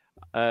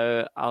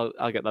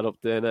I'll get that up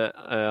there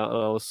on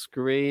our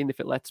screen if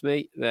it lets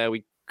me. There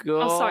we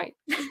go. Oh, sorry.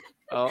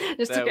 Oh,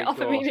 just took it off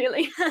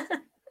immediately.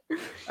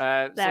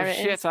 So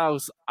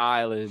Shithouse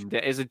Island.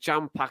 It is a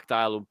jam-packed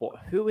island, but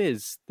who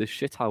is the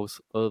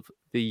Shithouse of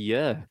the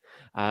year?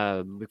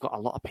 We've got a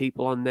lot of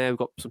people on there. We've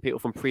got some people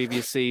from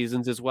previous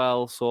seasons as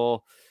well.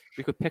 So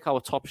we could pick our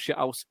top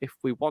shithouse if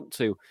we want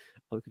to.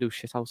 Or we could do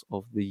shithouse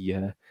of the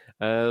year.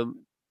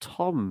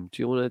 Tom,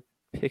 do you want to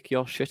pick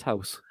your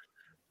shithouse?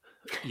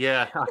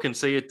 Yeah, I can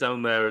see it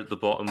down there at the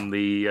bottom,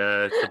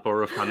 the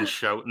Borough fans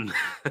shouting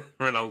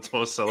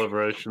Ronaldo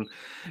celebration.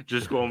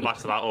 Just going back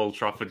to that Old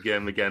Trafford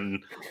game again,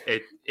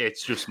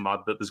 it's just mad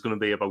that there's going to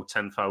be about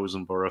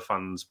 10,000 Borough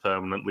fans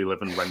permanently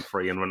living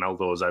rent-free in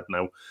Ronaldo's head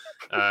now.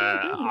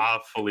 I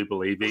fully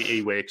believe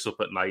he wakes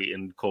up at night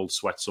in cold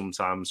sweat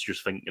sometimes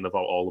just thinking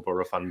about all the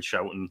Borough fans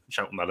shouting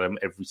at him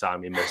every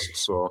time he missed.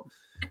 So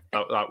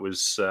that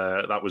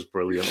was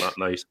brilliant that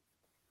night.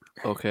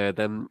 Okay,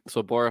 then.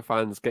 So, Borough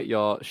fans, get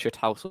your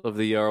shithouse of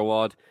the year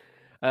award.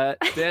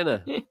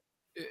 Dana,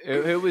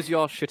 who was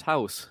your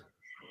shithouse?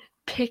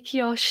 Pick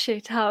your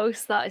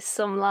shithouse. That is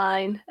some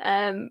line.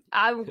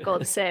 I would go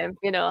the same.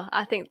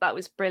 I think that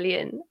was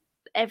brilliant.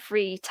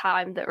 Every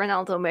time that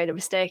Ronaldo made a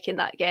mistake in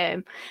that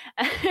game,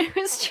 it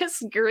was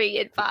just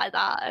greeted by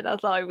that, and I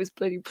thought it was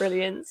bloody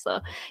brilliant. So,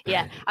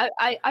 yeah,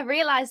 I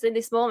realised in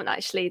this moment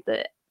actually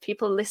that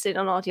people listening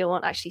on audio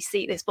won't actually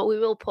see this, but we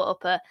will put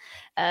up a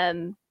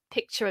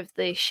picture of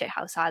the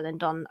Shithouse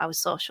Island on our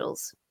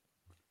socials.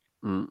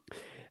 And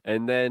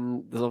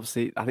then there's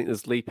obviously, I think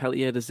there's Lee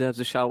Peltier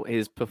deserves a shout.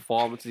 His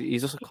performance,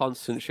 he's just a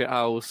constant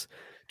shithouse.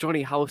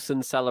 Johnny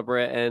Howson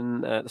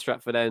celebrating at the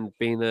Stretford End,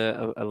 being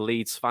a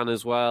Leeds fan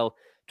as well.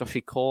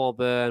 Joshy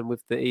Coburn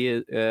with the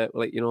ear,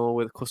 with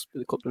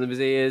the coupling of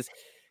his ears.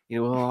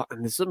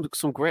 And there's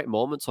some great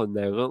moments on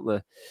there,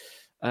 aren't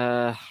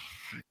there?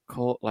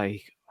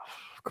 Like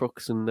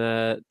Crooks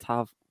and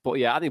Tav. But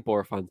yeah, I think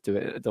Borough fans do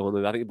it, don't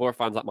they? I think Borough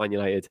fans at Man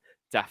United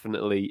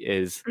definitely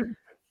is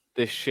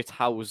the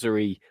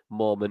shithousery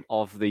moment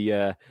of the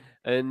year.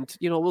 And,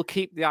 we'll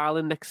keep the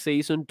island next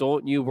season.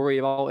 Don't you worry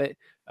about it.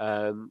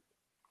 And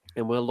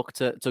we'll look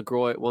to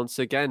grow it once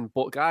again.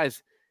 But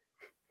guys,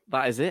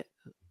 that is it.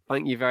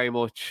 Thank you very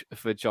much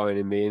for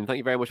joining me. And thank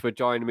you very much for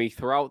joining me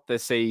throughout the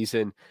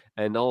season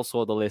and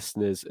also the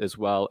listeners as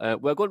well.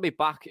 We're going to be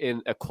back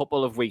in a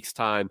couple of weeks'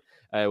 time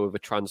with a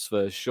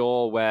transfer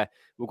show where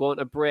we're going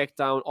to break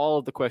down all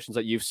of the questions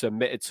that you've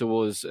submitted to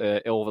us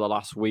over the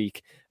last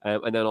week.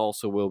 And then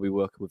also we'll be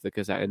working with the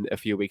Gazette in a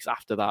few weeks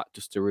after that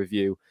just to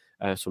review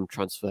some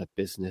transfer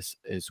business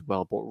as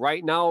well. But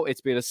right now,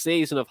 it's been a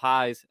season of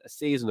highs, a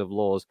season of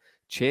lows,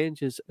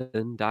 changes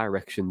and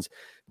directions.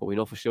 But we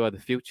know for sure the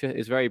future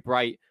is very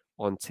bright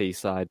on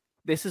Teesside.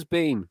 This has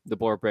been the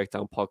Borough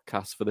Breakdown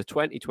podcast for the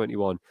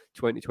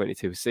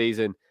 2021-2022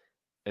 season.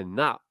 And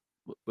that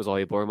was all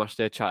your Borough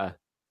Matchday chatter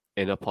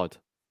in a pod.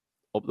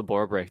 Up the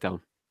Borough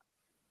Breakdown.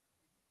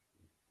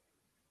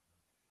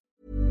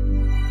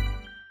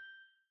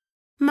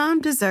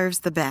 Mom deserves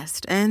the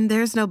best, and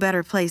there's no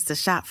better place to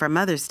shop for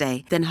Mother's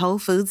Day than Whole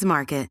Foods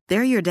Market.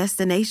 They're your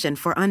destination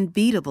for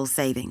unbeatable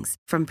savings,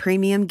 from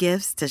premium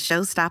gifts to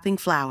show-stopping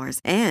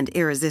flowers and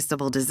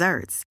irresistible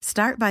desserts.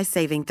 Start by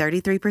saving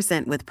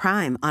 33% with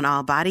Prime on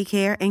all body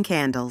care and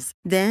candles.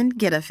 Then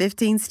get a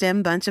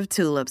 15-stem bunch of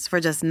tulips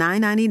for just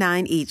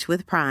 $9.99 each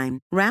with Prime.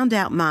 Round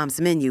out Mom's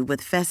menu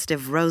with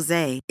festive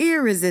rosé,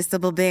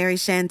 irresistible berry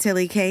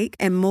chantilly cake,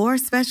 and more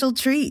special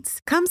treats.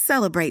 Come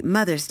celebrate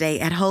Mother's Day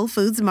at Whole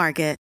Foods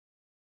Market.